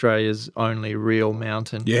being Australia's only real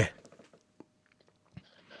mountain. Yeah.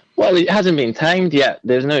 Well, it hasn't been tamed yet.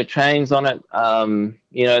 There's no trains on it.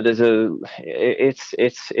 You know,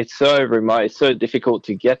 it's so remote, it's so difficult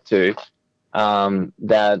to get to,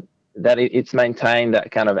 that it's maintained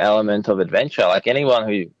that kind of element of adventure. Like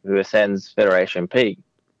anyone who ascends Federation Peak,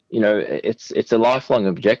 you know, it's a lifelong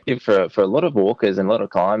objective for a lot of walkers and a lot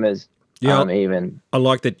of climbers. Yeah, even I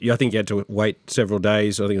like that. I think you had to wait several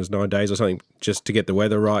days. I think it was 9 days or something, just to get the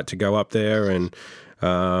weather right to go up there. And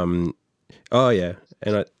and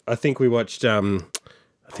I think we watched. I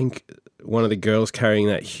think one of the girls carrying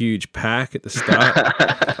that huge pack at the start.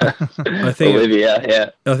 I think Olivia,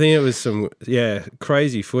 yeah. I think it was some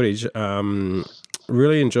crazy footage.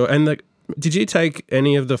 Really enjoy. And did you take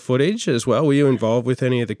any of the footage as well? Were you involved with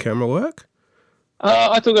any of the camera work?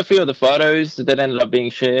 I took a few of the photos that ended up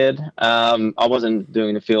being shared. I wasn't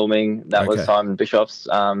doing the filming. That was Simon Bischoff's,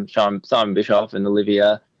 Simon Bischoff and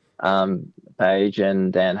Olivia Page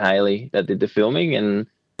and Dan Haley that did the filming. And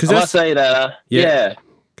I must say that,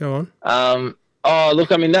 Go on.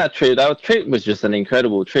 Look, I mean, that trip was just an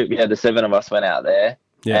incredible trip. The 7 of us went out there.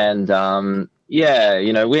 Yeah. And,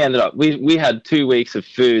 you know, we ended up, we had 2 weeks of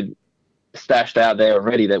food stashed out there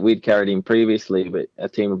already that we'd carried in previously, but a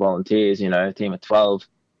team of volunteers, you know, a team of 12.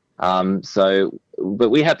 But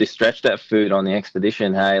we had to stretch that food on the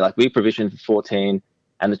expedition. Hey, like we provisioned for 14,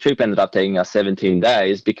 and the trip ended up taking us 17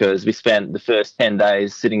 days because we spent the first 10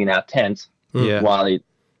 days sitting in our tent while it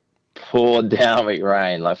poured down with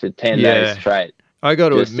rain, like for 10 days straight. I got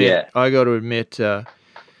to admit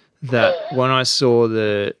that when I saw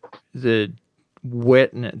the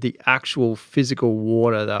wet, the actual physical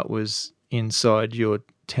water that was inside your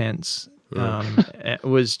tents, it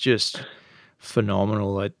was just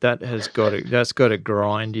phenomenal. Like that's got to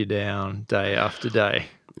grind you down day after day.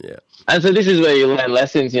 Yeah. And so this is where you learn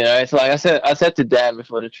lessons, you know. It's like I said to Dan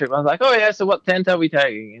before the trip, I was like, oh yeah, so what tent are we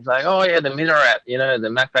taking? He's like, oh yeah, the Minaret, you know, the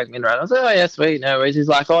Macpac Minaret. I was like, oh yeah, sweet, no worries. He's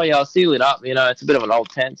like, oh yeah, I'll seal it up, you know, it's a bit of an old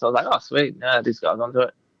tent. So I was like, oh sweet, no, this guy's onto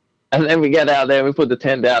it. And then we get out there, we put the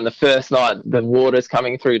tent down. The first night, the water's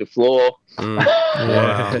coming through the floor.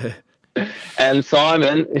 Wow. And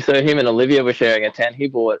Simon, so him and Olivia were sharing a tent. He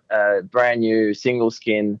bought a brand new single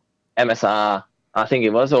skin MSR, I think it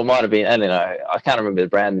was, or it might have been, I don't know, I can't remember the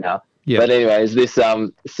brand now. Yeah. But anyways, this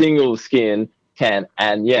single skin can,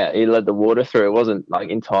 and he let the water through. It wasn't like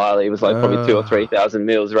entirely, it was like probably 2,000 or 3,000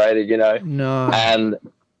 mils rated, you know. No.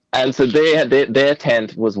 And so their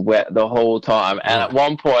tent was wet the whole time. And at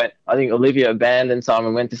one point, I think Olivia abandoned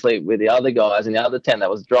Simon, went to sleep with the other guys in the other tent that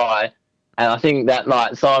was dry. And I think that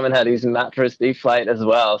night Simon had his mattress deflate as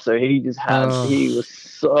well. So he just he was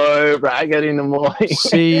so ragged in the morning.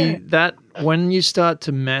 See, that when you start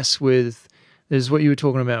to mess with, this is what you were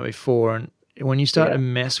talking about before, and when you start to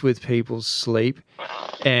mess with people's sleep,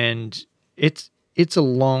 and it's a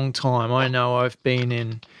long time. I know I've been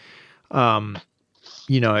in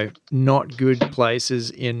you know, not good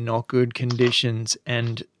places in not good conditions,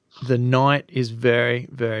 and the night is very,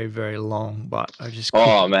 very, very long, but I just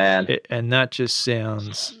and that just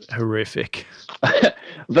sounds horrific.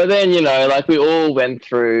 But then, you know, like we all went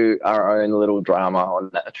through our own little drama on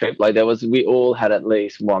that trip. Like we all had at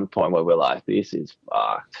least one point where we're like, this is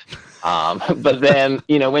fucked. But then,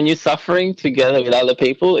 you know, when you're suffering together with other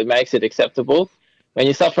people, it makes it acceptable. When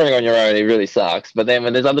you're suffering on your own, it really sucks. But then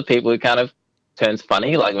when there's other people, it kind of turns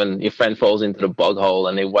funny, like when your friend falls into the bog hole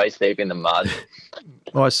and they're waist deep in the mud.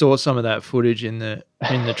 Well, I saw some of that footage in the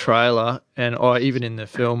trailer, and even in the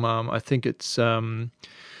film. I think it's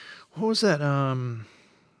what was that?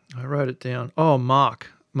 I wrote it down. Oh, Mark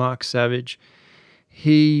Savage.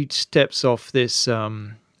 He steps off this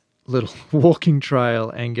little walking trail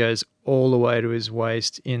and goes all the way to his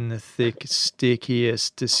waist in the thick,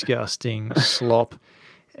 stickiest, disgusting slop,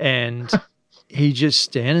 and he just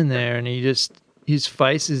standing there, and his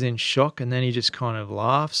face is in shock, and then he just kind of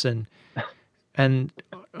laughs, and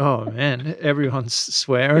oh man, everyone's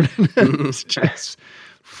swearing. It's just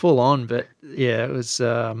full on. But yeah, it was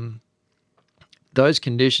those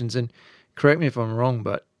conditions. And correct me if I'm wrong,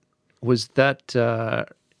 but was that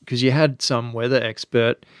because you had some weather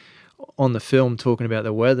expert on the film talking about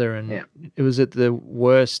the weather, and it was at the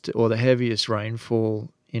worst or the heaviest rainfall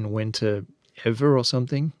in winter ever or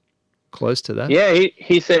something? close to that. Yeah,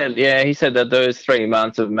 he said that those 3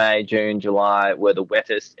 months of May, June, July were the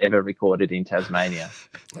wettest ever recorded in Tasmania.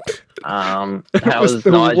 It was was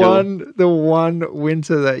Nigel. the one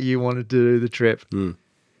winter that you wanted to do the trip.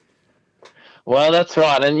 Well, that's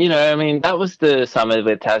right. And, I mean, that was the summer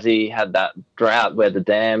where Tassie had that drought where the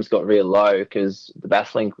dams got real low because the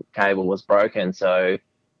Basslink cable was broken. So,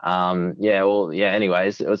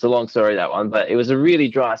 anyways, it was a long story, that one. But it was a really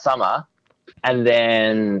dry summer. And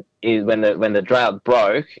then when the drought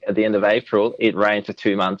broke at the end of April, it rained for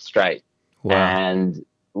 2 months straight. Wow. And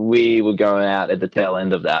we were going out at the tail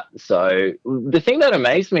end of that. So the thing that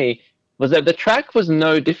amazed me was that the track was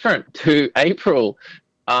no different to April.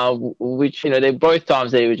 Which, they both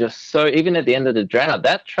times they were just so, even at the end of the drought,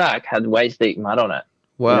 that track had waist deep mud on it.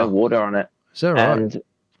 Wow. Water on it. Is that right? And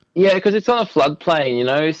yeah, because it's on a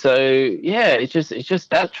floodplain, so yeah, it's just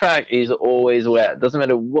that track is always wet. Doesn't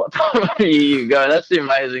matter what time of year you go. That's the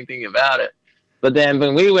amazing thing about it. But then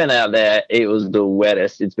when we went out there, it was the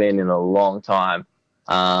wettest it's been in a long time.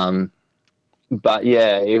 But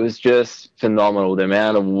yeah, it was just phenomenal, the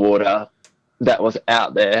amount of water that was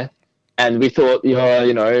out there. And we thought,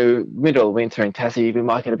 middle of winter in Tassie, we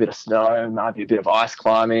might get a bit of snow, might be a bit of ice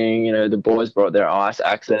climbing. The boys brought their ice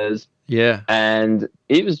axes. Yeah. And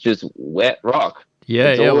it was just wet rock. Yeah,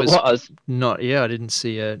 That's all it was. Not. Yeah, I didn't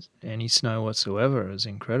see any snow whatsoever. It was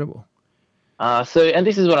incredible. And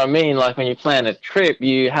this is what I mean. Like when you plan a trip,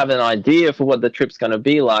 you have an idea for what the trip's going to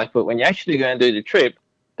be like. But when you actually go and do the trip,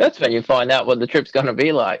 that's when you find out what the trip's going to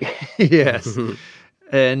be like. Yes.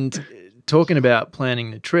 And talking about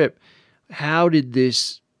planning the trip, how did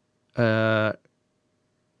this, I'd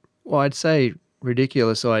say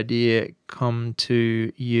ridiculous idea come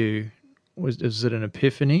to you? Was it an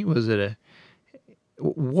epiphany? Was it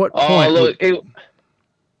what point? Oh, look,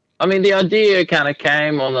 the idea kind of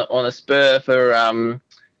came on a spur for,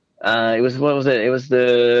 it was, what was it? It was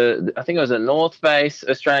I think it was a North Face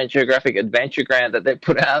Australian Geographic Adventure Grant that they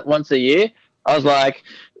put out once a year. I was like,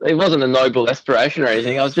 it wasn't a noble aspiration or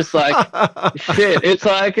anything. I was just like, shit. It's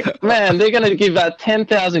like, man, they're going to give that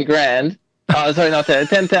 10,000 grand. Oh, sorry, not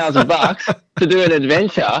 10,000 bucks to do an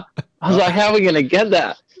adventure. I was like, how are we going to get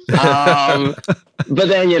that? But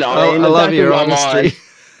then, I love your honesty.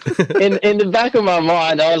 In the back of my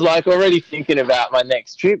mind, I was like already thinking about my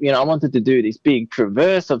next trip. I wanted to do this big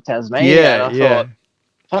traverse of Tasmania. Yeah, and I thought,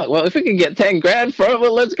 fuck, well, if we can get 10 grand for it,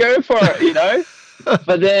 well, let's go for it,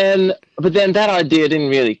 But then that idea didn't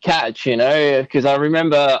really catch, because I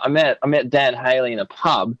remember I met Dan Haley in a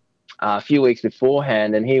pub a few weeks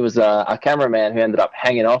beforehand, and he was a cameraman who ended up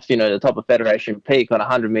hanging off, the top of Federation Peak on a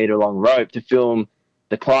 100-meter long rope to film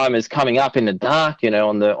the climbers coming up in the dark,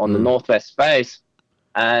 on the northwest face.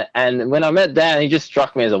 And when I met Dan, he just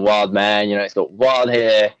struck me as a wild man. He's got wild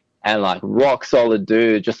hair and like rock solid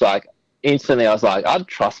dude. Just like instantly, I was like, I'd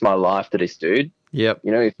trust my life to this dude. Yep.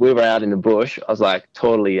 If we were out in the bush, I was like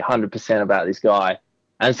totally 100% about this guy.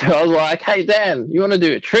 And so I was like, hey, Dan, you want to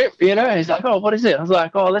do a trip? He's like, oh, what is it? I was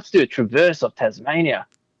like, oh, let's do a traverse of Tasmania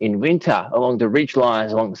in winter along the ridge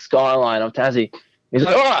lines, along the skyline of Tassie. He's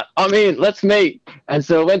like, all right, I'm in, let's meet. And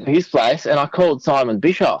so I went to his place and I called Simon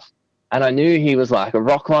Bischoff. And I knew he was like a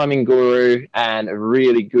rock climbing guru and a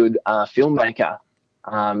really good filmmaker.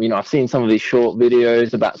 I've seen some of his short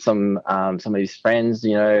videos about some of his friends,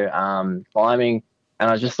 climbing. And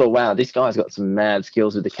I just thought, wow, this guy's got some mad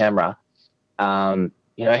skills with the camera.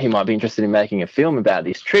 He might be interested in making a film about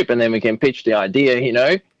this trip. And then we can pitch the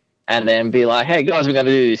idea, and then be like, hey, guys, we're going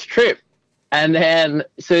to do this trip. And then,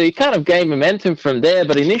 so he kind of gained momentum from there.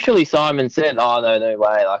 But initially Simon said, oh, no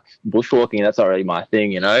way, like bushwalking, that's not really my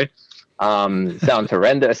thing, sounds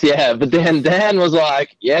horrendous. Yeah. But then Dan was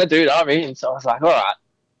like, yeah, dude, I'm in. So I was like, all right.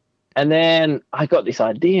 And then I got this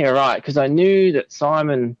idea, right? Because I knew that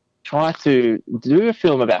Simon tried to do a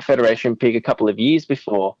film about Federation Peak a couple of years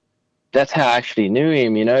before. That's how I actually knew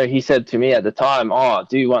him. He said to me at the time, oh,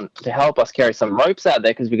 do you want to help us carry some ropes out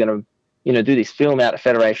there? Because we're going to, do this film out at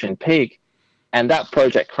Federation Peak. And that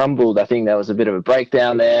project crumbled. I think there was a bit of a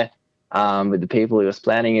breakdown there with the people he was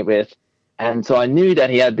planning it with. And so I knew that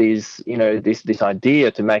he had this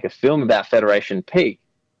idea to make a film about Federation Peak.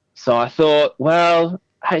 So I thought, well,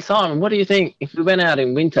 hey, Simon, what do you think if we went out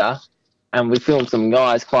in winter and we filmed some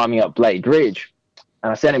guys climbing up Blade Ridge?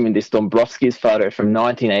 And I sent him in this Dombrovskis photo from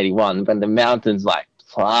 1981 when the mountain's like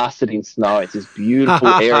plastered in snow. It's this beautiful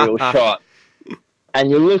aerial shot. And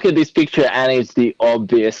you look at this picture and it's the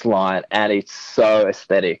obvious line and it's so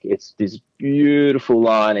aesthetic. It's this beautiful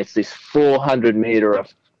line. It's this 400-meter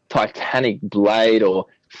of titanic blade or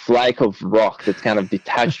flake of rock that's kind of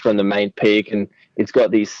detached from the main peak, and it's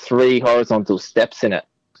got these 3 horizontal steps in it.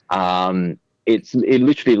 it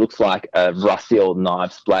literally looks like a rusty old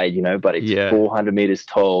knife's blade, you know, but it's 400 meters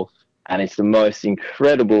tall, and it's the most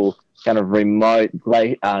incredible kind of remote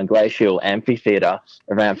glacial amphitheater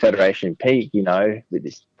around Federation Peak, you know, with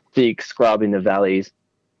this thick scrub in the valleys,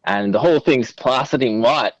 and the whole thing's plastered in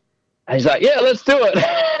white. And he's like, yeah, let's do it.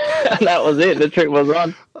 And that was it. The trip was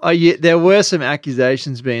on. Oh, yeah, there were some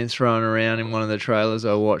accusations being thrown around in one of the trailers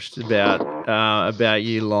I watched about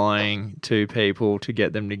you lying to people to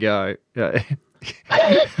get them to go. Well,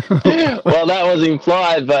 that was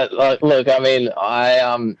implied, but look, I mean,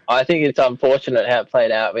 I think it's unfortunate how it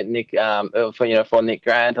played out with Nick, for Nick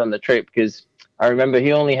Grant on the trip, because I remember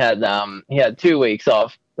he only had 2 weeks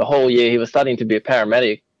off the whole year. He was studying to be a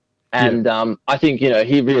paramedic. And I think, you know,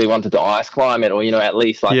 he really wanted to ice climb it, or, you know, at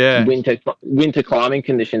least like winter climbing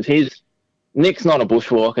conditions. Nick's not a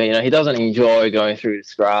bushwalker, you know, he doesn't enjoy going through the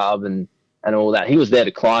scrub and all that. He was there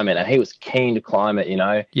to climb it, and he was keen to climb it, you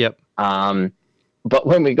know. Yep. But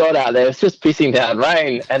when we got out there, it was just pissing down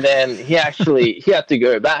rain, and then he had to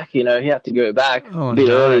go back, you know, a bit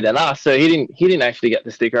earlier than us, so he didn't actually get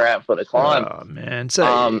to stick around for the climb. Oh man!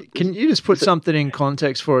 So can you just put something in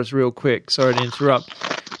context for us real quick? Sorry to interrupt.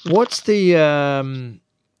 What's the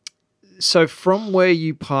so from where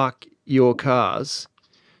you park your cars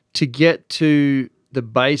to get to the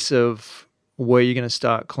base of where you're going to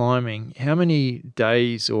start climbing? How many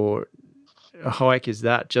days or a hike is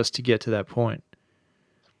that just to get to that point?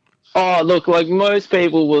 Oh, look, like most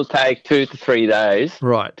people will take 2 to 3 days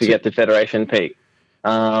to get to Federation Peak.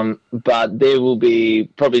 But there will be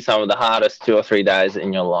probably some of the hardest 2 or 3 days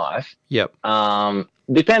in your life. Yep.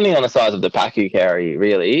 Depending on the size of the pack you carry,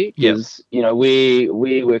 really. Because, you know, we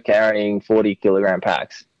were carrying 40-kilogram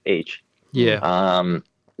packs each. Yeah.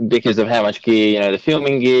 Because of how much gear, you know, the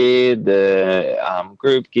filming gear, the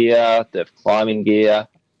group gear, the climbing gear,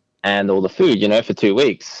 and all the food, you know, for 2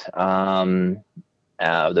 weeks.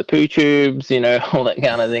 The poo tubes, you know, all that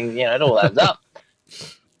kind of thing, you know, it all adds up.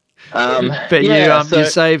 But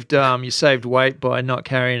you saved weight by not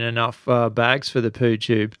carrying enough bags for the poo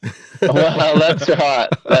tube. Well, that's right.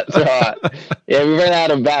 Yeah, we ran out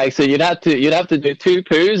of bags, so you'd have to do 2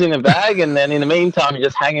 poos in a bag, and then in the meantime you're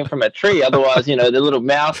just hanging from a tree. Otherwise, you know, the little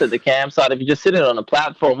mouse at the campsite, if you just sit it on a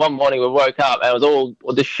platform, one morning we woke up and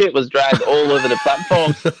the shit was dragged all over the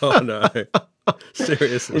platform. Oh no.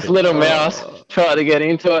 Seriously. This little mouse tried to get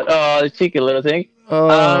into it. Oh, the cheeky little thing.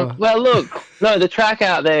 Oh. Well, look, no, the track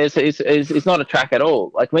out there is not a track at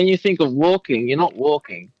all. Like when you think of walking, you're not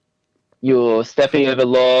walking. You're stepping over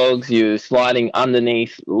logs. You're sliding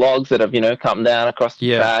underneath logs that have, you know, come down across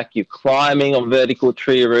the track. You're climbing on vertical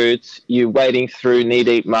tree roots. You're wading through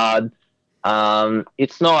knee-deep mud.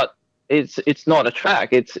 It's not a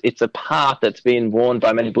track. It's a path that's been worn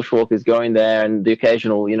by many bushwalkers going there, and the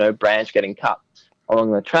occasional, you know, branch getting cut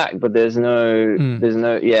along the track. But there's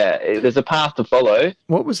a path to follow.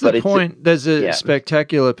 What was the point? There's a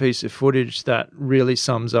spectacular piece of footage that really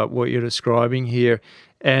sums up what you're describing here,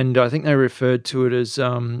 and I think they referred to it as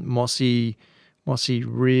Mossy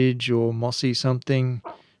Ridge or Mossy something.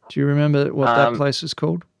 Do you remember what that place was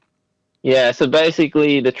called? Yeah, so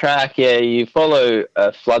basically the track, you follow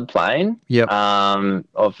a floodplain. Yep.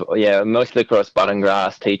 Mostly across button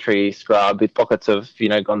grass, tea tree, scrub, with pockets of, you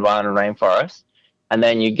know, Gondwana rainforest, and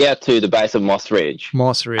then you get to the base of Moss Ridge.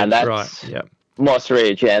 And that's, right. Yeah. Moss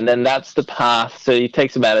Ridge, and then that's the path. So it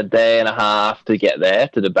takes about a day and a half to get there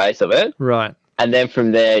to the base of it. Right. And then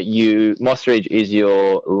from there, Moss Ridge is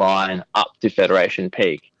your line up to Federation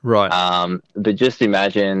Peak. Right. But just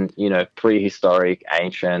imagine, you know, prehistoric,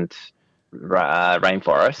 ancient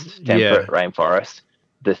rainforest, temperate rainforest,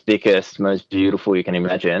 the thickest, most beautiful you can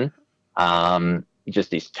imagine.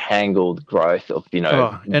 Just this tangled growth of, you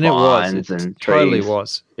know, vines and trees. Totally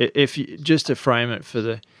was. If you, just to frame it for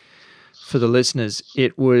the listeners,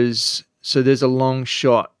 it was, so there's a long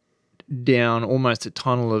shot down almost a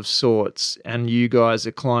tunnel of sorts, and you guys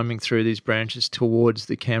are climbing through these branches towards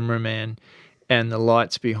the cameraman and the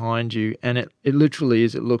lights behind you, and it literally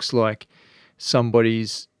is, it looks like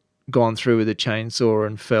somebody's gone through with a chainsaw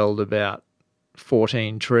and felled about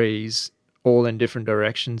 14 trees all in different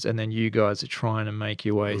directions, and then you guys are trying to make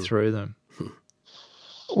your way through them.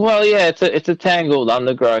 Well, yeah, it's a tangled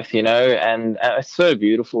undergrowth, you know, and it's so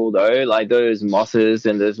beautiful though. Like those mosses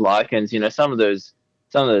and those lichens, you know, some of those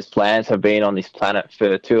plants have been on this planet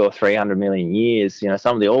for 200 or 300 million years. You know,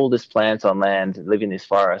 some of the oldest plants on land live in this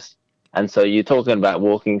forest, and so you're talking about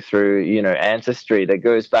walking through, you know, ancestry that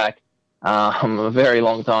goes back a very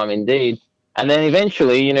long time indeed. And then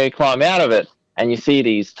eventually, you know, you climb out of it and you see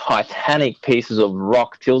these titanic pieces of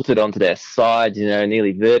rock tilted onto their sides, you know,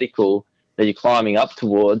 nearly vertical, that you're climbing up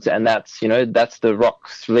towards, and that's the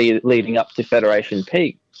rocks leading up to Federation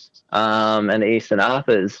Peak, and the Eastern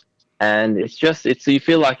Arthurs, and it's you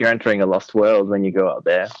feel like you're entering a lost world when you go up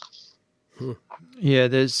there. Yeah,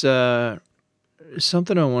 there's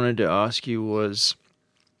something I wanted to ask you was,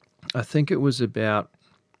 I think it was about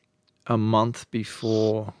a month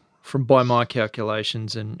before, by my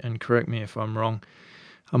calculations, and correct me if I'm wrong,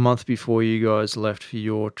 a month before you guys left for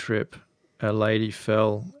your trip, a lady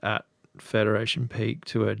fell at Federation Peak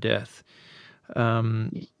to her death.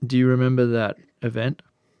 Do you remember that event?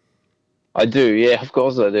 I do, yeah, of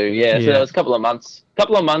course I do. Yeah, so that was a couple of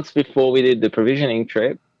months before we did the provisioning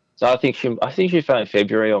trip. So I think she fell in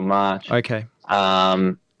February or March. Okay.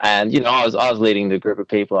 And I was leading the group of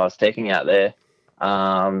people I was taking out there.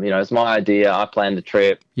 It's my idea. I planned the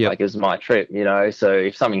trip. Yep. Like it was my trip. So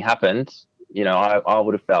if something happened, I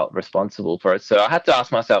would have felt responsible for it. So I had to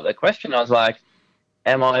ask myself that question. I was like,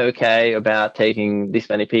 am I okay about taking this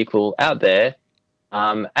many people out there?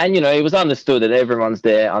 And it was understood that everyone's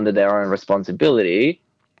there under their own responsibility.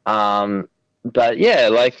 But yeah,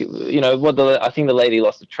 I think the lady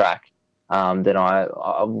lost the track.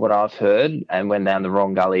 What I've heard, and went down the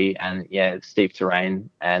wrong gully, and steep terrain,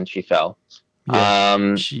 and she fell. Yeah.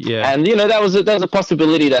 And that was a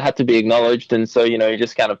possibility that had to be acknowledged, and so you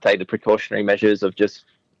just kind of take the precautionary measures of just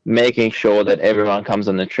making sure that everyone comes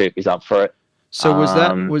on the trip is up for it. So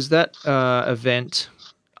was that event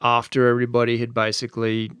after everybody had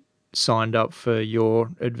basically signed up for your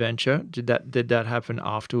adventure? Did that happen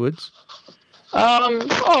afterwards?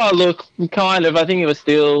 Look, kind of. I think it was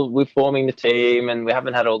still, we're forming the team and we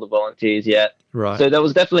haven't had all the volunteers yet. Right. So that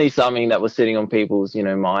was definitely something that was sitting on people's,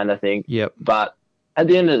 mind, I think. Yep. But at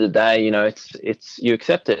the end of the day, it's you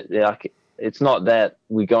accept it. Like, it's not that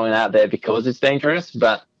we're going out there because it's dangerous,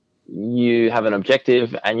 but you have an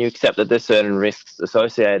objective and you accept that there's certain risks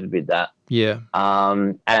associated with that. Yeah.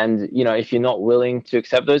 And, if you're not willing to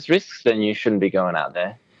accept those risks, then you shouldn't be going out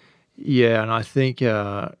there. Yeah, and I think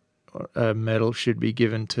a medal should be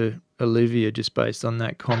given to Olivia just based on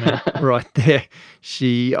that comment right there.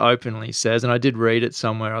 She openly says, and I did read it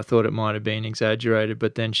somewhere, I thought it might have been exaggerated,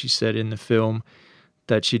 but then she said in the film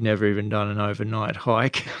that she'd never even done an overnight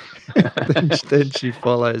hike. then she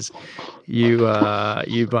follows you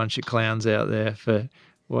bunch of clowns out there for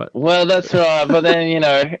what? Well, that's right. But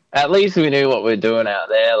then, at least we knew what we're doing out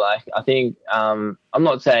there. Like, I think, I'm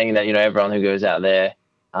not saying that, everyone who goes out there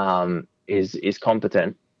is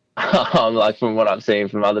competent. Like from what I've seen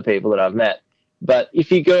from other people that I've met. But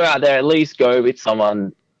if you go out there, at least go with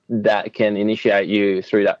someone that can initiate you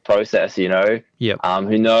through that process, Yep.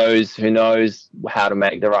 who knows how to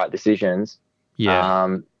make the right decisions.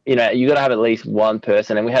 Yeah. You got to have at least one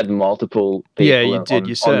person, and we had multiple people. Yeah, you did.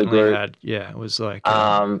 You certainly had. Yeah, it was like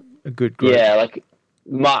a good group. Yeah, like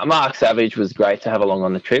Mark Savage was great to have along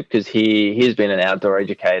on the trip because he's been an outdoor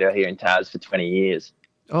educator here in Tas for 20 years.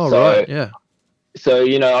 Oh, right, yeah. So,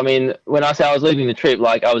 when I say I was leading the trip,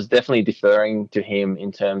 like I was definitely deferring to him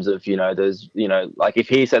in terms of, those, like if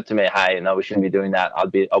he said to me, hey, no, we shouldn't be doing that, I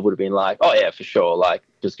would have been like, oh yeah, for sure. Like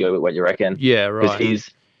just go with what you reckon. Yeah, right.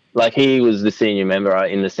 Because he was the senior member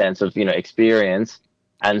in the sense of, experience.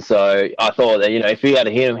 And so I thought that, if we had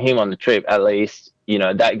him on the trip, at least,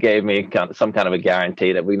 that gave me some kind of a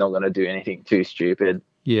guarantee that we're not going to do anything too stupid.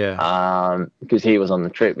 Yeah. Because he was on the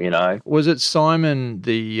trip, Was it Simon,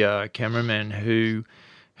 the cameraman, who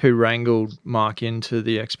wrangled Mark into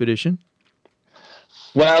the expedition?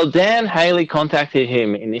 Well, Dan Haley contacted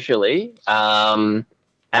him initially and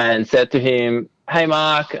said to him, hey,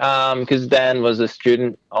 Mark, because Dan was a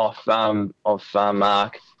student of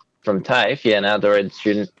Mark from TAFE, an outdoor ed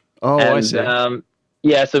student. Oh, and, I see.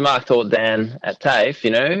 So Mark taught Dan at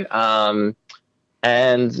TAFE,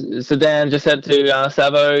 and so Dan just said to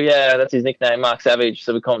Savo, that's his nickname, Mark Savage,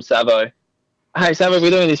 so we call him Savo. Hey, Savo,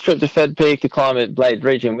 we're doing this trip to Fed Peak to climb at Blade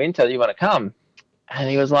Ridge in winter. Do you want to come? And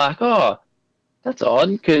he was like, oh, that's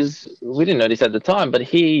odd, because we didn't know this at the time, but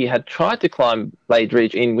he had tried to climb Blade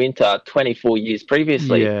Ridge in winter 24 years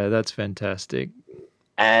previously. Yeah, that's fantastic.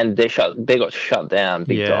 And they got shut down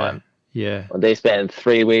big time. Yeah. They spent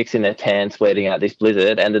 3 weeks in their tents waiting out this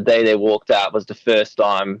blizzard, and the day they walked out was the first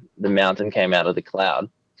time the mountain came out of the cloud.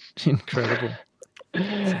 Incredible.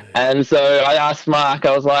 And so I asked Mark,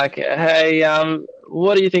 I was like, hey,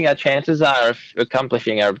 what do you think our chances are of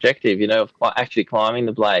accomplishing our objective, of actually climbing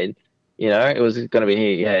the Blade? It was going to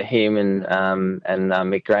be him and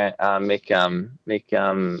Mick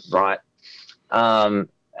Wright.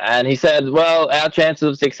 And he said, well, our chances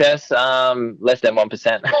of success, less than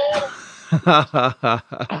 1%.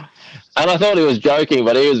 And I thought he was joking,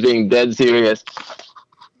 but he was being dead serious.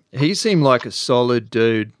 He seemed like a solid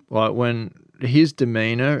dude Like when his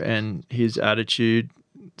demeanor and his attitude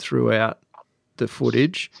throughout the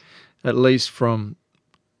footage, at least from,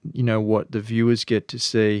 what the viewers get to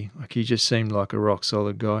see, like he just seemed like a rock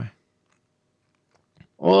solid guy.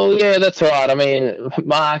 Well, yeah, that's right. I mean,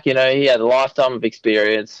 Mark, he had a lifetime of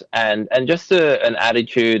experience and just an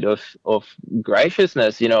attitude of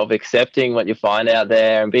graciousness, of accepting what you find out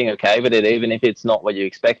there and being okay with it, even if it's not what you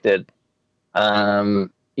expected. I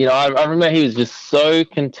remember he was just so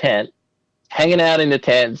content hanging out in the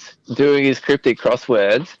tents, doing his cryptic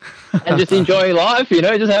crosswords and just enjoying life,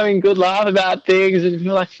 just having a good laugh about things. And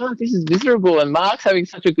you're like, fuck, this is miserable. And Mark's having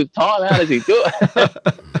such a good time. How does he do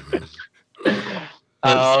it?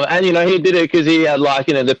 And he did it because he had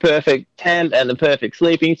the perfect tent and the perfect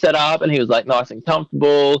sleeping setup, and he was like nice and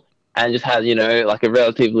comfortable, and just had like a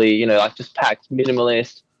relatively just packed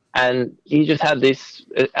minimalist, and he just had this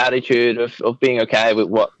attitude of being okay with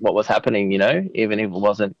what was happening, even if it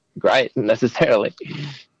wasn't great necessarily.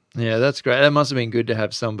 Yeah, that's great. That must have been good to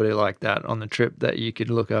have somebody like that on the trip that you could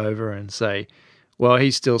look over and say, well,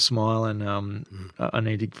 he's still smiling. I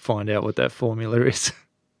need to find out what that formula is.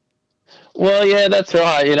 Well, yeah, that's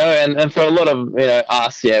right, and for a lot of,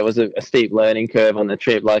 us, it was a steep learning curve on the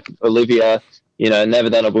trip. Like Olivia, never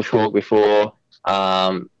done a bushwalk before,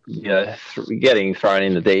 getting thrown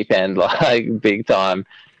in the deep end, like big time.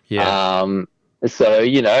 Yeah. So,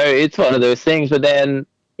 it's one of those things, but then,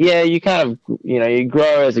 you kind of, you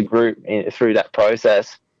grow as a group through that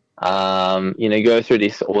process, go through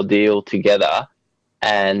this ordeal together.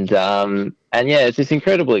 And it's this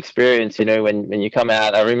incredible experience, when you come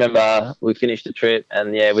out. I remember we finished the trip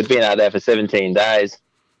and we'd been out there for 17 days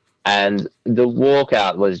and the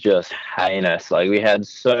walkout was just heinous. Like we had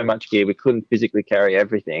so much gear, we couldn't physically carry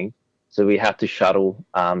everything. So we had to shuttle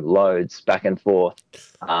loads back and forth.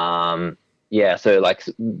 So like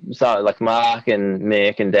Mark and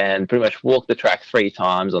Mick and Dan pretty much walked the track 3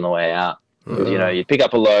 times on the way out. You'd pick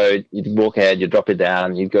up a load, you'd walk ahead, you'd drop it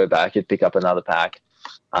down, you'd go back, you'd pick up another pack.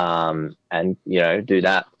 And do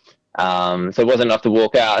that. So it wasn't enough to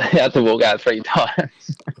walk out. You had to walk out 3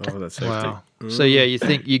 times. Oh, that's hefty. Wow. So you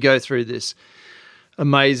think you go through this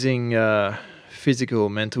amazing physical,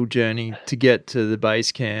 mental journey to get to the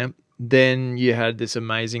base camp. Then you had this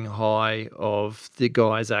amazing high of the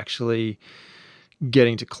guys actually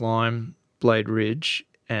getting to climb Blade Ridge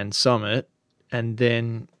and Summit, and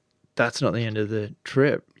then that's not the end of the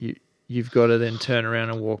trip. You've got to then turn around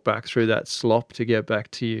and walk back through that slop to get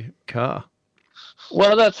back to your car.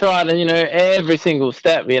 Well, that's right. And, every single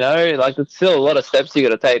step, like there's still a lot of steps you got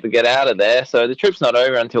to take to get out of there. So the trip's not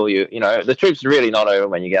over until the trip's really not over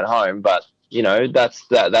when you get home. But,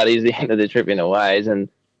 that is the end of the trip in a ways. And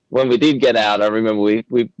when we did get out, I remember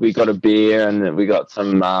we got a beer and we got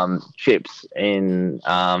some chips in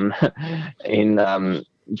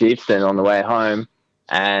Jeepston on the way home.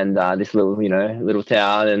 And this little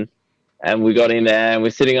town, and we got in there and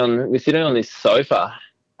we're sitting on this sofa,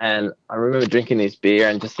 and I remember drinking this beer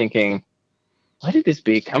and just thinking, where did this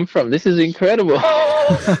beer come from? This is incredible.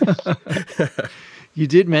 You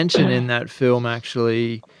did mention in that film,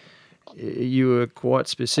 actually, you were quite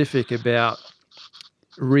specific about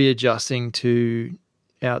readjusting to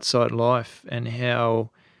outside life and how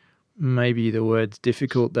maybe the word's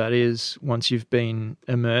difficult that is once you've been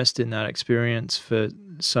immersed in that experience for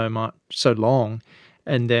so long,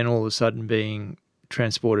 and then all of a sudden being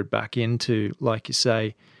transported back into, like you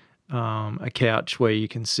say, a couch where you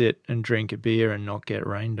can sit and drink a beer and not get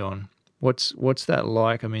rained on. What's that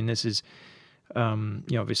like? I mean, this is,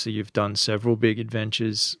 obviously you've done several big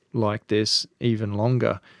adventures like this, even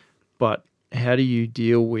longer, but how do you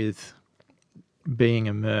deal with being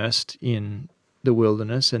immersed in the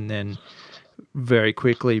wilderness and then very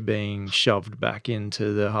quickly being shoved back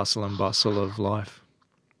into the hustle and bustle of life?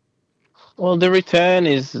 Well, the return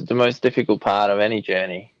is the most difficult part of any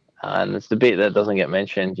journey, and it's the bit that doesn't get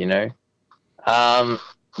mentioned,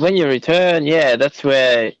 When you return, that's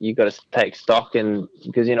where you got to take stock, and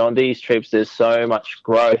because, on these trips there's so much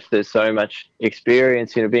growth, there's so much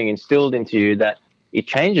experience, being instilled into you that it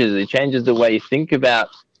changes the way you think about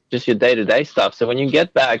just your day-to-day stuff. So when you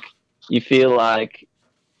get back, you feel like,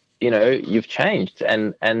 you've changed,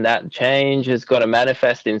 and that change has got to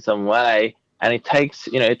manifest in some way. And it takes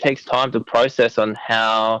time to process on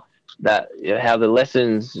how the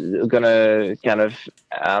lessons are going to kind of,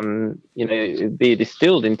 be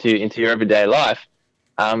distilled into your everyday life.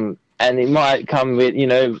 And it might come with,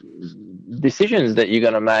 decisions that you're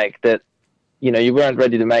going to make that, you weren't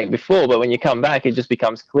ready to make before. But when you come back, it just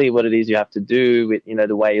becomes clear what it is you have to do with,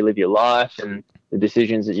 the way you live your life and the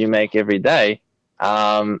decisions that you make every day.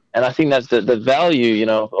 And I think that's the value, you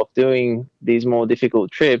know, of doing these more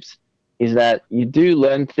difficult trips, is that you do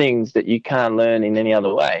learn things that you can't learn in any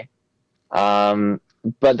other way.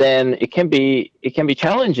 But then it can be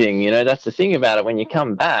challenging, you know. That's the thing about it. When you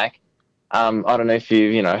come back, I don't know if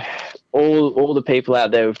you know, all the people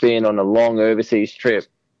out there who've been on a long overseas trip,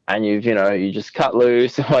 and you just cut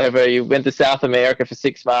loose or whatever. You went to South America for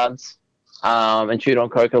 6 months, and chewed on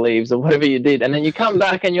coca leaves or whatever you did, and then you come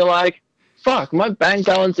back and you're like, fuck, my bank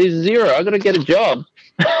balance is 0. I got to get a job.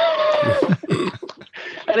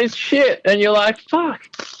 And it's shit. And you're like, fuck.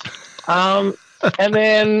 And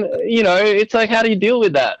then, you know, it's like, how do you deal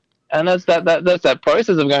with that? And that's that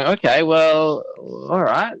process of going, okay, well, all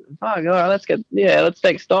right, fuck, all right, let's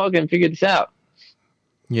take stock and figure this out.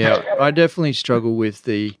 Yeah, I definitely struggle with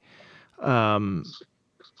all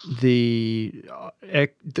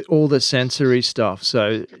the sensory stuff.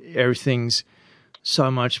 So everything's so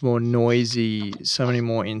much more noisy, so many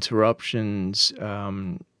more interruptions,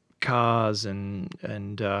 cars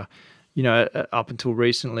and you know, up until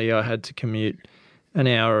recently I had to commute an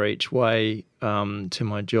hour each way to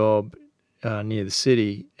my job near the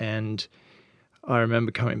city, and I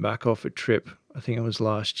remember coming back off a trip, I think it was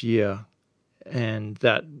last year, and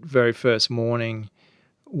that very first morning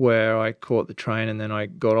where I caught the train and then I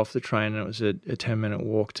got off the train and it was a 10-minute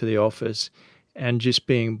walk to the office, and just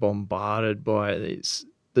being bombarded by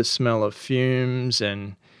the smell of fumes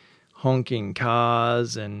and honking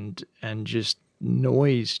cars and just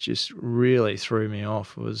noise just really threw me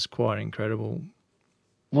off. It was quite incredible.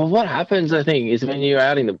 Well, what happens, I think, is when you're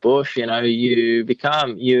out in the bush, you know,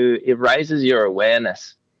 it raises your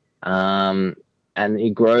awareness, and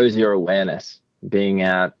it grows your awareness being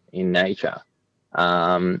out in nature.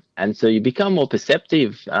 And so you become more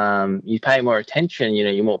perceptive, you pay more attention, you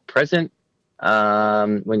know, you're more present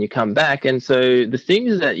when you come back. And so the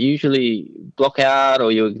things that usually block out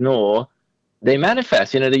or you ignore, they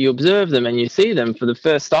manifest, you know, that you observe them and you see them for the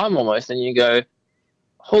first time almost, and you go,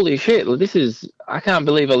 holy shit, I can't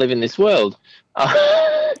believe I live in this world.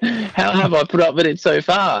 How have I put up with it so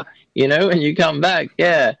far? You know, and you come back,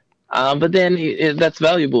 yeah. But then that's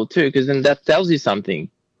valuable too, because then that tells you something,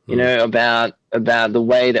 you know, about the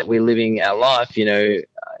way that we're living our life, you know,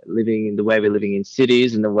 the way we're living in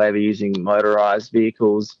cities and the way we're using motorized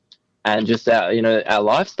vehicles. And just our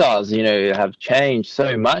lifestyles, you know, have changed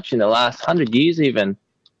so much in the last 100 years even.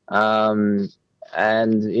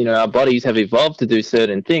 And, you know, our bodies have evolved to do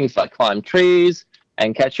certain things like climb trees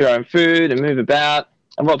and catch your own food and move about.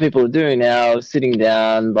 And what people are doing now is sitting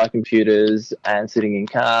down by computers and sitting in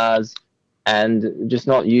cars and just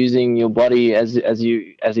not using your body as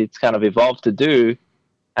it's kind of evolved to do.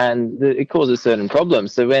 And it causes certain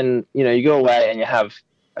problems. So when, you know, you go away and you have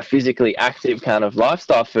a physically active kind of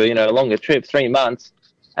lifestyle for, you know, a longer trip, 3 months,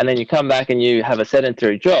 and then you come back and you have a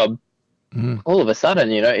sedentary job, all of a sudden,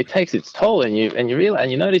 you know, it takes its toll, and you realize,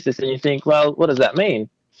 and you notice this, and you think, well, what does that mean?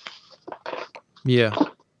 Yeah,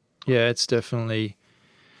 it's definitely,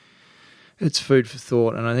 it's food for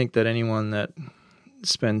thought. And I think that anyone that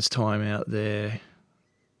spends time out there,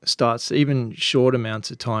 starts even short amounts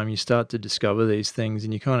of time, you start to discover these things,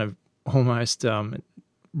 and you kind of almost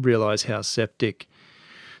realize how septic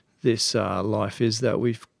this life is that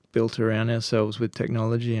we've built around ourselves with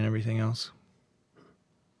technology and everything else.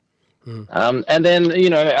 And then, you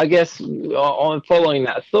know, I guess on following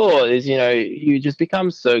that thought is, you know, you just become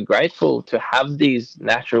so grateful to have these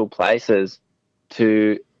natural places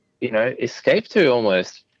to, you know, escape to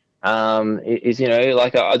almost. Is, you know,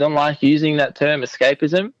 like, I don't like using that term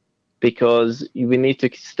escapism, because we need to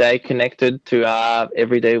stay connected to our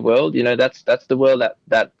everyday world. You know, that's the world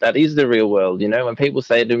that is the real world. You know, when people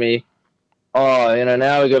say to me, oh, you know,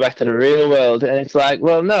 now we go back to the real world, and it's like,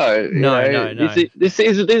 well, no. This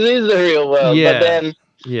is the real world.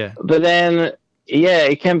 Yeah. But then,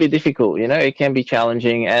 it can be difficult. You know, it can be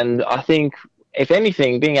challenging, and I think, if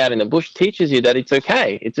anything, being out in the bush teaches you that it's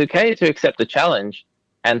okay. It's okay to accept the challenge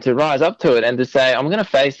and to rise up to it and to say, I'm going to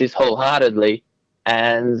face this wholeheartedly,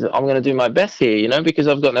 and I'm going to do my best here, you know, because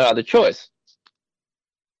I've got no other choice.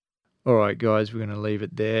 All right, guys, we're going to leave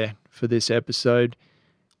it there for this episode.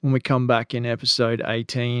 When we come back in episode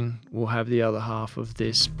 18, we'll have the other half of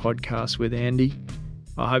this podcast with Andy.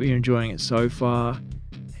 I hope you're enjoying it so far.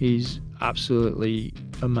 He's absolutely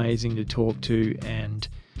amazing to talk to, and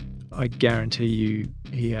I guarantee you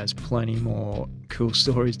he has plenty more cool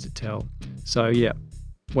stories to tell. So, yeah.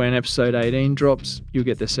 When episode 18 drops, you'll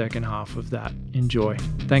get the second half of that. Enjoy.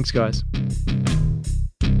 Thanks, guys.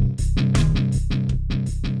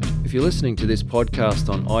 If you're listening to this podcast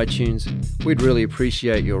on iTunes, we'd really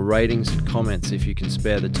appreciate your ratings and comments if you can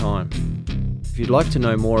spare the time. If you'd like to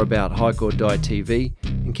know more about Hike or Die TV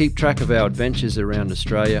and keep track of our adventures around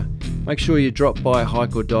Australia, make sure you drop by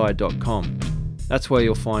hikeordie.com. That's where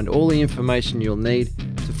you'll find all the information you'll need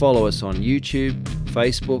to follow us on YouTube,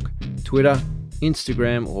 Facebook, Twitter,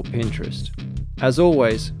 Instagram or Pinterest. As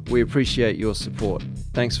always, we appreciate your support.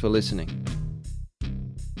 Thanks for listening.